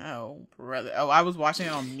 oh brother. Oh, I was watching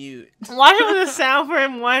it on mute. Watch it with the sound for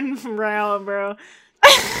him 1 round, bro.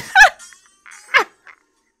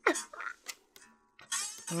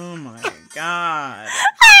 Oh my god.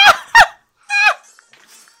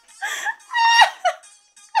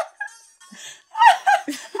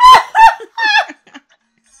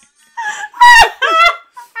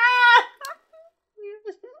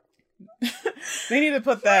 They need to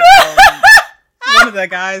put that one of the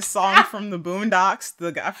guys' songs from the Boondocks.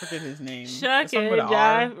 I forget his name. Shuck Something and with a R.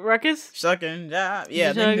 jive. Ruckus? Shuck and jive.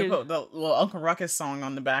 Yeah, they need to put the little Uncle Ruckus song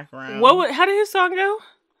on the background. How did his song go?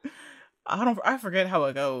 I forget how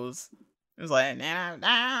it goes. It was like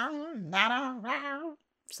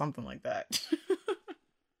something like that.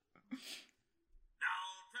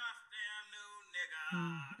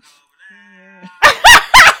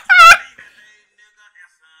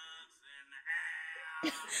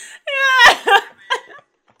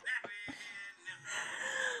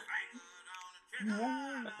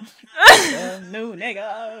 New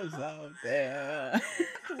niggas out there.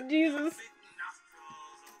 Jesus.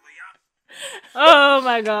 Oh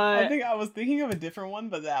my I god. think I was thinking of a different one,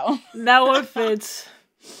 but that one. That one fits.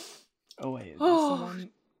 Oh wait, is this the one?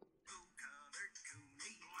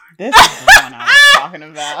 This is the one I was talking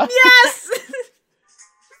about. Yes!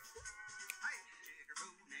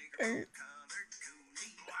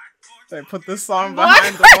 They put this song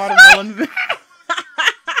behind the watermelon.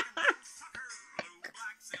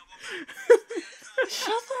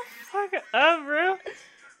 Shut the fuck up, bro.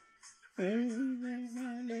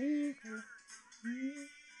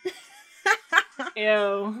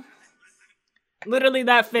 Yo. Literally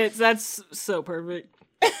that fits. That's so perfect.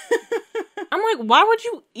 I'm like, why would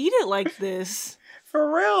you eat it like this?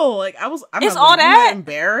 For real, like It's all that?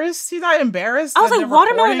 embarrassed. He's not embarrassed. I was that like, they're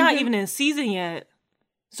watermelon recording not him? even in season yet.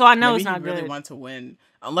 So I know Maybe it's not he really good. want to win,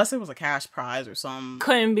 unless it was a cash prize or something.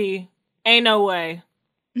 Couldn't be. Ain't no way.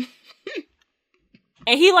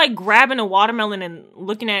 And he like grabbing a watermelon and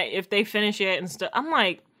looking at if they finish it and stuff. I'm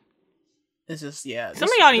like, It's just some Some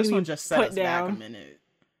of y'all need this to one be just set put us back a down. minute.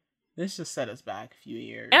 This just set us back a few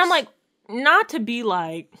years. and I'm like, not to be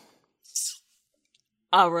like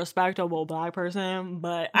a respectable black person,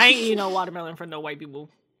 but I ain't eating no watermelon for no white people.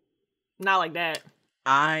 Not like that.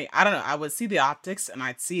 I don't know. I would see the optics, and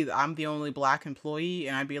I'd see that I'm the only black employee,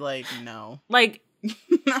 and I'd be like, no. Like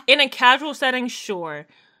in a casual setting, sure,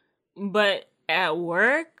 but at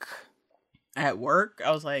work, At work,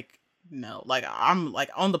 I was like, no. Like I'm like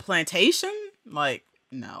on the plantation, like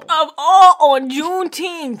no. of all on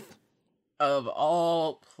Juneteenth, Of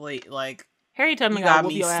all like Harry Tubman you got got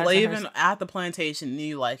whoop me your ass. slaving at the plantation, and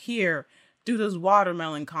you like here do this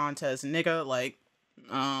watermelon contest, nigga. Like,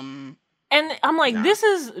 And I'm like, Nah. this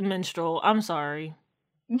is minstrel. I'm sorry.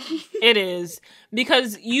 It is.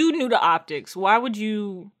 Because you knew the optics. Why would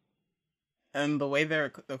you... and the way the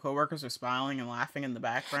coworkers are smiling and laughing in the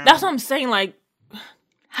background. That's what I'm saying, like... I was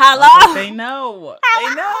Hello? like, they know.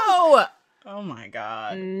 They know. Oh my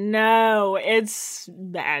god. No, it's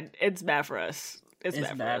bad. It's bad for us. It's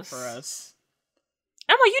bad for us.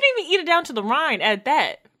 I'm like, you didn't even eat it down to the rind at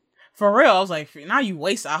that. For real, I was like, now you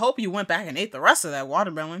waste. I hope you went back and ate the rest of that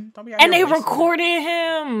watermelon. Don't be out And they here wasting recorded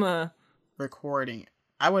him. it. Recording.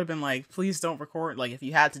 I would have been like, please don't record. Like, if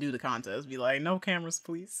you had to do the contest, be like, no cameras,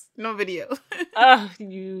 please, no video. Ugh,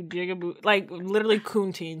 you jigaboo. Like, literally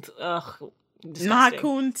Coonteens. Ugh. Disgusting. Not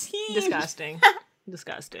Coonteen. Disgusting.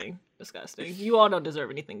 Disgusting. You all don't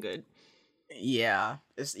deserve anything good. Yeah,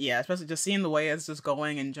 especially just seeing the way it's just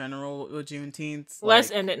going in general with Juneteenth. Let's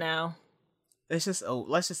like, end it now. It's just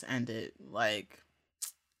let's just end it. Like,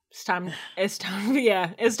 It's time.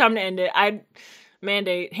 Yeah, it's time to end it. I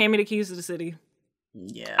mandate. Hand me the keys to the city.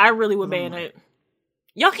 yeah, I really would ban it.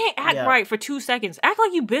 Y'all can't act Yeah. right for 2 seconds. Act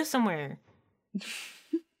like you been somewhere.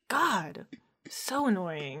 God, so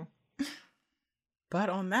annoying. But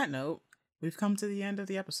on that note, we've come to the end of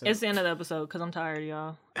the episode. It's the end of the episode because I'm tired,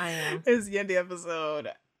 y'all. I am. It's the end of the episode.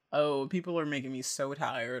 Oh, people are making me so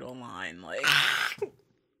tired online. Like,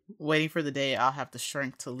 waiting for the day I'll have to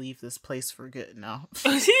shrink to leave this place for good. No,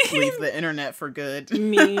 leave the internet for good.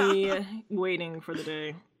 Me waiting for the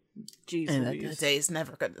day. Jesus. And the day's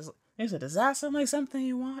never gonna. They said, does that sound like something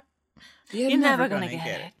you want? You're never gonna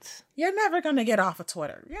get it. You're never gonna get off of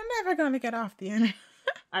Twitter. You're never gonna get off the internet.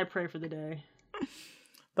 I pray for the day.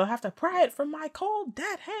 They'll have to pry it from my cold,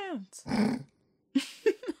 dead hands.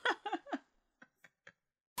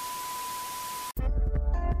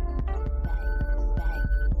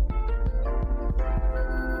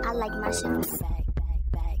 I like my shit.